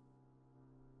ゃない。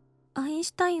アイン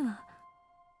シュタインは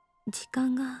時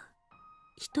間が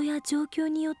人や状況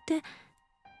によって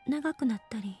長くなっ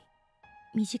たり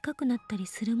短くなったり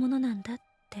するものなんだっ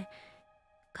て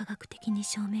科学的に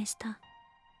証明した。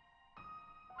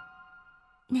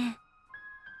ね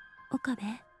え岡部、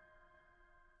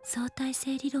相対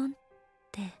性理論っ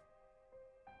て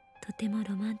とても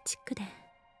ロマンチックで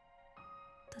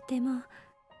とても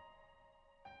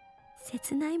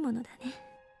切ないものだね。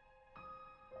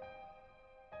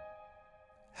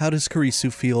How does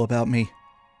Kurisu feel about me?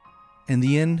 In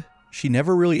the end, she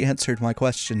never really answered my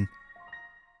question.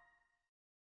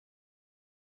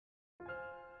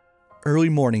 Early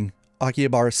morning,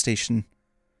 Akihabara Station.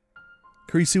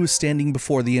 Kurisu is standing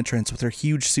before the entrance with her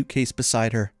huge suitcase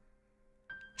beside her.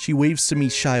 She waves to me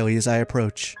shyly as I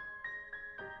approach.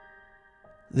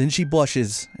 Then she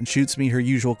blushes and shoots me her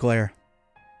usual glare.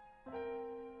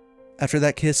 After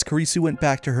that kiss, Kurisu went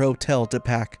back to her hotel to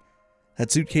pack.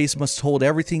 That suitcase must hold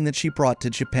everything that she brought to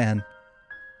Japan.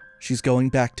 She's going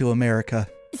back to America.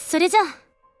 それじゃ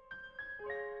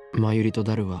マユリと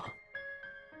ダルは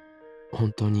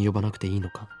本当に呼ばなくていい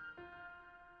のか？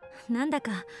なんだ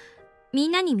かみ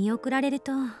んなに見送られる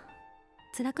と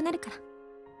辛くなるから。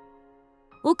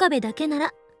岡部だけな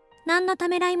ら何のた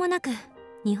めらいもなく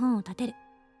日本を立てる。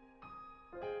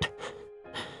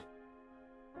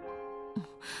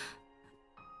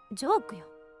ジョークよ。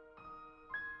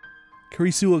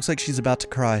Kurisu looks like she's about to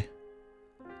cry.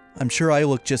 I'm sure I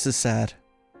look just as sad.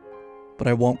 But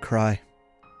I won't cry.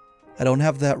 I don't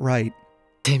have that right.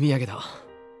 手土産だ。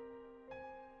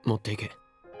持っていけ。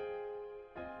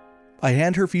I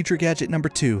hand her future gadget number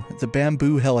 2, the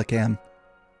bamboo helicam.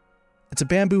 It's a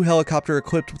bamboo helicopter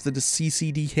equipped with a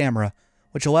CCD camera,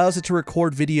 which allows it to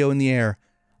record video in the air,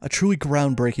 a truly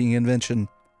groundbreaking invention.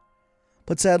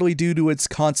 But sadly, due to its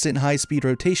constant high-speed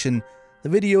rotation, the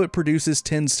video it produces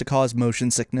tends to cause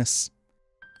motion sickness.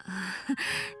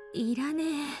 いらね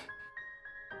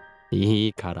え。い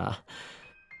いから。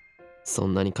そ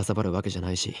んなにかさばるわけじゃ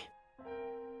ないし。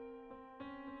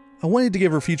I wanted to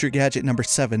give her future gadget number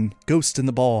 7, Ghost in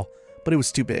the Ball, but it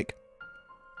was too big.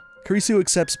 Kurisu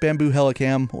accepts bamboo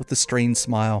helicam with a strained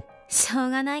smile. しょう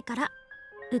がないから、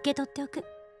受け取っておく。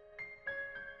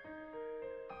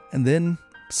And then,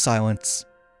 silence.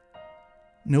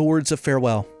 No words of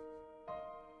farewell.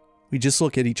 We just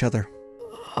look at each other.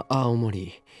 青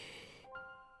森。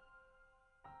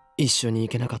一緒に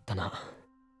行けなかったな。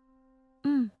う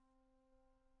ん。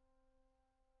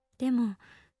でも、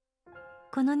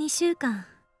この2週間、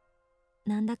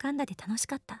なんだかんだで楽し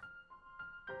かった。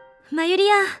マユリ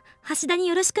や、橋田に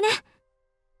よろしくね。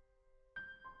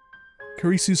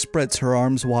Kurisu spreads her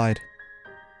arms wide.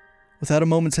 Without a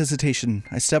moment's hesitation,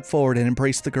 I step forward and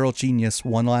embrace the girl genius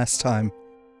one last time.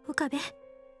 岡部、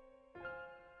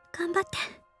頑張って。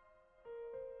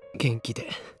元気で。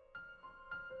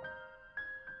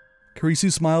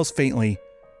Kurisu smiles faintly,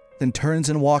 then turns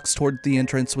and walks toward the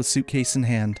entrance with suitcase in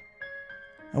hand.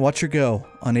 I watch her go,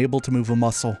 unable to move a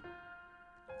muscle.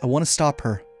 I want to stop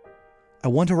her. I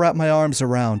want to wrap my arms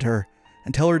around her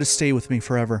and tell her to stay with me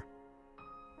forever.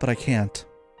 But I can't.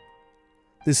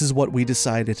 This is what we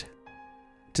decided.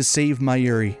 To save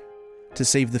Mayuri. To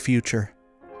save the future.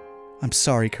 I'm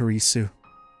sorry, Kurisu.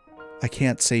 I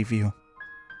can't save you.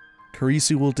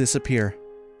 Kurisu will disappear.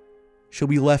 She'll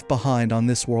be left behind on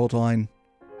this world line.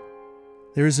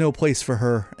 There is no place for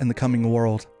her in the coming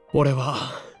world. 俺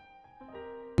は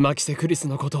マキセクリス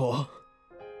のことを、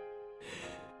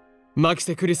マキ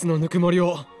セクリスのぬくもり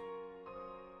を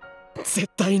絶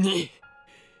対に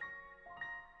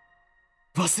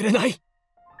忘れない。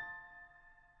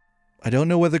I don't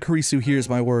know whether Kurisu hears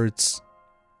my words.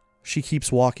 She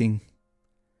keeps walking.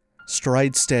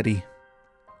 Stride steady.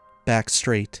 Back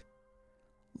straight.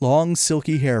 Long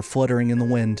silky hair fluttering in the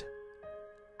wind.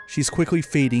 She's quickly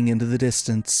fading into the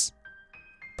distance.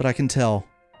 But I can tell.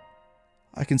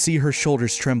 I can see her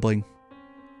shoulders trembling.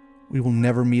 We will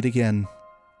never meet again.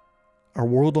 Our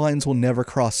world lines will never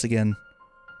cross again.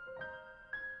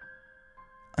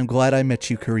 I'm glad I met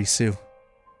you, Kurisu.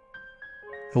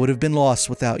 I would have been lost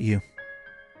without you.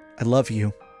 I love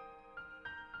you.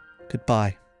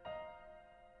 Goodbye.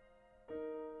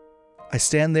 I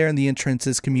stand there in the entrance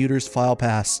as commuters file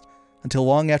past, until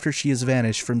long after she has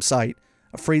vanished from sight,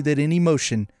 afraid that any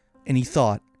motion, any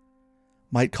thought,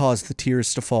 might cause the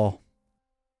tears to fall.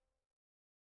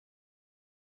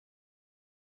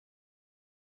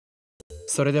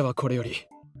 それではこれより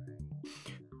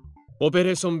オペ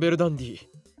レーションベルダンディ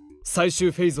最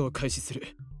終フェーズを開始する。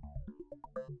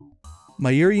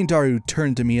 Mayuri and Daru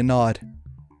turned to me and nod.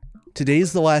 Today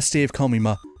is the last day of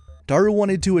Komima. Daru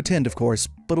wanted to attend, of course,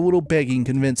 but a little begging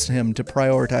convinced him to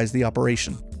prioritize the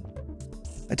operation.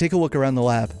 I take a look around the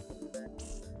lab.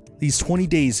 These 20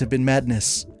 days have been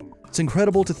madness. It's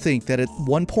incredible to think that at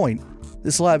one point,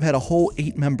 this lab had a whole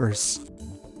 8 members.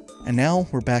 And now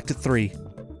we're back to 3.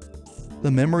 The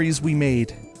memories we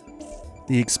made,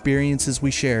 the experiences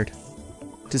we shared.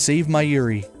 To save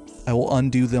Mayuri, I will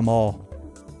undo them all.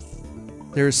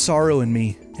 There is sorrow in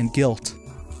me and guilt.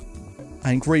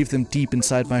 I engrave them deep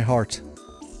inside my heart.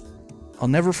 I'll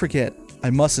never forget,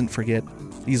 I mustn't forget,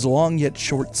 these long yet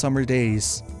short summer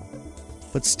days.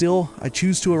 But still, I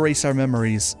choose to erase our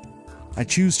memories. I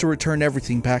choose to return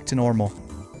everything back to normal.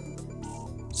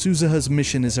 Suzuha's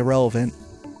mission is irrelevant.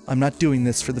 I'm not doing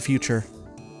this for the future.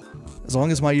 As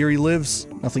long as Mayuri lives,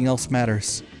 nothing else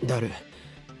matters. ダル、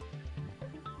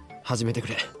始めてく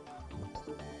れ。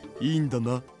いいんだ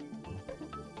な。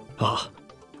ああ。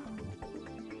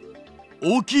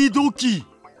オキドキ。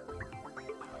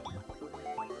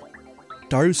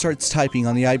 Daru starts typing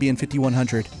on the IBM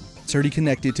 5100. It's already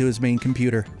connected to his main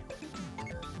computer.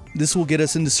 This will get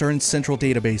us into CERN's central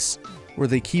database, where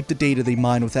they keep the data they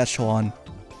mine with Echelon.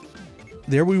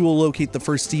 There we will locate the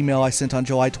first email I sent on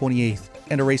July 28th,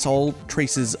 and erase all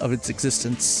traces of its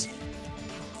existence.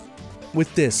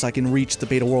 With this, I can reach the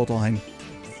Beta World line.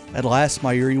 At last,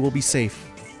 Mayuri will be safe.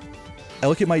 I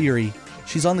look at Mayuri.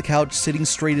 She's on the couch, sitting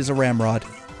straight as a ramrod,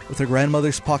 with her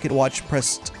grandmother's pocket watch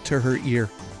pressed to her ear.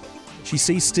 She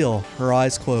stays still, her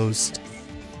eyes closed.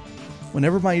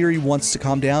 Whenever Mayuri wants to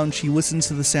calm down, she listens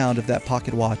to the sound of that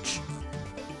pocket watch.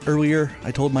 Earlier,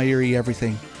 I told Mayuri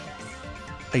everything.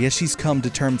 I guess she's come to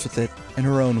terms with it in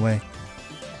her own way.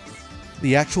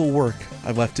 The actual work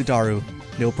I've left to Daru,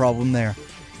 no problem there.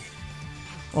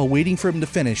 While waiting for him to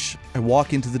finish, I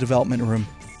walk into the development room.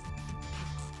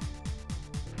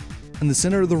 In the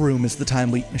center of the room is the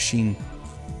time leap machine.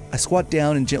 I squat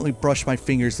down and gently brush my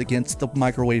fingers against the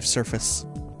microwave surface.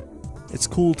 It's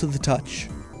cool to the touch.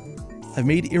 I've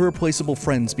made irreplaceable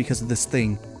friends because of this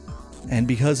thing, and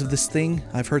because of this thing,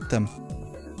 I've hurt them.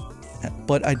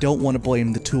 But I don't want to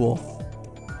blame the tool.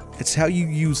 It's how you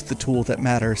use the tool that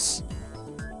matters.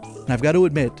 And I've got to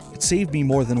admit, it saved me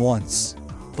more than once.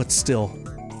 But still,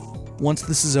 once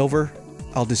this is over,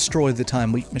 I'll destroy the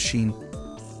time leap machine.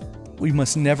 We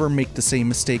must never make the same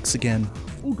mistakes again.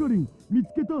 オカリン、見つ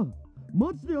けた。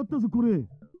マジであったぞこれ。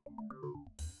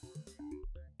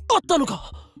あったの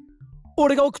か。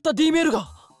俺が送った D メールが。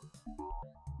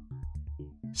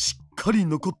しっかり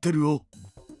残ってるよ。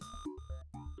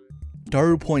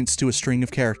Daru points to a string of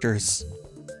characters.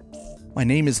 My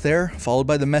name is there, followed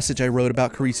by the message I wrote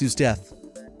about Karisu's death.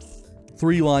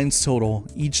 3 lines total,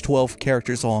 each 12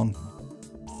 characters long.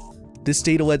 This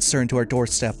data led CERN to our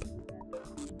doorstep.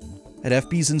 At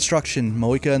FB's instruction,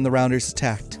 Moika and the Rounders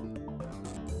attacked.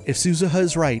 If Suzuha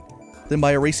is right, then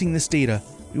by erasing this data,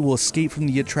 we will escape from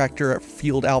the attractor at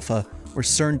Field Alpha, where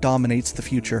CERN dominates the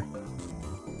future.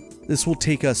 This will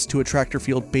take us to attractor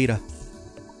field Beta,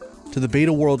 to the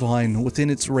Beta world line within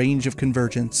its range of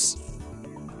convergence,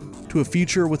 to a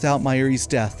future without Mayuri's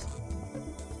death.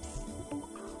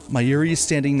 Mayuri is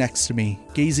standing next to me,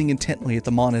 gazing intently at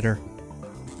the monitor.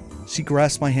 She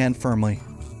grasps my hand firmly.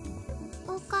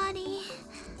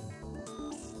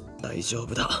 大丈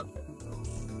夫だ。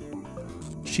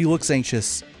 She looks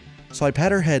anxious, so I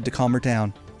pat her head to calm her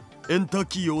down. エンター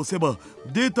キーを押せば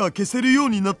データ消せるよう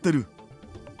になってる。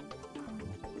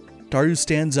Daru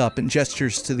stands up and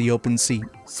gestures to the open seat.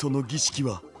 その儀式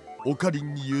はオカリ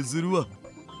ンに譲るわ。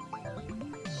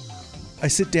I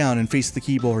sit down and face the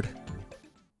keyboard.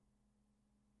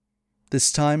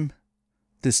 This time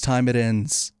it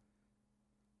ends.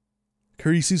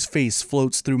 Kurisu's face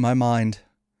floats through my mind.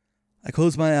 I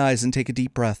close my eyes and take a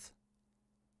deep breath.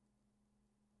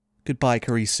 Goodbye,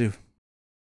 Kurisu.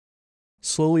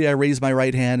 Slowly, I raise my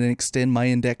right hand and extend my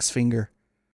index finger.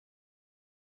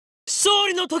 勝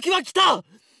利の時は来た。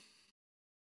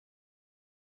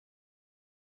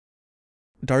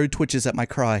 Daru twitches at my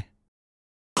cry.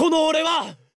 この俺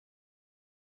は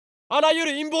あらゆ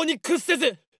る陰謀に屈せ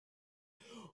ず、己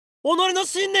の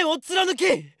信念を貫き、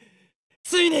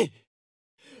ついに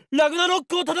ラグナロッ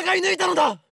クを戦い抜いたの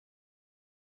だ。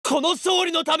この勝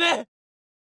利のため、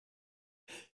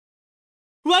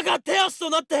我が手足と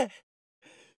なって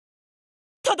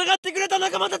戦ってくれた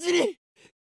仲間たちに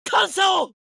感謝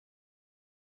を。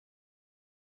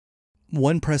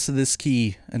 One press of this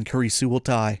key and Kurisu will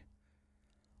die.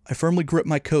 I firmly grip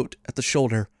my coat at the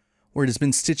shoulder, where it has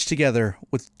been stitched together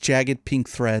with jagged pink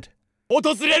thread.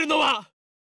 訪れるのは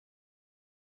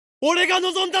俺が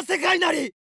望んだ世界な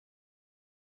り。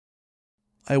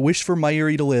 I wish for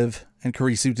Mayuri to live and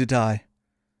Kurisu to die.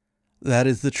 That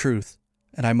is the truth,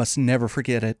 and I must never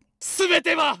forget it. すべ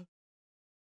ては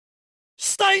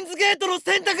シュタインズゲートの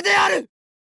選択である。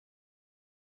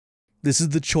 This is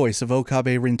the choice of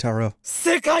Okabe Rintaro.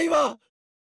 世界は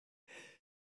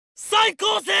再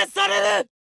構成される。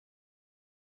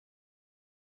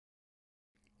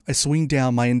 I swing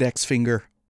down my index finger.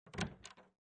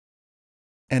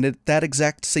 And at that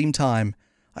exact same time,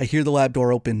 I hear the lab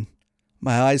door open.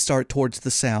 My eyes dart towards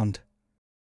the sound.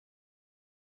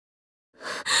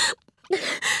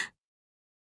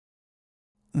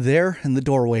 There, in the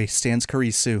doorway, stands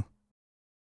Kurisu.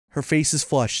 Her face is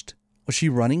flushed. Was she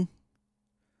running?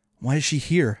 Why is she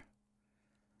here?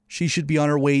 She should be on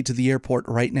her way to the airport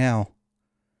right now.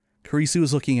 Kurisu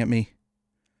is looking at me.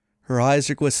 Her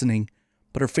eyes are glistening,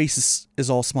 but her face is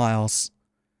all smiles.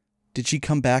 Did she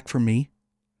come back for me?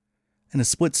 In a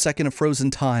split second of frozen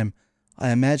time,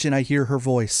 I imagine I hear her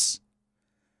voice.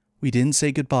 We didn't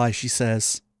say goodbye, she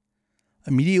says.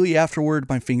 Immediately afterward,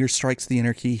 my finger strikes the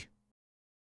enter key.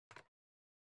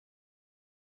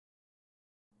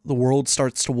 The world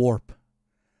starts to warp.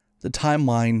 The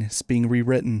timeline is being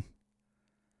rewritten.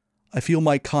 I feel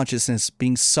my consciousness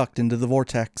being sucked into the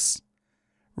vortex.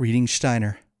 Reading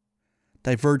Steiner.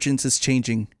 Divergence is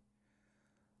changing.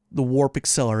 The warp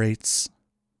accelerates.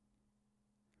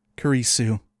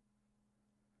 Kurisu.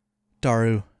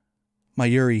 Daru.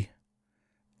 Mayuri.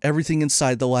 Everything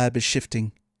inside the lab is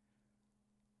shifting.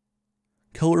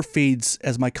 Color fades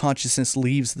as my consciousness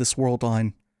leaves this world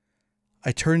line.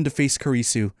 I turn to face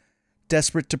Kurisu,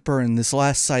 desperate to burn this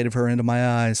last sight of her into my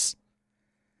eyes.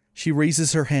 She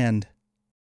raises her hand.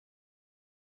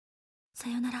 さ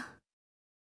よなら。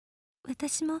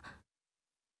私も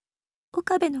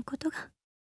岡部のことが。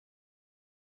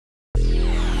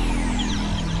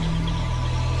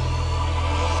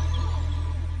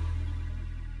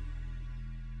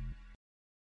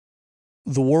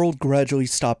The world gradually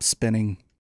stops spinning.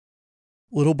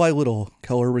 Little by little,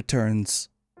 color returns.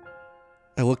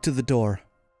 I look to the door.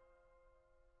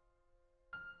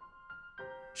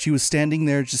 She was standing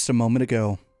there just a moment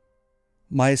ago.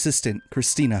 My assistant,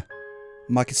 Christina,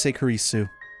 Makise Kurisu.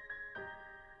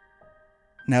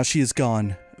 Now she is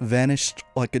gone, vanished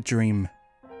like a dream.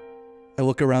 I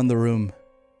look around the room.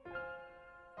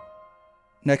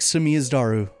 Next to me is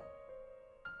Daru.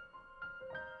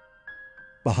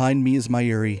 Behind me is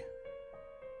Mayuri.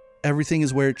 Everything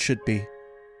is where it should be.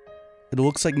 It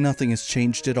looks like nothing has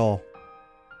changed at all.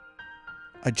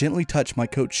 I gently touch my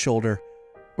coat's shoulder,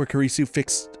 where Kurisu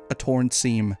fixed a torn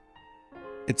seam.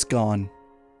 It's gone.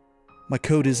 My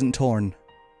coat isn't torn.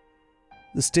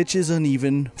 The stitches,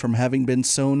 uneven from having been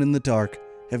sewn in the dark,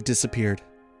 have disappeared.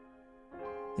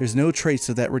 There's no trace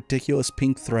of that ridiculous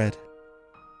pink thread.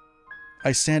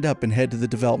 I stand up and head to the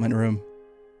development room.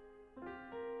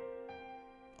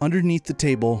 Underneath the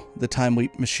table, the time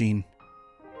leap machine.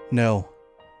 No,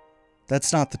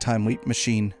 that's not the time leap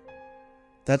machine.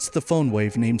 That's the phone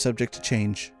wave named subject to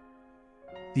change.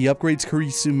 The upgrades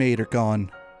Kurisu made are gone.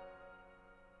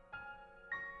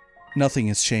 Nothing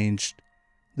has changed.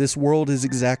 This world is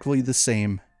exactly the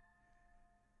same.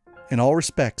 In all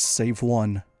respects save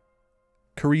one.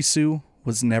 Kurisu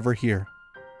was never here.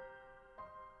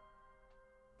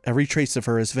 Every trace of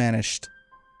her has vanished.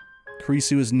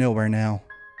 Kurisu is nowhere now.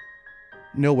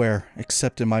 Nowhere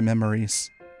except in my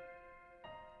memories.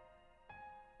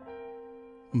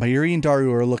 Mayuri and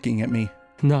Daru are looking at me.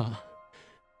 なあ、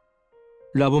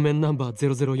ラボメンナンバー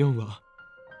004は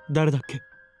誰だっけ？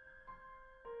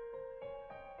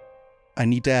 I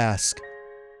need to ask.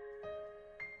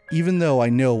 Even though I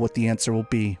know what the answer will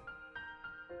be.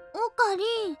 オカリ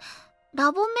ン、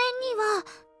ラボメンには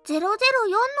004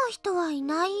の人はい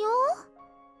ないよ。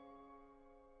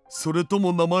それと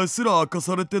も名前すら明か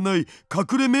されてない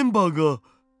隠れメンバーが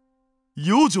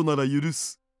幼女なら許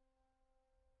す。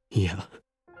いや。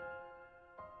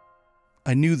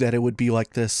I knew that it would be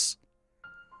like this.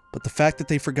 But the fact that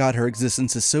they forgot her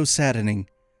existence is so saddening,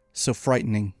 so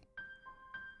frightening.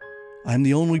 I am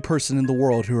the only person in the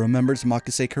world who remembers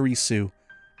Makise Kurisu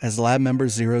as lab member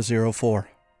 004.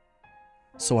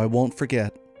 So I won't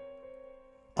forget.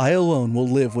 I alone will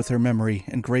live with her memory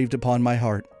engraved upon my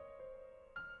heart.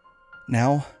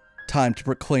 Now, time to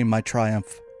proclaim my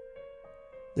triumph.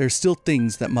 There are still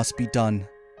things that must be done,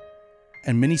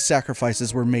 and many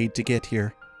sacrifices were made to get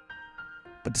here.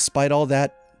 But despite all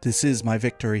that, this is my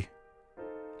victory.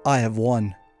 I have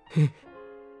won.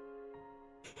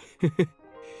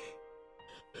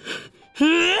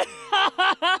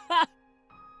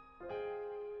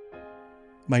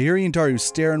 Mayuri and Daru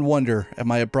stare in wonder at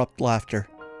my abrupt laughter.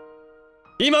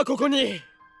 今ここに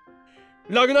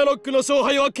ラグナロックの勝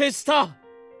敗は決した。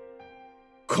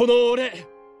この俺、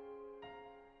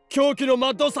狂気のマ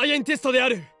ッドサイエンティストであ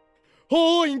る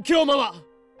法王院京馬は、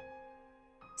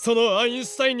そのアイン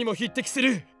シュタインにも匹敵す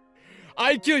る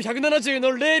IQ170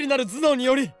 の霊理なる頭脳に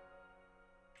より、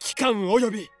機関およ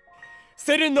び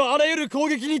セレンのあらゆる攻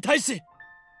撃に対し、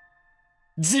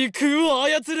時空を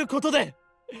操ることで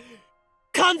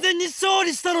完全に勝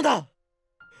利したのだ。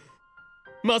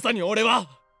まさに俺は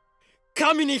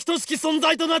神に等しき存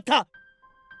在となった。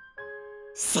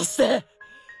そして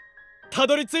た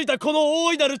どり着いたこの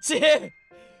大いなる地平、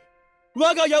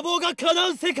我が野望が叶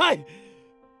う世界、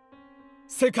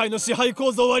世界の支配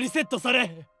構造はリセットさ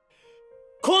れ、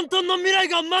混沌の未来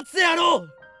が待つであろう。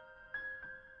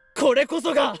これこ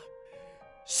そが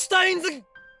シュタインズ。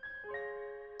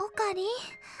オカリン。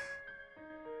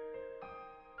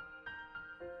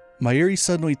 Mayuri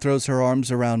suddenly throws her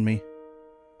arms around me.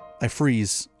 I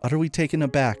freeze, utterly taken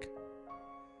aback.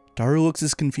 Daru looks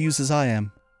as confused as I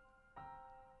am.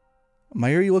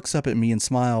 Mayuri looks up at me and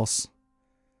smiles.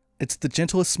 It's the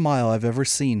gentlest smile I've ever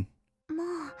seen. もう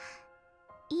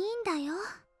いいんだよ。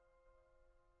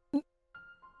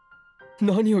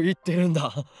何を言ってるん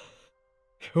だ。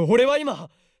俺は今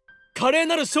華麗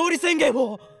なる勝利宣言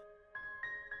を。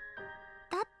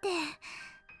だって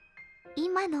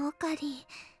今のオカリ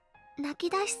ン泣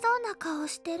き出しそうな顔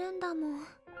してるんだもん。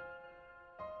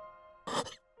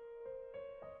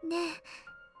ね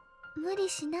え、無理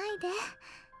しないで。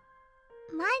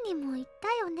前にも言った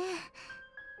よね。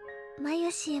マ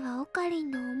ユシーはオカリ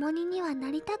ンの重荷には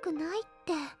なりたくないっ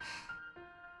て。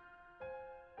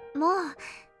もう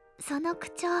その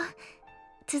口調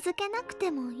続けなくて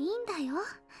もいいんだよ。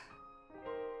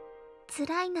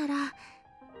辛いなら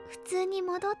普通に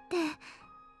戻って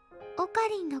オカ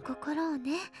リンの心を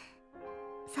ね、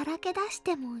さらけ出し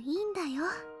てもいいんだよ。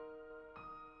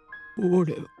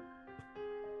俺は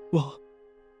も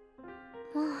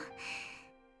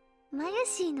うマユ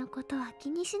シーのことは気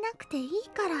にしなくていい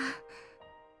から。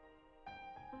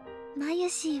マユ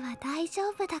シーは大丈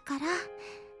夫だから。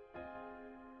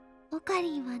オカ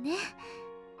リンはね、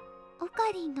オ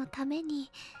カリンのため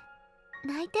に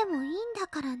泣いてもいいんだ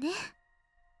からね。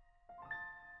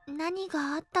何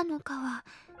があったのかは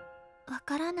わ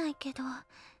からないけど、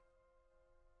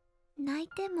泣い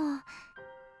ても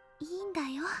いいんだ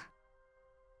よ。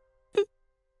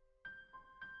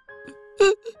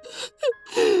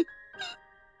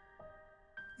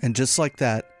And just like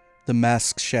that, the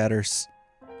mask shatters.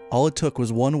 All it took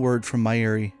was one word from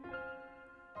Mayuri.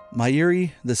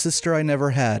 Mayuri, the sister I never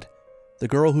had, the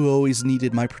girl who always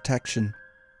needed my protection.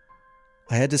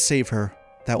 I had to save her.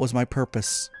 That was my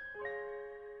purpose.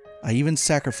 I even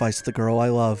sacrificed the girl I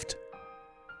loved.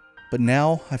 But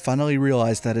now, I finally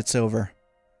realize that it's over.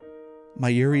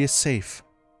 Mayuri is safe.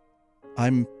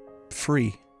 I'm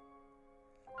free.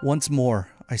 Once more,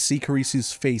 I see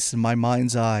Karisu's face in my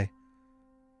mind's eye.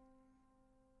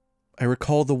 I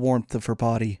recall the warmth of her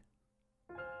body,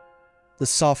 the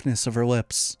softness of her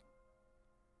lips,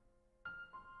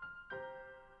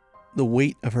 the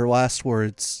weight of her last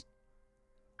words.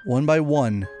 One by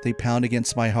one, they pound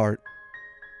against my heart.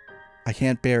 I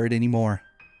can't bear it anymore.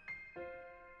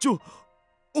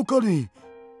 オカリン、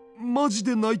マジ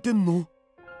で泣いてんの?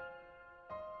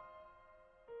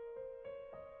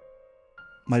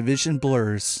 My vision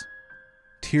blurs.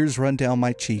 Tears run down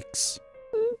my cheeks.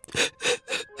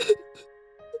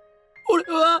 俺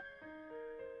は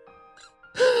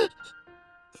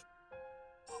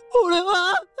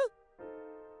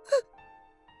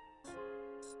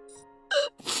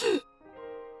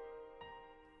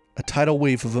A tidal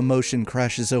wave of emotion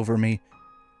crashes over me.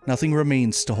 Nothing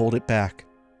remains to hold it back.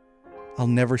 I'll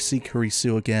never see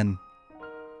Karisu again.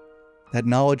 That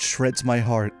knowledge shreds my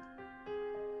heart.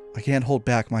 I can't hold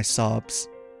back my sobs.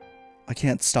 I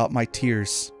can't stop my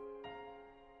tears.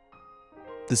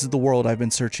 This is the world I've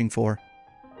been searching for.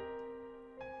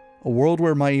 A world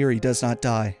where Mayuri does not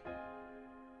die.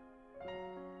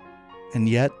 And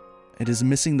yet, it is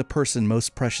missing the person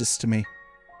most precious to me.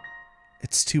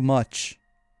 It's too much.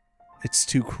 It's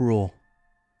too cruel.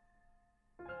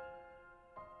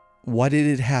 Why did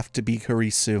it have to be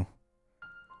Karisu?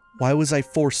 Why was I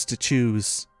forced to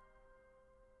choose?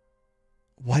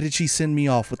 Why did she send me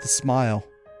off with a smile?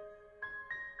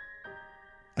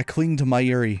 I cling to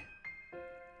Mayuri.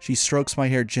 She strokes my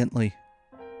hair gently.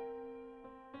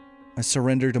 I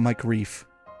surrender to my grief.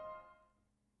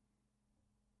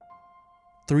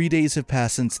 3 days have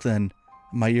passed since then.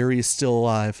 Mayuri is still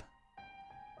alive.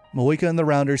 Moika and the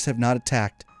Rounders have not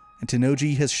attacked, and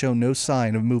Tennoji has shown no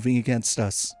sign of moving against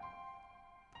us.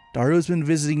 Daru has been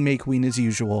visiting May Queen as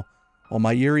usual, while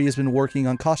Mayuri has been working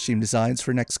on costume designs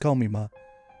for next Komima.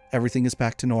 Everything is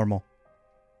back to normal.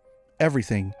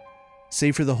 Everything,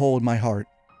 save for the hole in my heart.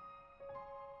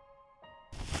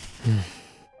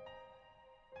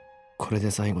 これ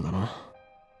で最後だな。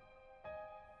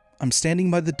 I'm standing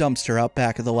by the dumpster out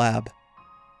back of the lab.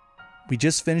 We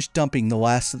just finished dumping the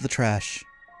last of the trash.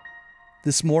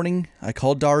 This morning, I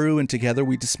called Daru and together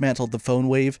we dismantled the phone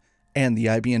wave and the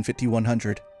IBN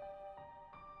 5100.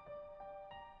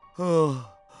 は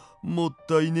あ、もっ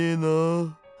たいねえ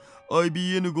な。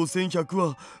IBN 5100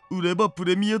は売ればプ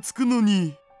レミアつくの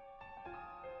に。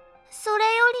それよ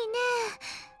りね、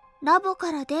ラボ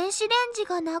から電子レンジ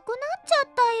がなくなっちゃっ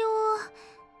たよ。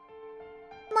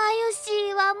マユシ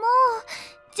ーはもう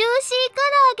ジューシー唐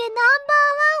揚げナンバー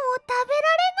ワンを食べら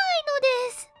れないの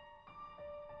です。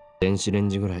電子レン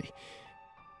ジぐらい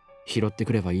拾って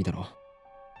くればいいだろ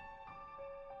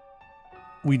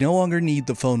う。 We no longer need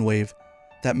the phone wave,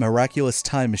 that miraculous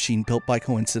time machine built by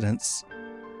coincidence.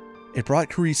 It brought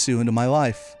Karisu into my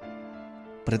life,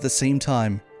 but at the same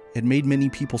time, it made many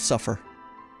people suffer.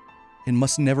 It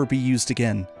must never be used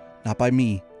again, not by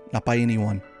me, not by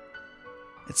anyone.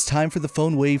 It's time for the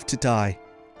phone wave to die,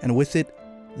 and with it,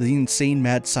 the insane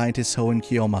mad scientist Hoenn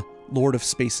Kiyoma, Lord of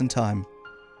Space and Time.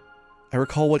 I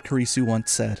recall what Karisu once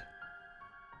said.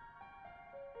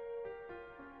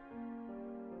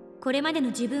 これまでの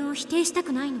自分を否定した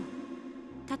くないの。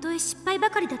たとえ失敗ば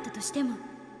かりだったとしても、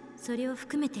それを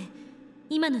含めて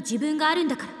今の自分があるん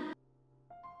だから。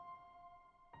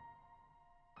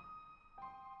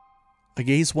 I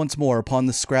gaze once more upon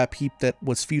the scrap heap that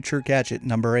was future gadget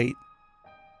number 8.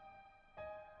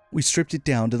 We stripped it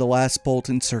down to the last bolt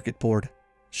and circuit board.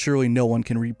 Surely no one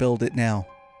can rebuild it now.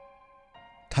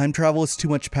 Time travel is too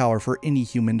much power for any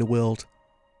human to wield.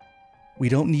 We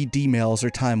don't need D-mails or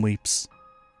time leaps.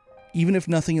 Even if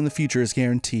nothing in the future is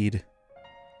guaranteed.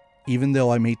 Even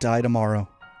though I may die tomorrow.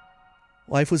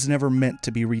 Life was never meant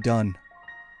to be redone.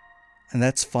 And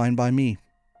that's fine by me.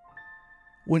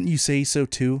 Wouldn't you say so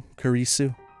too,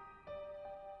 Kurisu?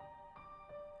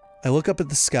 I look up at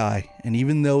the sky, and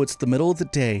even though it's the middle of the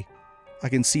day, I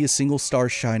can see a single star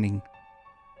shining.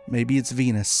 Maybe it's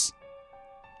Venus.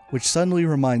 Which suddenly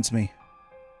reminds me.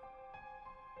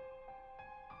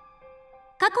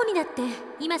 過去にだって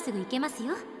今すぐ行けます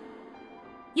よ。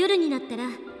夜になったら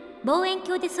望遠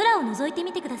鏡で空を覗いて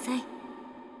みてください。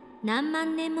何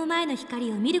万年も前の光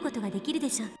を見ることができるで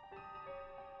しょう。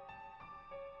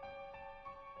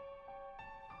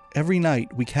Every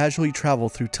night we casually travel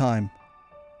through time.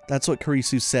 That's what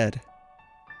Kurisu said.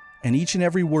 And each and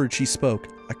every word she spoke,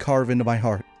 I carve into my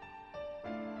heart.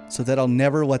 So that I'll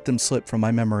never let them slip from my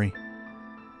memory.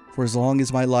 For as long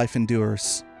as my life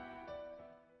endures.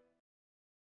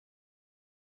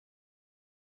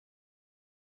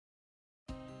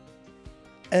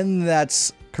 And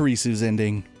that's Kurisu's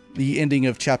ending. The ending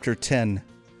of Chapter 10.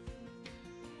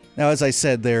 Now, as I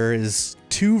said, there is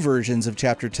 2 versions of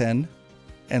Chapter 10.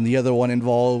 And the other one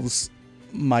involves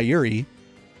Mayuri.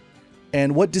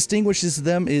 And what distinguishes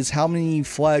them is how many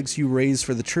flags you raise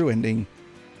for the true ending.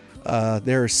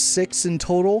 There are 6 in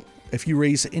total. If you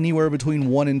raise anywhere between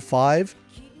 1 and 5,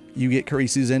 you get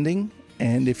Kurisu's ending.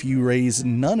 And if you raise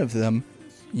none of them,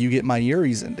 you get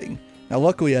Mayuri's ending. Now,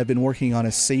 luckily, I've been working on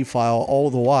a save file all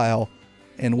the while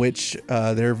in which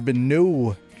there have been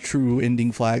no true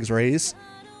ending flags raised.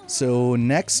 So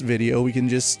next video, we can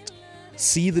just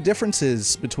see the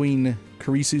differences between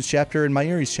Kurisu's chapter and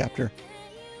Mayuri's chapter.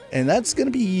 And that's going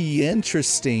to be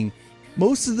interesting.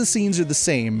 Most of the scenes are the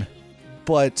same,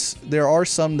 but there are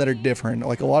some that are different.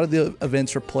 Like a lot of the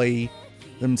events replay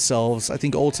themselves. I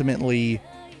think ultimately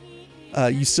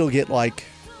you still get like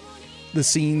the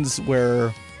scenes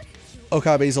where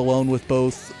Okabe's alone with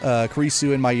both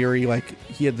Kurisu and Mayuri. Like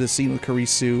he had the scene with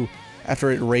Kurisu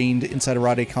after it rained inside of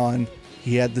Radekon.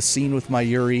 He had the scene with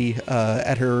Mayuri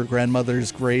at her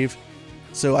grandmother's grave.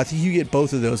 So I think you get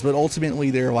both of those, but ultimately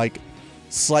they're like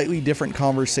slightly different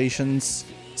conversations.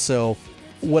 So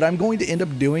what I'm going to end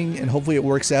up doing, and hopefully it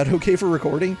works out okay for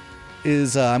recording,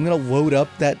 is I'm going to load up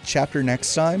that chapter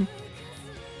next time,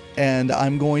 and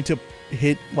I'm going to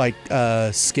hit like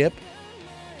skip.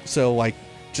 So like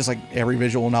just like every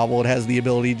visual novel, it has the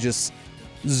ability to just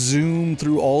zoom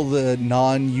through all the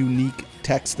non-unique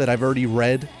text that I've already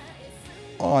read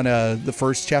on the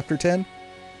first chapter 10,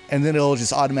 and then it'll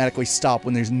just automatically stop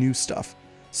when there's new stuff.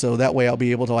 So that way I'll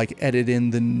be able to like edit in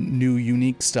the new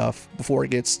unique stuff before it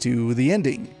gets to the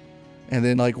ending. And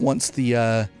then like once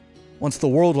the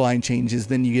world line changes,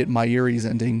 then you get Mayuri's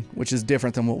ending, which is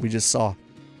different than what we just saw.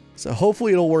 So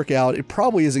hopefully it'll work out. It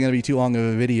probably isn't going to be too long of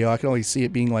a video. I can only see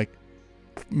it being like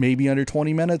maybe under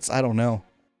 20 minutes. I don't know.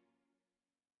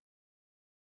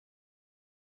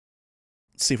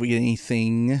 Let's see if we get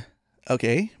anything.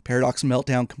 Okay, Paradox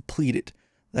Meltdown completed.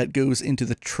 That goes into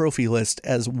the trophy list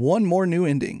as one more new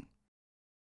ending.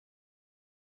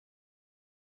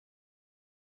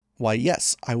 Why,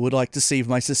 yes, I would like to save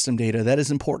my system data. That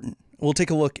is important. We'll take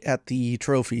a look at the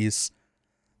trophies,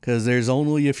 because there's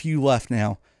only a few left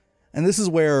now. And this is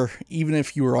where, even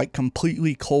if you were like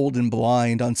completely cold and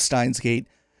blind on Steins Gate,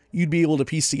 you'd be able to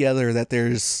piece together that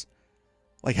there's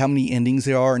like how many endings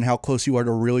there are and how close you are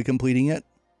to really completing it.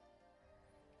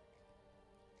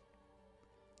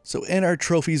 So in our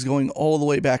trophies going all the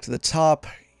way back to the top,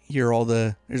 here are all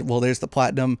the, there's the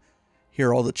platinum. Here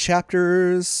are all the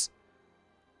chapters.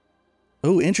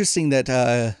 Oh, interesting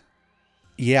that,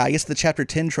 yeah, I guess the chapter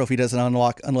 10 trophy doesn't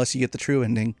unlock unless you get the true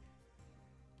ending.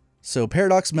 So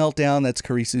Paradox Meltdown, that's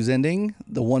Kurisu's ending.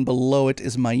 The one below it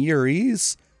is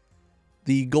Mayuri's.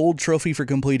 The gold trophy for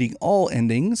completing all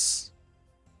endings.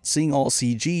 Seeing all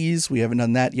CGs, we haven't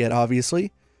done that yet,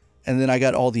 obviously. And then I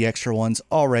got all the extra ones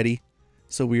already.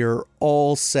 So we are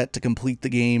all set to complete the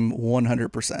game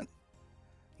 100%.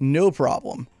 No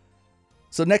problem.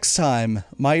 So next time,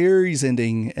 Mayuri's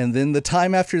ending, and then the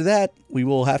time after that, we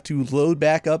will have to load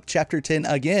back up Chapter 10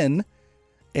 again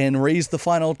and raise the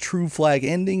final true flag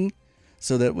ending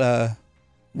so that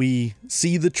we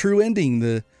see the true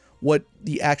ending, what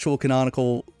the actual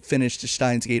canonical finish to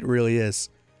Steins Gate really is.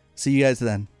 See you guys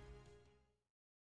then.